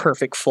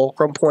perfect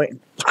fulcrum point and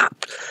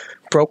pop,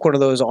 broke one of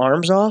those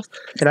arms off.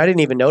 And I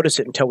didn't even notice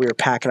it until we were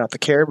packing out the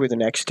caribou the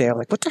next day. I'm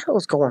like, what the hell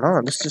is going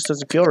on? This just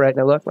doesn't feel right. And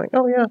I look like,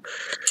 oh yeah,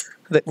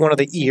 one of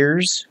the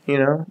ears,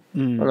 on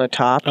the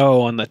top.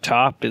 Oh, on the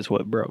top is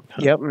what broke.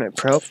 Huh? Yep, and it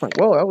broke. I'm like,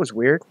 whoa, that was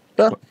weird.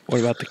 What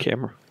about the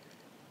camera?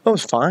 That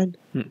was fine.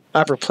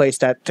 I've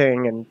replaced that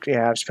thing, and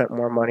I've spent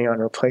more money on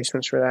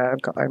replacements for that.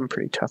 I'm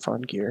pretty tough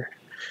on gear.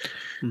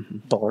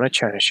 Bowling a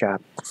China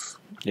shop.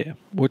 Yeah,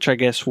 which I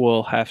guess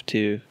we'll have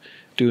to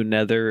do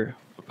another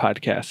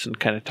podcast and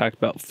kind of talk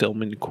about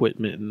filming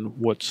equipment and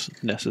what's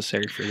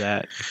necessary for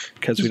that,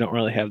 because we don't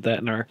really have that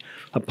in our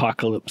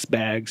apocalypse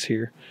bags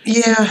here.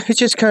 Yeah, it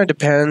just kind of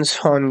depends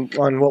on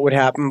what would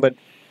happen, but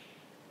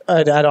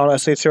I'd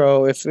honestly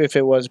throw, if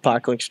it was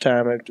apocalypse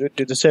time, I'd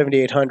do the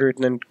 7800,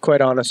 and then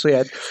quite honestly,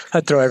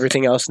 I'd throw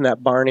everything else in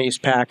that Barney's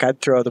pack.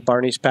 I'd throw the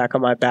Barney's pack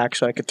on my back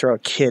so I could throw a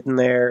kid in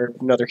there,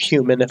 another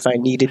human if I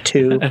needed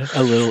to.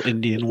 A little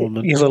Indian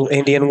woman. A little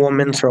Indian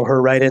woman, throw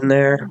her right in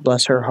there,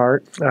 bless her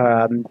heart.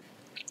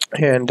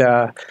 And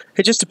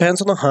it just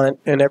depends on the hunt,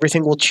 and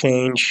everything will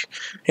change.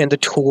 And the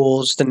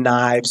tools, the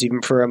knives,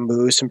 even for a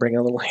moose, and bring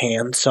a little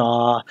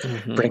handsaw,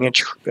 bring in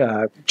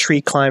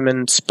tree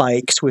climbing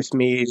spikes with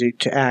me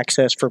to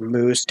access for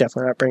moose.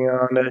 Definitely not bringing it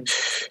on a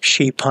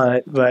sheep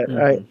hunt, but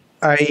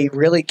I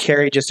really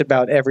carry just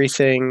about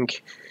everything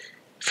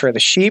for the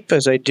sheep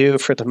as I do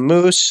for the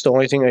moose. The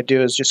only thing I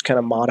do is just kind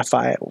of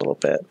modify it a little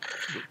bit,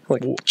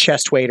 like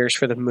chest waders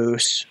for the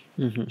moose,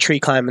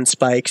 tree climbing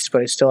spikes,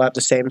 but I still have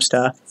the same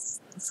stuff.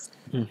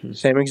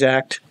 Same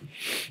exact.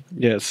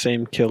 Yeah,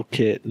 same kill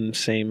kit and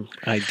same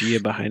idea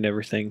behind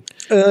everything.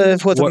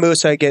 With the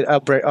moose,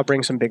 I'll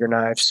bring some bigger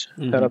knives.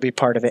 That'll be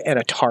part of it, and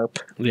a tarp.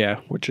 Yeah,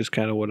 which is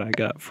kind of what I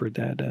got for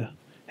that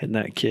in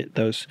that kit.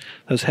 Those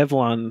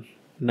Hevlon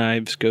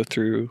knives go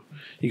through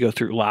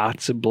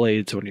lots of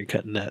blades when you're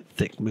cutting that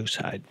thick moose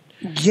hide.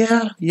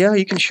 Yeah,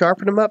 you can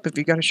sharpen them up if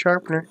you got a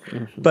sharpener.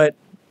 But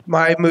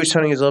my moose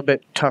hunting is a little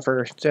bit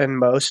tougher than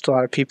most. A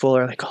lot of people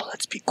are like, "Oh,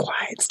 let's be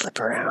quiet, slip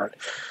around."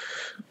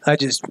 I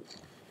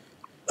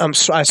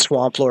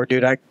swamp lord,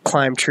 dude. I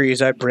climb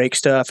trees, I break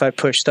stuff, I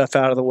push stuff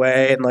out of the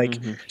way,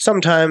 and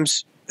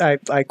sometimes I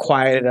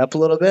quiet it up a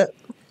little bit,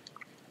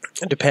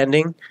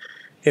 depending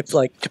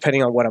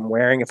on what I'm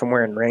wearing. If I'm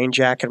wearing rain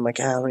jacket, I'm like,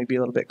 let me be a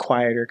little bit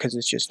quieter because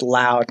it's just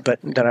loud. But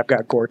then I've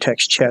got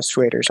Gore-Tex chest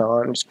waders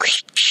on,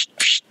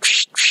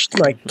 just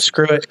like,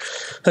 screw it,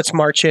 let's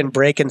march in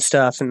breaking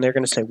stuff, and they're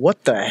going to say,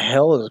 what the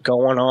hell is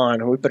going on?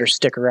 And we better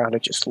stick around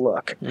and just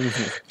look.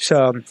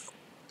 So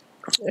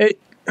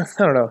I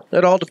don't know.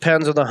 It all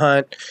depends on the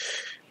hunt.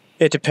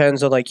 It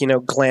depends on,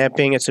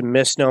 glamping. It's a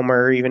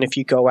misnomer. Even if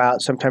you go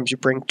out, sometimes you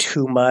bring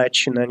too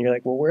much, and then you're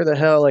like, well, where the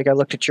hell? I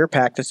looked at your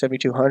pack, the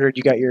 7200.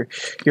 You got your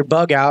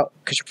bug out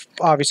because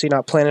you're obviously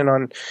not planning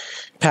on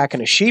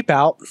packing a sheep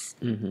out.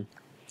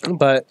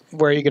 But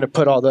where are you going to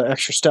put all the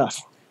extra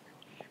stuff?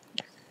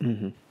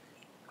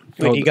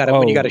 When you got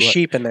a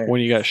sheep in there.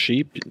 When you got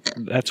sheep,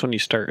 that's when you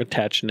start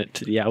attaching it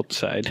to the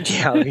outside.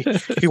 Yeah,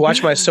 if you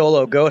watch my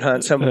solo goat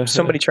hunt,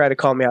 somebody tried to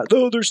call me out.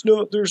 Oh, there's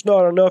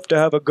not enough to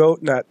have a goat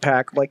in that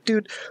pack. I'm like,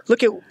 dude,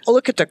 look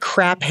at the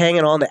crap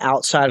hanging on the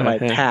outside of my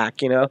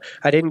pack.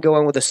 I didn't go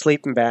in with a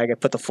sleeping bag. I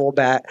put the full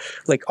bat.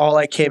 All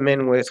I came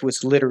in with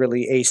was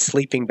literally a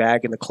sleeping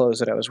bag and the clothes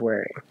that I was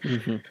wearing,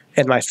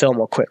 and my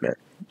film equipment.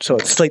 So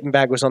the sleeping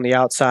bag was on the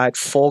outside.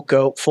 Full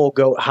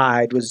goat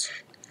hide was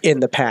in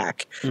the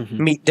pack,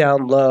 meat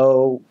down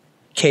low,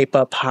 cape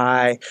up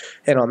high.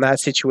 And on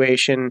that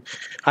situation,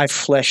 I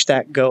fleshed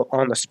that goat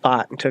on the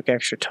spot and took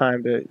extra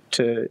time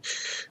to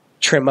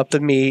trim up the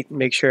meat,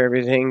 make sure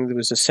everything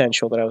was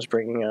essential that I was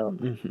bringing out.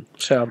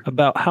 So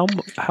about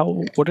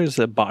what is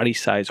the body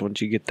size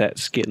once you get that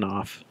skin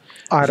off?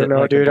 I don't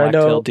know, like dude. A I know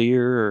black-tailed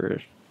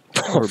deer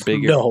or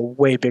bigger. No,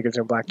 way bigger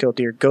than black-tailed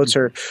deer. Goats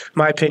are, in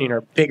my opinion,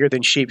 are bigger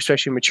than sheep,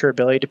 especially mature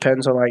belly.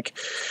 Depends on like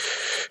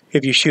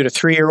if you shoot a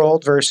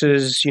 3-year-old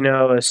versus a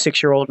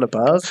 6-year-old and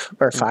above,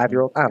 or a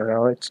 5-year-old. I don't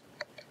know. It's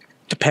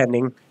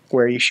depending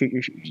where you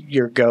shoot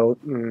your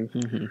goat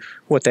and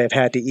what they've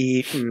had to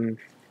eat and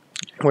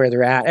where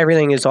they're at.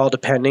 Everything is all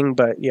depending,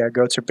 but yeah,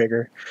 goats are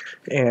bigger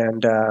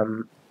and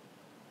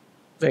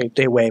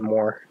they weigh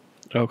more.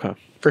 Okay,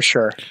 for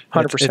sure,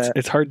 100%.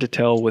 It's hard to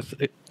tell with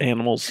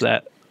animals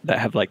that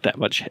have like that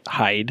much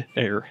hide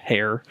or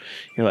hair.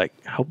 You're like,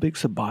 how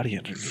big's the body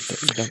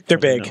underneath it? They're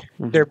big.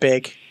 They're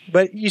big.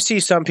 But you see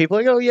some people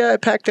like, oh yeah, I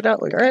packed it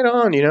out. Like, right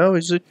on,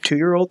 it's a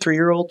 2-year-old,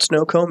 3-year-old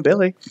snow cone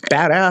Billy.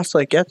 Badass.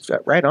 Like, yeah,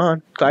 right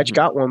on. Glad you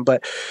got one.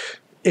 But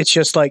it's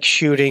just like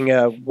shooting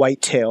a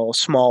whitetail,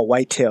 small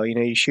whitetail.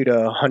 You shoot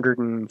a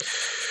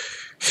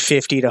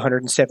 150 to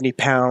 170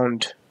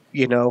 pound,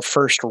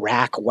 first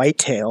rack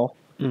whitetail.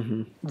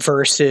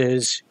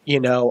 Versus, a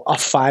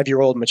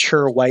 5-year-old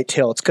mature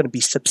whitetail, it's going to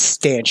be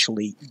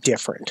substantially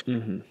different.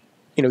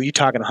 You're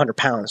talking 100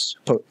 pounds,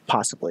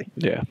 possibly.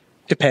 Yeah.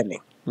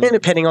 Depending. And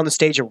depending on the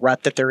stage of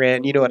rut that they're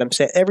in, you know what I'm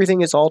saying? Everything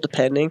is all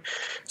depending.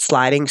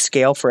 Sliding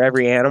scale for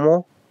every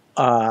animal.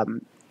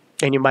 And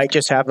you might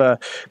just have a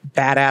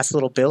badass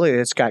little Billy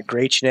that's got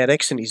great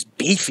genetics and he's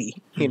beefy,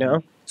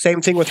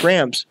 Same thing with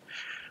rams.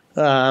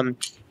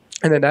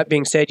 And then that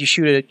being said, you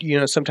shoot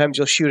sometimes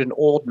you'll shoot an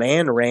old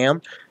man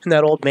ram, and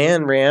that old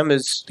man ram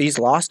he's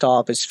lost all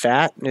of his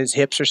fat and his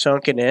hips are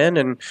sunken in,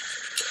 and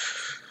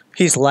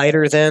he's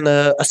lighter than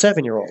a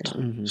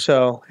 7-year-old.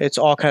 So it's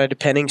all kind of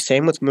depending.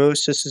 Same with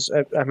moose.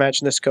 I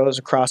imagine this goes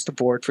across the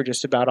board for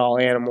just about all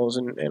animals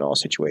in all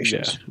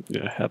situations.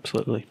 Yeah,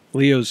 absolutely.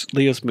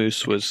 Leo's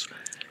moose was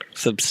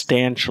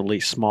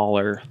substantially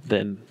smaller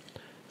than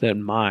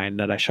mine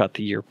that I shot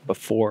the year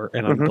before,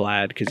 and I'm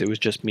glad because it was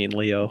just me and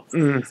Leo.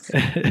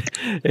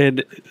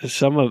 And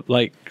some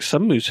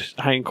moose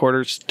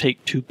hindquarters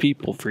take 2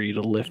 people for you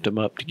to lift them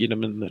up to get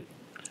them in the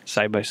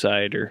side by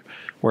side or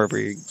wherever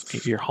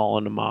you're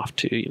hauling them off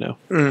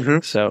to.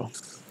 So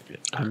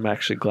I'm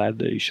actually glad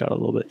that you shot a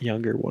little bit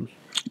younger one.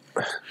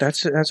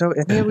 That's and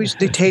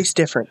they taste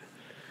different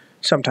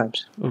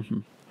sometimes.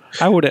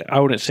 I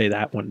wouldn't say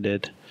that one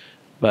did,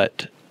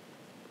 but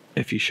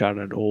if you shot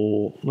an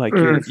old, like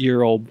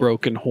your old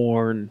broken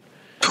horn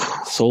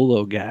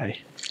solo guy.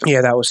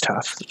 Yeah, that was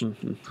tough.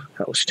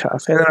 That was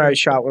tough. And then I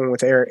shot one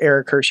with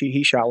Eric Hershey.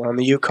 He shot one on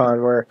the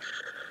Yukon where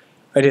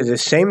I did the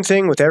same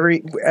thing with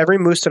every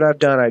moose that I've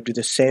done. I do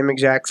the same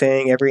exact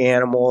thing. Every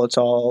animal, it's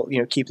all,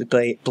 keep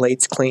the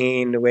blades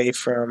clean, away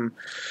from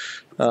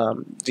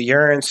the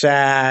urine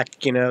sac,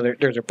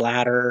 there's a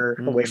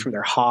bladder, away from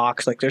their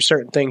hocks. Like, there's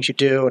certain things you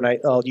do, and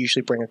I'll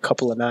usually bring a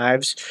couple of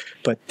knives.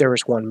 But there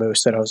was one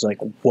moose that I was like,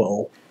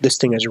 whoa, this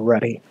thing is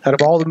ruddy. Out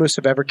of all the moose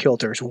I've ever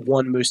killed, there's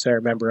one moose that I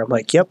remember. I'm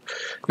like, yep.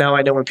 Now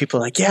I know when people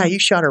are like, yeah, you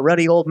shot a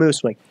ruddy old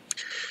moose. I'm like,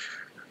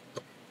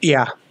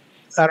 yeah.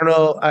 I don't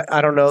know.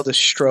 I don't know the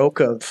stroke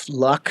of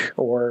luck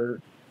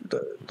or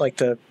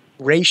the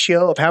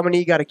ratio of how many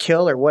you got to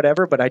kill or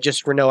whatever, but I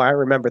just know I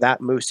remember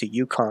that moose at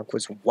Yukon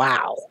was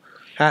wow.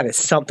 That is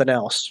something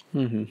else.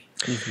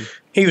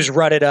 He was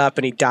rutted up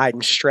and he died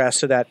in stress.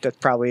 So that's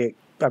probably,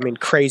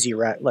 crazy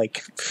rut,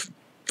 like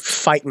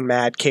fighting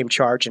mad, came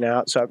charging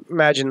out. So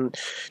imagine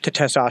the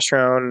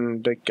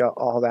testosterone and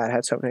all that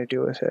had something to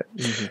do with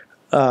it.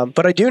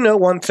 But I do know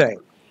one thing.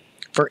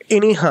 For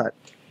any hunt,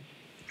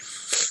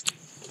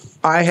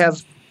 I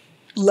have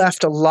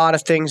left a lot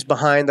of things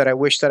behind that I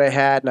wish that I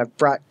had, and I've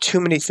brought too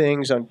many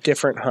things on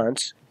different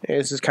hunts.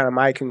 This is kind of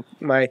my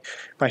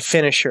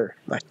finisher.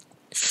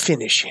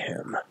 Finish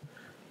him.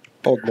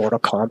 Old Mortal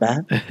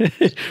Kombat.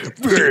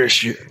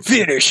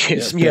 Finish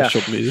him.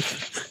 Special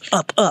move.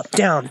 Up,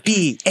 down,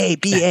 B, A,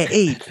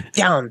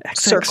 down,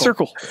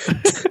 circle.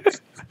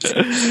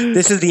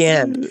 This is the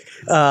end.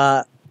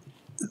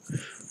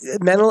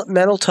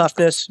 Mental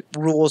toughness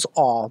rules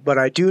all, but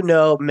I do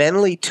know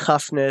mentally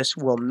toughness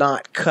will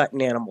not cut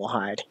an animal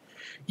hide.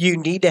 You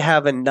need to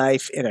have a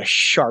knife and a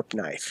sharp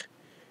knife.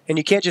 And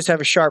you can't just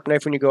have a sharp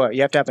knife when you go out.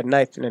 You have to have a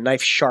knife and a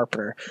knife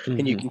sharpener.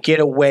 And you can get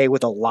away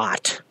with a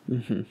lot.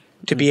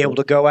 To be able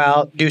to go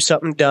out, do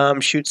something dumb,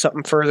 shoot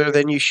something further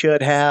than you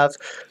should have.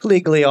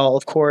 Legally all,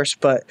 of course,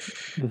 but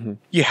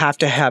you have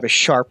to have a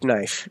sharp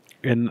knife.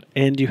 And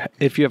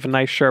if you have a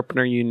knife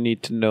sharpener, you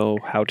need to know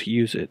how to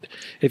use it.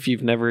 If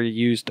you've never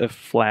used a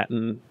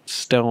flattened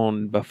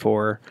stone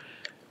before,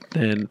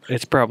 then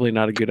it's probably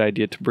not a good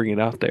idea to bring it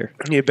out there.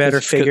 You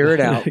better figure it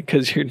out.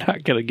 Because you're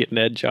not going to get an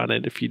edge on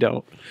it if you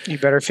don't. You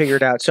better figure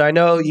it out. So I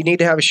know you need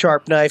to have a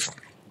sharp knife.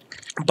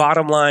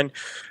 Bottom line,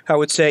 I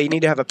would say you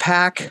need to have a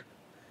pack.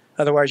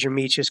 Otherwise, your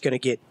meat's just going to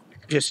get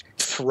just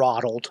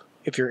throttled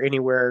if you're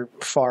anywhere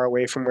far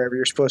away from wherever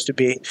you're supposed to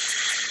be.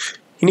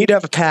 You need to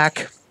have a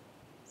pack.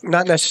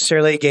 not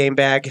necessarily a game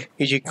bag,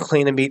 because you can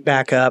clean the meat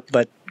back up,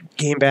 but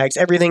game bags,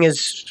 everything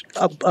is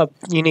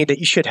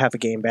you should have a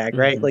game bag,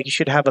 right? Mm-hmm. Like you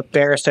should have a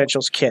bare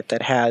essentials kit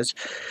that has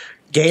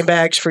game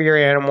bags for your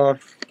animal,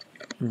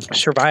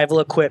 survival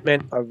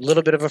equipment, a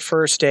little bit of a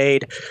first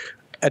aid,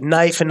 a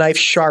knife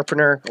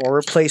sharpener, or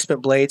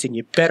replacement blades, and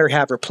you better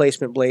have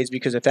replacement blades,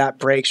 because if that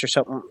breaks or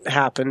something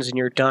happens and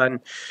you're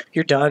done,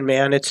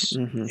 man.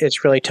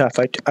 It's really tough.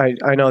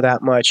 I know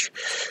that much.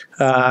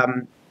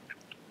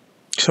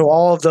 So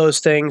all of those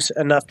things,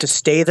 enough to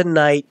stay the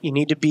night. You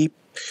need to be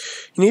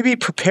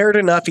prepared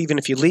enough, even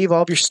if you leave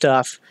all of your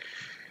stuff.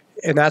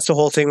 And that's the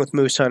whole thing with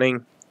moose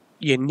hunting.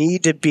 You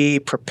need to be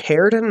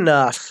prepared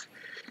enough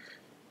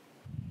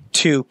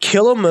to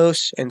kill a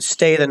moose and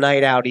stay the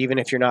night out, even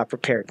if you're not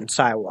prepared, in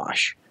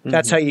Siwash.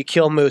 That's how you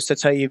kill moose.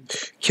 That's how you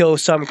kill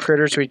some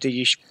critters where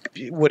you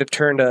would have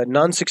turned a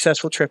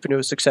non-successful trip into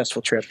a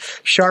successful trip.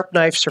 Sharp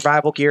knife,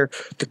 survival gear,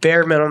 the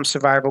bare minimum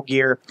survival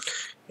gear,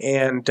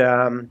 and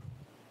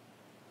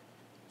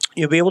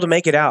you'll be able to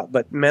make it out.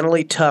 But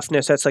mentally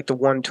toughness, that's like the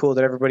one tool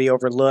that everybody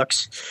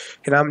overlooks.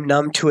 And I'm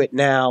numb to it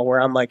now, where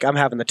I'm like, I'm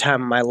having the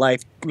time of my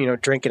life,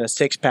 drinking a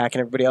 6-pack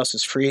and everybody else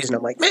is freezing.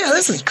 I'm like, man,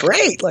 this is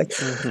great. Like,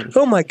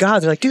 oh my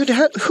God. They're like, dude,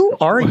 who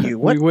are you?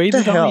 What we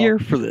waited the hell? all year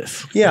for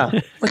this. Yeah.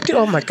 Like, dude,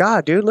 oh my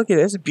God, dude, look at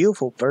this. It's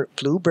beautiful.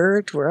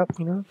 Bluebirds. We're up,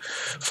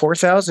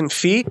 4,000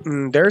 feet,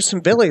 and there's some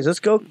billies. Let's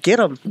go get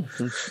them.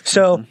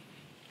 So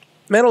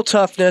mental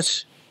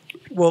toughness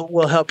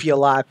will help you a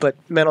lot, but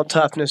mental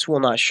toughness will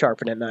not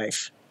sharpen a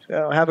knife.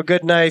 So have a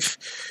good knife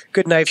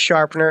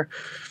sharpener.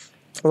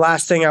 The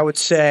last thing I would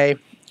say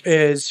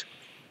is,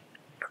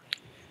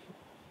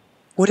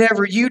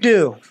 whatever you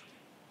do,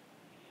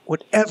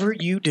 whatever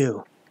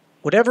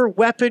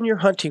weapon you're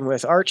hunting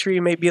with, archery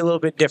may be a little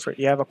bit different.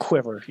 You have a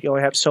quiver. You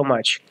only have so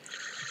much.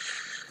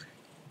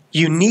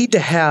 You need to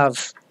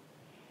have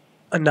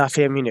enough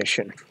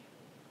ammunition.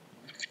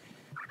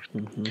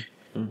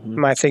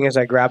 My thing is,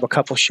 I grab a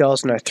couple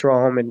shells and I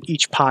throw them in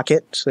each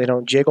pocket so they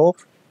don't jiggle.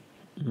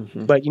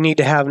 But you need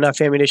to have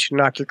enough ammunition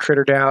to knock your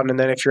critter down. And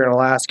then if you're in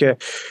Alaska,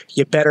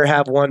 you better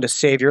have one to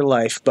save your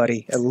life,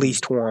 buddy. At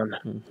least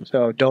one.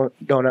 So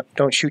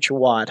don't shoot your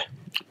wad.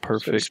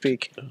 Perfect. So to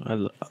speak.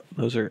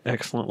 Those are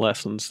excellent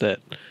lessons that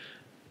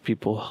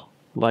people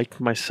like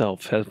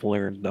myself have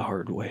learned the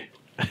hard way.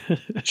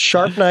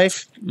 Sharp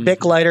knife,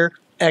 Bic lighter,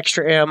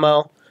 extra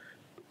ammo,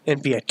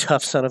 and be a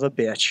tough son of a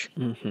bitch.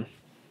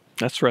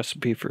 That's a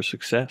recipe for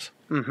success.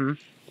 I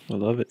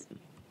love it.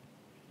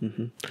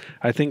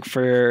 I think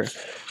for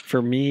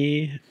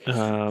me,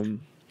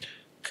 man,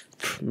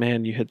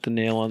 you hit the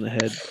nail on the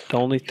head. The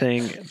only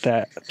thing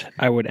that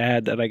I would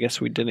add that I guess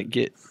we didn't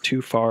get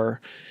too far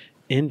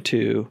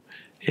into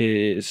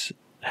is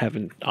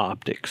having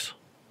optics.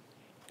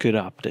 Good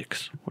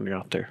optics when you're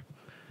out there.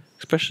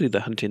 Especially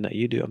the hunting that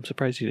you do. I'm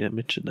surprised you didn't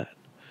mention that.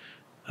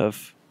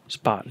 Of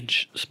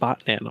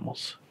spot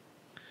animals.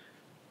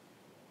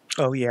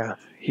 Oh, yeah.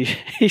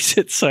 He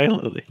sits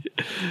silently.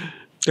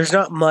 There's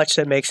not much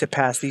that makes it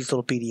past these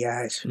little beady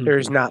eyes.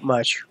 There's not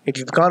much. If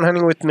you've gone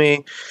hunting with me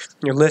and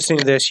you're listening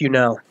to this,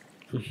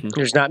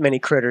 there's not many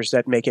critters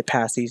that make it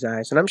past these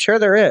eyes. And I'm sure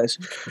there is,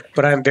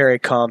 but I'm very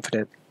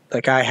confident.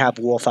 Like, I have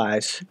wolf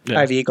eyes. Yeah.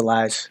 I have eagle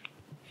eyes.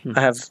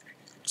 I have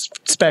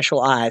special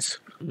eyes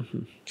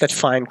that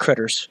find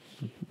critters.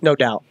 No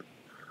doubt.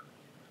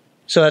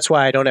 So that's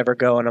why I don't ever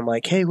go and I'm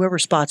like, hey, whoever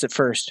spots it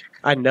first.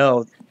 I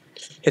know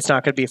it's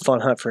not going to be a fun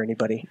hunt for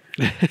anybody.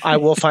 I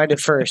will find it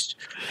first,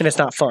 and it's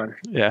not fun.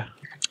 Yeah.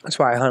 That's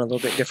why I hunt a little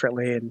bit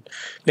differently and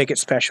make it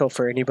special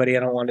for anybody. I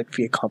don't want it to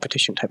be a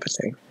competition type of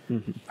thing.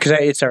 Because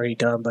it's already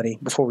done, buddy.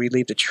 Before we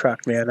leave the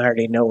truck, man, I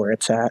already know where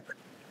it's at.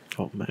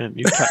 Oh, man.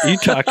 You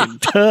talking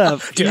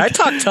tough. Dude, I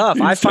talk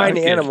tough. I find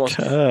animals.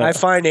 I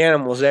find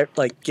animals that,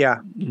 like,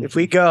 yeah, if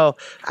we go,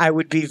 I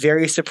would be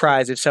very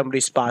surprised if somebody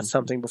spots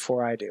something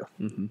before I do.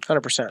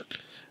 100%.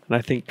 And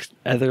I think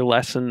other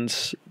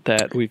lessons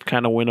that we've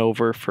kind of went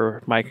over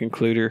for my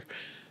concluder,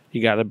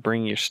 you got to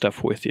bring your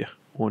stuff with you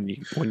when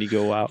you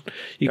go out.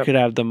 You could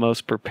have the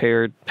most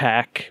prepared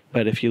pack,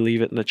 but if you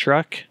leave it in the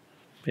truck,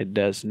 it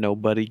does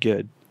nobody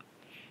good.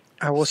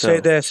 I will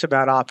say this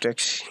about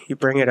optics. You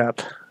bring it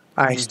up.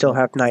 I still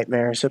have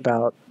nightmares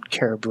about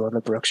caribou on the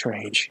Brooks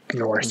Range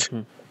north.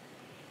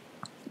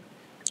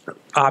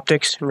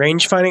 Optics,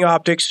 range finding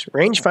optics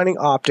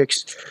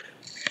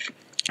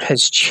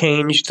has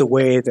changed the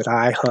way that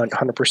I hunt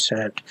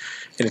 100%, and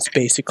it's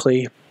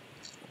basically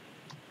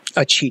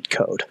a cheat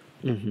code.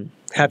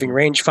 Having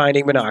range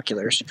finding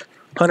binoculars,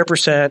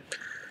 100%,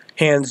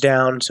 hands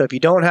down. So if you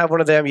don't have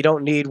one of them, you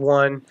don't need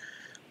one.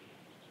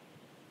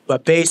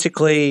 But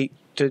basically,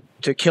 to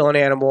kill an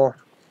animal,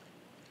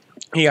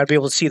 you got to be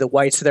able to see the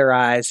whites of their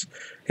eyes,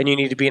 and you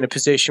need to be in a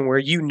position where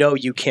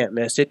you can't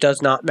miss. It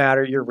does not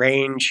matter your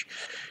range.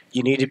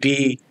 You need to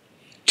be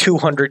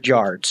 200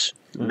 yards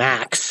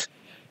max.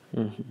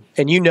 And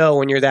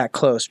when you're that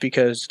close,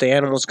 because the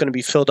animal's going to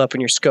be filled up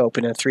in your scope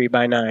in a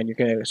 3x9. You're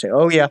going to say,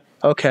 oh, yeah,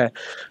 okay,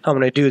 I'm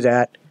going to do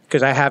that.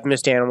 because I have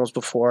missed animals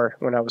before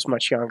when I was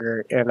much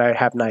younger, and I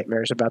have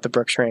nightmares about the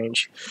Brooks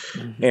Range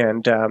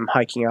and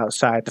hiking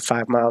outside the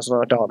 5 miles on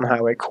the Dalton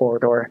Highway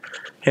corridor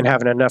and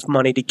having enough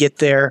money to get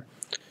there,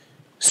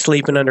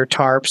 sleeping under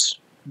tarps,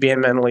 being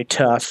mentally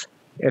tough,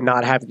 and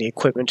not having the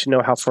equipment to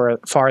know how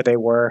far they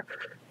were,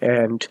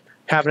 and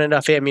having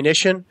enough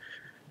ammunition.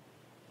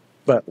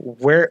 But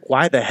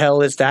why the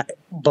hell is that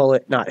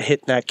bullet not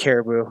hitting that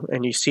caribou?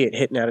 And you see it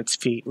hitting at its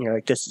feet, and you're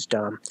like, this is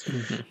dumb.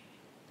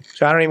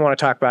 So I don't even want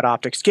to talk about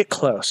optics. Get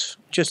close.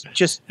 Just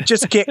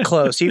get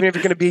close. Even if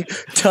you're going to be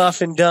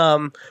tough and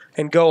dumb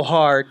and go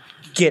hard,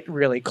 get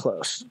really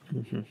close.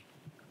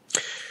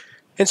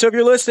 And so if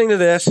you're listening to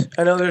this,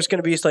 I know there's going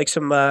to be like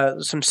some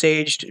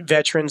saged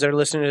veterans that are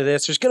listening to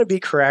this. There's going to be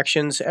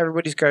corrections.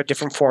 Everybody's got a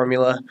different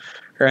formula,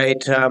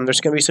 right?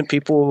 There's going to be some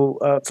people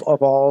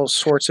of all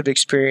sorts of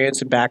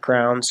experience and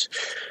backgrounds.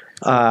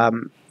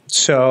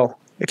 So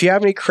if you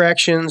have any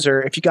corrections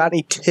or if you got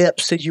any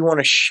tips that you want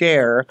to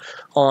share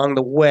along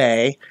the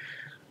way,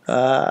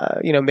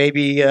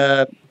 maybe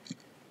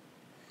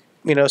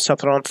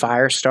something on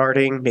fire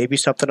starting, maybe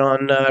something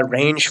on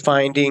range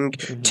finding,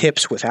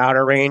 tips without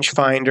a range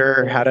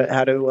finder, how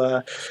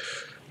to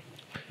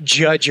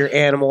judge your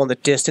animal in the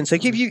distance.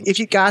 Like if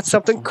you got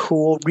something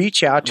cool,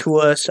 reach out to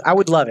us. I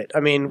would love it. I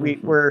mean,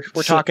 we're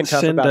talking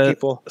tough about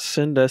people.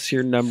 Send us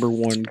your number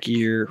one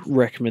gear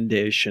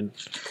recommendation.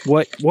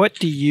 What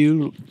do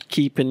you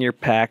keep in your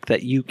pack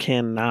that you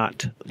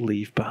cannot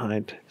leave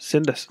behind?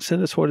 Send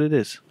us what it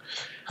is.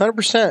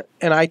 100%.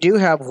 And I do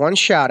have one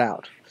shout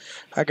out.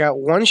 I got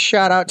one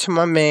shout out to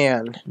my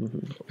man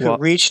who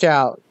reached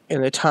out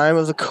in the time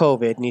of the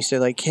COVID, and he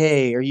said, like,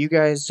 hey, are you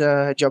guys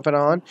jumping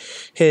on?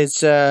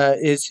 His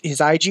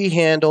IG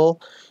handle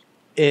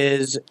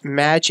is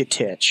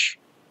Magitich,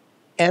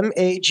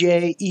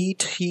 Majetich.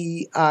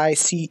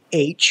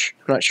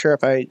 I'm not sure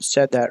if I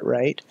said that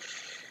right.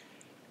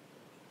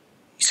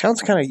 He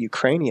sounds kind of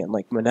Ukrainian,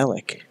 like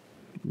Manelik.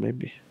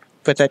 Maybe.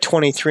 But that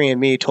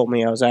 23andMe told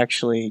me I was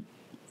actually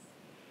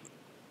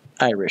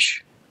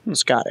Irish,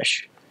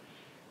 Scottish.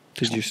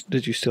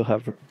 Did you still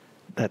have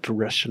that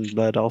Russian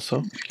blood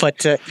also?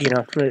 But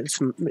it's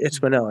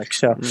Manelik.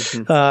 So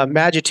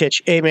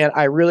Magitich, hey man,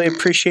 I really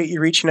appreciate you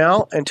reaching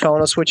out and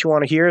telling us what you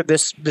want to hear.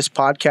 This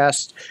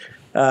podcast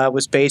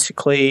was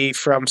basically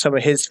from some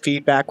of his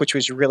feedback, which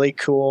was really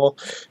cool.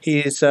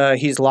 He's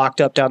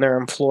locked up down there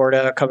in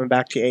Florida, coming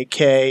back to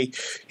AK.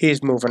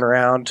 He's moving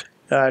around,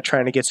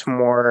 trying to get some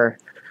more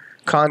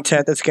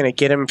content that's going to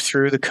get him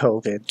through the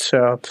COVID.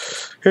 So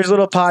here's a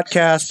little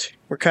podcast.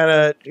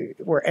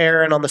 We're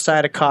erring on the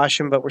side of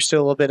caution, but we're still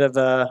a little bit of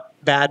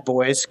bad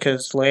boys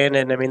because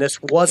Landon, I mean,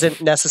 this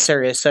wasn't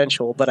necessarily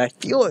essential, but I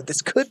feel like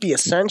this could be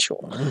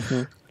essential.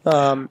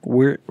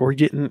 We're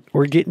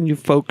getting you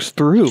folks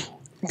through.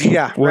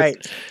 Yeah,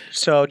 right.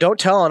 So don't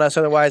tell on us,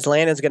 otherwise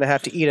Landon's going to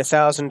have to eat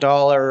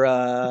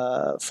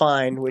 $1,000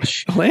 fine.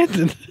 Which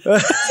Landon,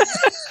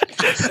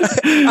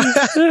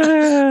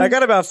 I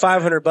got about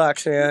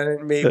 $500,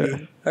 man.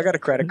 Maybe I got a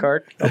credit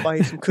card. I'll buy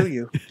you some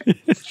Kuyu.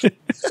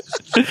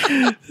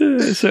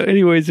 So,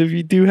 anyways, if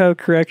you do have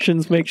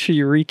corrections, make sure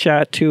you reach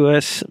out to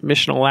us,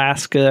 Mission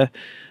Alaska,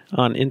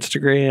 on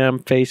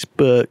Instagram,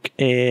 Facebook,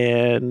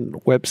 and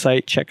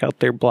website. Check out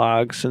their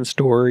blogs and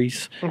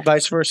stories. And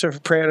vice versa for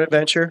Prey on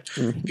Adventure.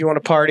 If you want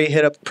to party,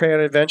 hit up Prey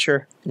on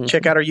Adventure.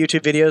 Check out our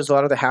YouTube videos, a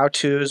lot of the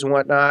how-tos and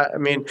whatnot. I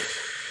mean,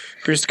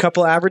 we're just a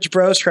couple average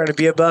bros trying to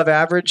be above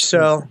average.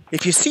 So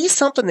if you see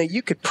something that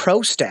you could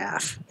pro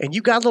staff and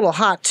you got a little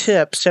hot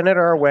tip, send it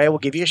our way. We'll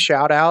give you a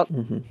shout out.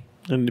 And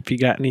if you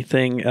got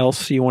anything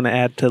else you want to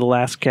add to the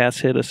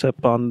Alaskast, hit us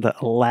up on the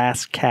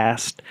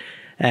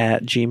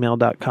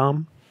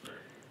alaskast@gmail.com.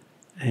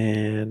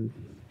 And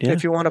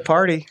if you want to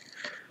party,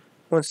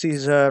 once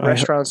these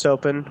restaurants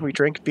open, we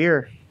drink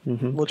beer.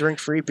 We'll drink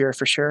free beer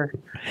for sure.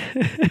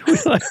 We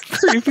like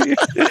free beer.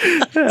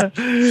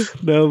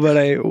 No, but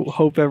I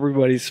hope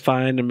everybody's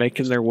fine and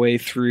making their way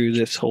through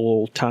this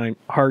whole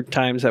hard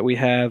times that we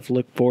have.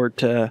 Look forward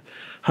to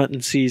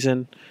hunting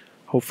season.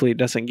 Hopefully it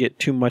doesn't get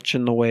too much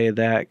in the way of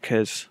that,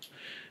 because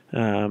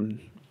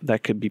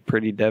that could be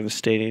pretty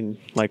devastating,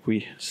 like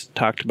we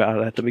talked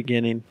about at the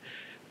beginning.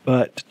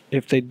 But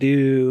if they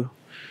do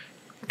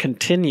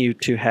continue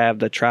to have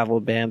the travel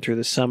ban through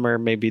the summer,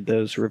 maybe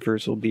those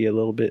rivers will be a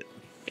little bit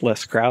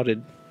less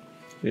crowded,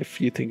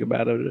 if you think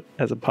about it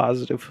as a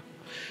positive.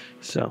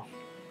 So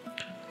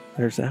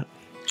there's that.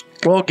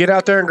 Well, get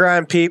out there and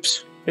grind,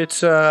 peeps.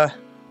 It's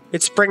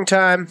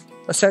springtime,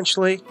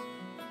 essentially.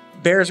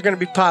 Bears are going to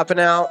be popping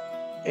out,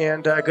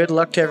 and good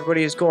luck to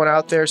everybody who's going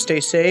out there. Stay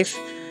safe,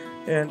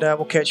 and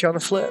we'll catch you on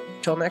the flip.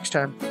 Till next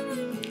time.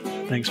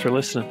 Thanks for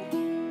listening.